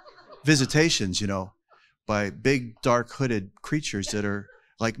visitations, you know, by big, dark, hooded creatures that are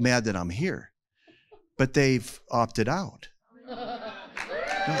like mad that I'm here. But they've opted out.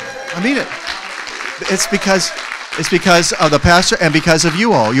 I mean it. It's because of the pastor and because of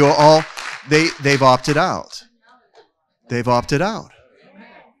you all. You're all, they've opted out. They've opted out.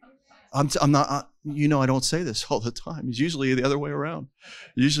 I'm not, you know, I don't say this all the time. It's usually the other way around.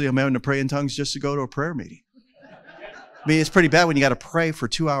 Usually I'm having to pray in tongues just to go to a prayer meeting. I mean, it's pretty bad when you got to pray for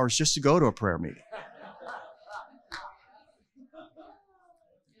 2 hours just to go to a prayer meeting.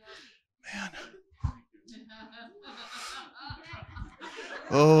 Man.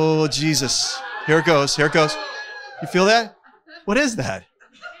 Oh, Jesus. Here it goes. Here it goes. You feel that? What is that?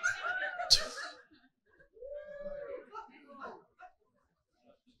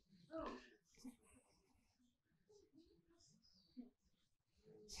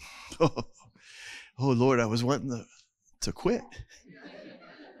 Oh, Lord, I was wanting to quit.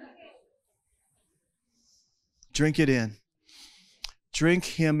 Drink it in. Drink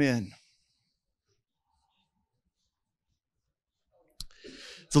him in.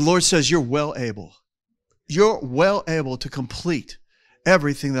 The Lord says you're well able. You're well able to complete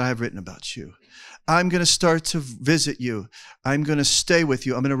everything that I've written about you. I'm going to start to visit you. I'm going to stay with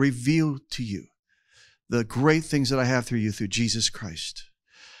you. I'm going to reveal to you the great things that I have through you through Jesus Christ.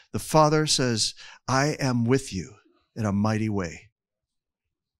 The Father says, I am with you in a mighty way.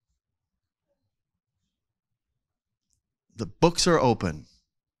 The books are open.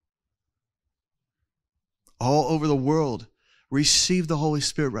 All over the world, receive the Holy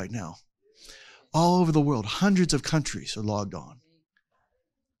Spirit right now. All over the world, hundreds of countries are logged on.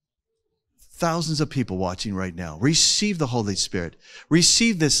 Thousands of people watching right now. Receive the Holy Spirit.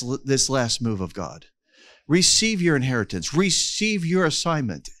 Receive this last move of God. Receive your inheritance. Receive your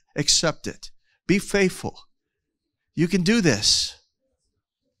assignment. Accept it. Be faithful. You can do this.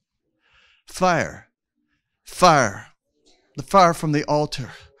 Fire. Fire. The fire from the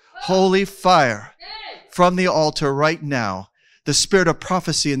altar. Holy fire from the altar right now. The spirit of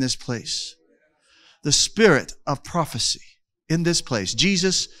prophecy in this place. The spirit of prophecy in this place.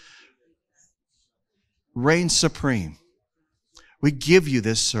 Jesus reigns supreme. We give you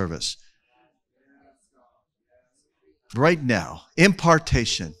this service. Right now.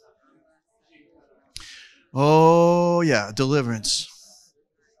 Impartation. Oh, yeah. Deliverance.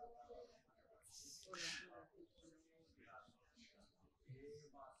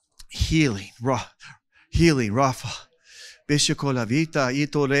 Healing. Healing. Rapha.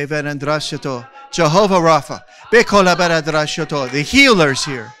 Jehovah Rapha. The healer's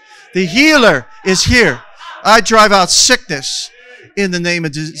here. The healer is here. I drive out sickness in the name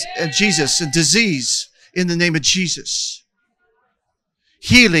of Jesus. And disease in the name of Jesus.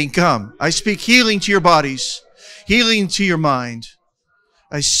 Healing, come. I speak healing to your bodies, healing to your mind.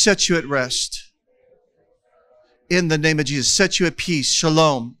 I set you at rest. In the name of Jesus, set you at peace.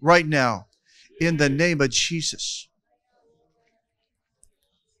 Shalom, right now. In the name of Jesus.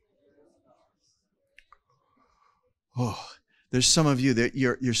 Oh, there's some of you that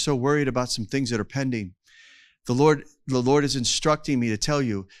you're so worried about some things that are pending. The Lord is instructing me to tell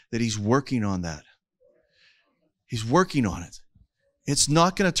you that He's working on that. He's working on it. It's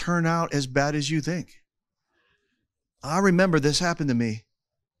not going to turn out as bad as you think. I remember this happened to me.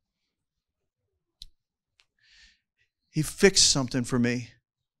 He fixed something for me.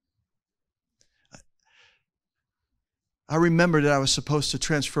 I remember that I was supposed to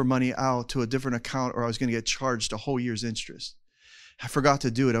transfer money out to a different account or I was going to get charged a whole year's interest. I forgot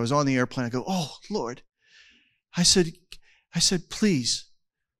to do it. I was on the airplane. I go, oh, Lord. I said, please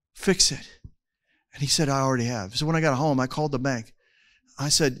fix it. And He said, I already have. So when I got home, I called the bank. I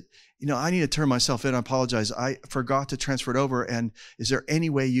said, I need to turn myself in. I apologize. I forgot to transfer it over. And is there any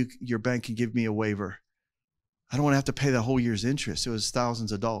way your bank can give me a waiver? I don't want to have to pay the whole year's interest. It was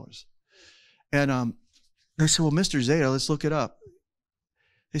thousands of dollars. And they said, well, Mr. Zadai, let's look it up.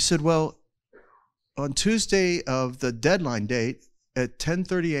 They said, well, on Tuesday of the deadline date at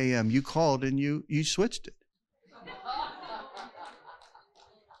 10:30 a.m., you called and you switched it.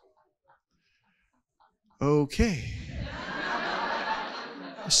 Okay.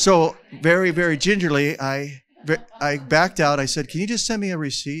 So very, very gingerly, I backed out. I said, can you just send me a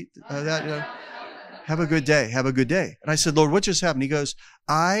receipt? Have a good day. Have a good day. And I said, Lord, what just happened? He goes,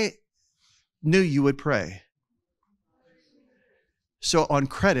 I knew you would pray. So on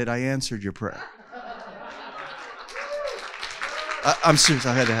credit, I answered your prayer. I'm serious.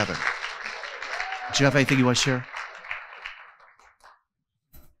 I had to have it. Do you have anything you want to share?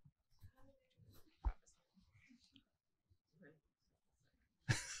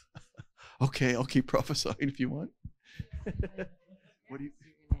 Okay, I'll keep prophesying if you want. What do you?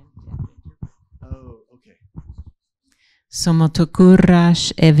 Oh, okay.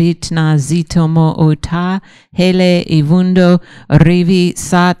 Somotokurash evitna zitomo ota hele ivundo rivi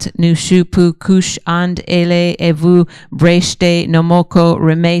sat nushupu kush and ele evu breshte nomoko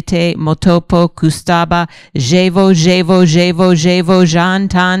remete motopo kustaba jevo jan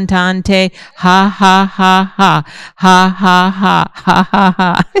tan tante ha ha ha ha ha ha ha ha ha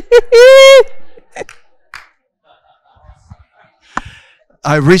ha.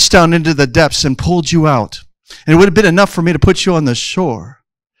 I reached down into the depths and pulled you out. And it would have been enough for me to put you on the shore.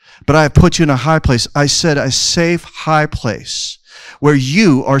 But I have put you in a high place. I said a safe high place where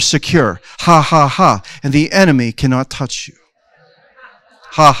you are secure. Ha, ha, ha. And the enemy cannot touch you.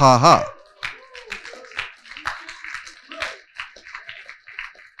 Ha, ha, ha.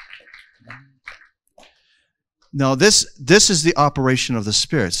 Now, this is the operation of the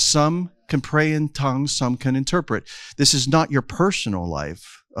Spirit. Some can pray in tongues, some can interpret. This is not your personal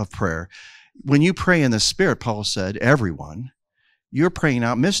life of prayer. When you pray in the Spirit, Paul said, everyone, you're praying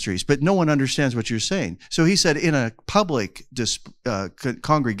out mysteries, but no one understands what you're saying. So he said, in a public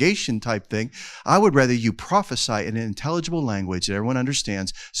congregation type thing, I would rather you prophesy in an intelligible language that everyone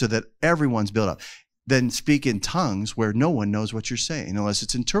understands so that everyone's built up, than speak in tongues where no one knows what you're saying unless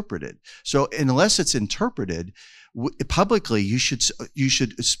it's interpreted. So unless it's interpreted, publicly, you should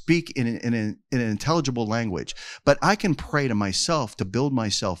speak in an intelligible language. But I can pray to myself to build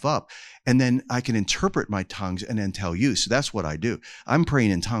myself up, and then I can interpret my tongues and then tell you. So that's what I do. I'm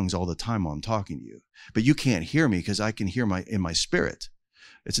praying in tongues all the time while I'm talking to you. But you can't hear me because I can hear in my spirit.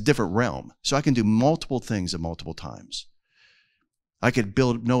 It's a different realm. So I can do multiple things at multiple times. I could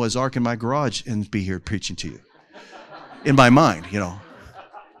build Noah's Ark in my garage and be here preaching to you. In my mind,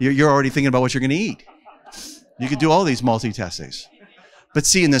 You're already thinking about what you're going to eat. You could do all these multitaskings. But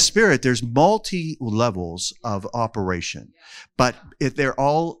see, in the Spirit, there's multi-levels of operation. But if they're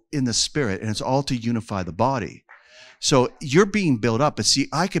all in the Spirit, and it's all to unify the body. So you're being built up. But see,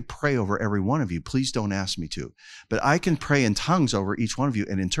 I could pray over every one of you. Please don't ask me to. But I can pray in tongues over each one of you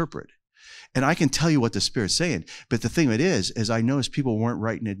and interpret. And I can tell you what the Spirit's saying. But the thing of it is I noticed people weren't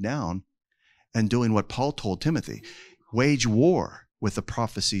writing it down and doing what Paul told Timothy. Wage war with the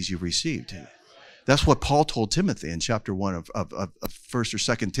prophecies you received. That's what Paul told Timothy in chapter 1 of 1st or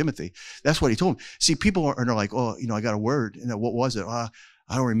 2nd Timothy. That's what he told him. See, people are like, oh, I got a word. And what was it? I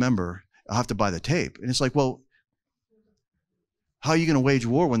don't remember. I'll have to buy the tape. And it's like, well, how are you going to wage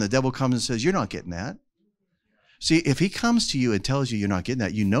war when the devil comes and says, you're not getting that? See, if he comes to you and tells you you're not getting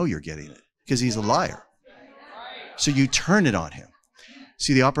that, you know you're getting it because he's a liar. So you turn it on him.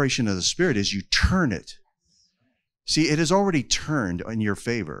 See, the operation of the Spirit is you turn it. See, it has already turned in your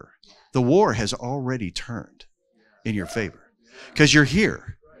favor. The war has already turned in your favor because you're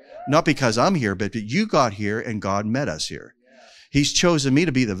here. Not because I'm here, but you got here and God met us here. He's chosen me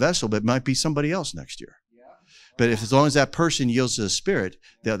to be the vessel, but it might be somebody else next year. But if as long as that person yields to the Spirit,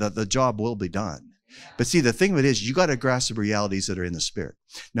 the job will be done. But see, the thing of it is, you got to grasp the realities that are in the Spirit.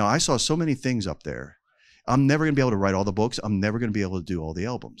 Now, I saw so many things up there. I'm never going to be able to write all the books. I'm never going to be able to do all the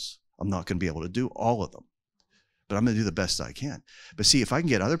albums. I'm not going to be able to do all of them. But I'm going to do the best I can. But see, if I can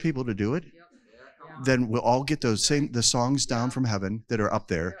get other people to do it, then we'll all get the songs down from heaven that are up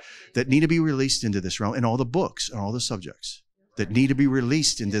there that need to be released into this realm, and all the books and all the subjects that need to be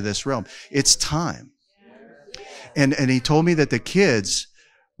released into this realm. It's time. And he told me that the kids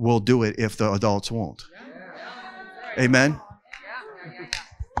will do it if the adults won't. Amen.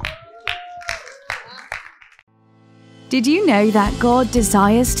 Did you know that God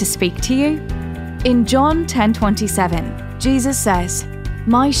desires to speak to you? In John 10:27, Jesus says,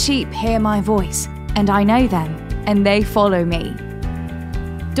 "My sheep hear my voice, and I know them, and they follow me."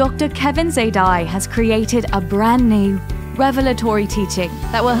 Dr. Kevin Zadai has created a brand new, revelatory teaching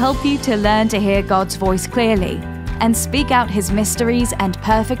that will help you to learn to hear God's voice clearly and speak out His mysteries and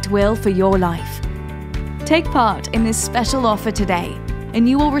perfect will for your life. Take part in this special offer today, and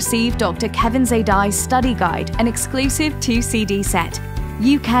you will receive Dr. Kevin Zadai's study guide, an exclusive 2-CD set,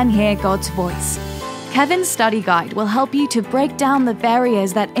 You Can Hear God's Voice. Kevin's study guide will help you to break down the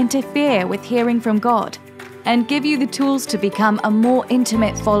barriers that interfere with hearing from God and give you the tools to become a more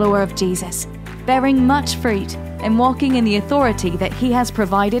intimate follower of Jesus, bearing much fruit and walking in the authority that He has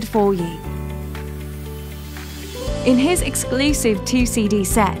provided for you. In his exclusive 2-CD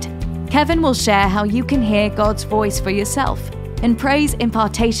set, Kevin will share how you can hear God's voice for yourself and praise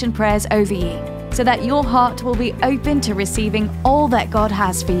impartation prayers over you so that your heart will be open to receiving all that God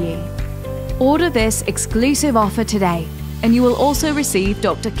has for you. Order this exclusive offer today, and you will also receive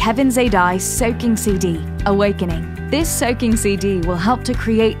Dr. Kevin Zadai's soaking CD, Awakening. This soaking CD will help to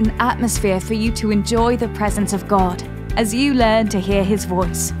create an atmosphere for you to enjoy the presence of God as you learn to hear His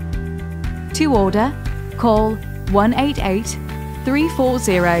voice. To order, call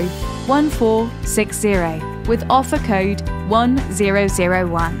 1-888-340-1460 with offer code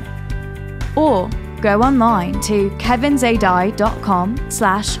 1001. Or go online to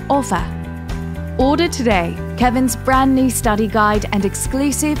kevinzadai.com/offer. Order today Kevin's brand new study guide and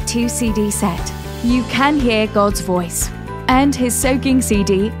exclusive 2-CD set, You Can Hear God's Voice, and his soaking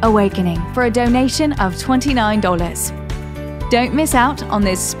CD, Awakening, for a donation of $29. Don't miss out on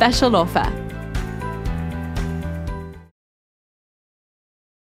this special offer.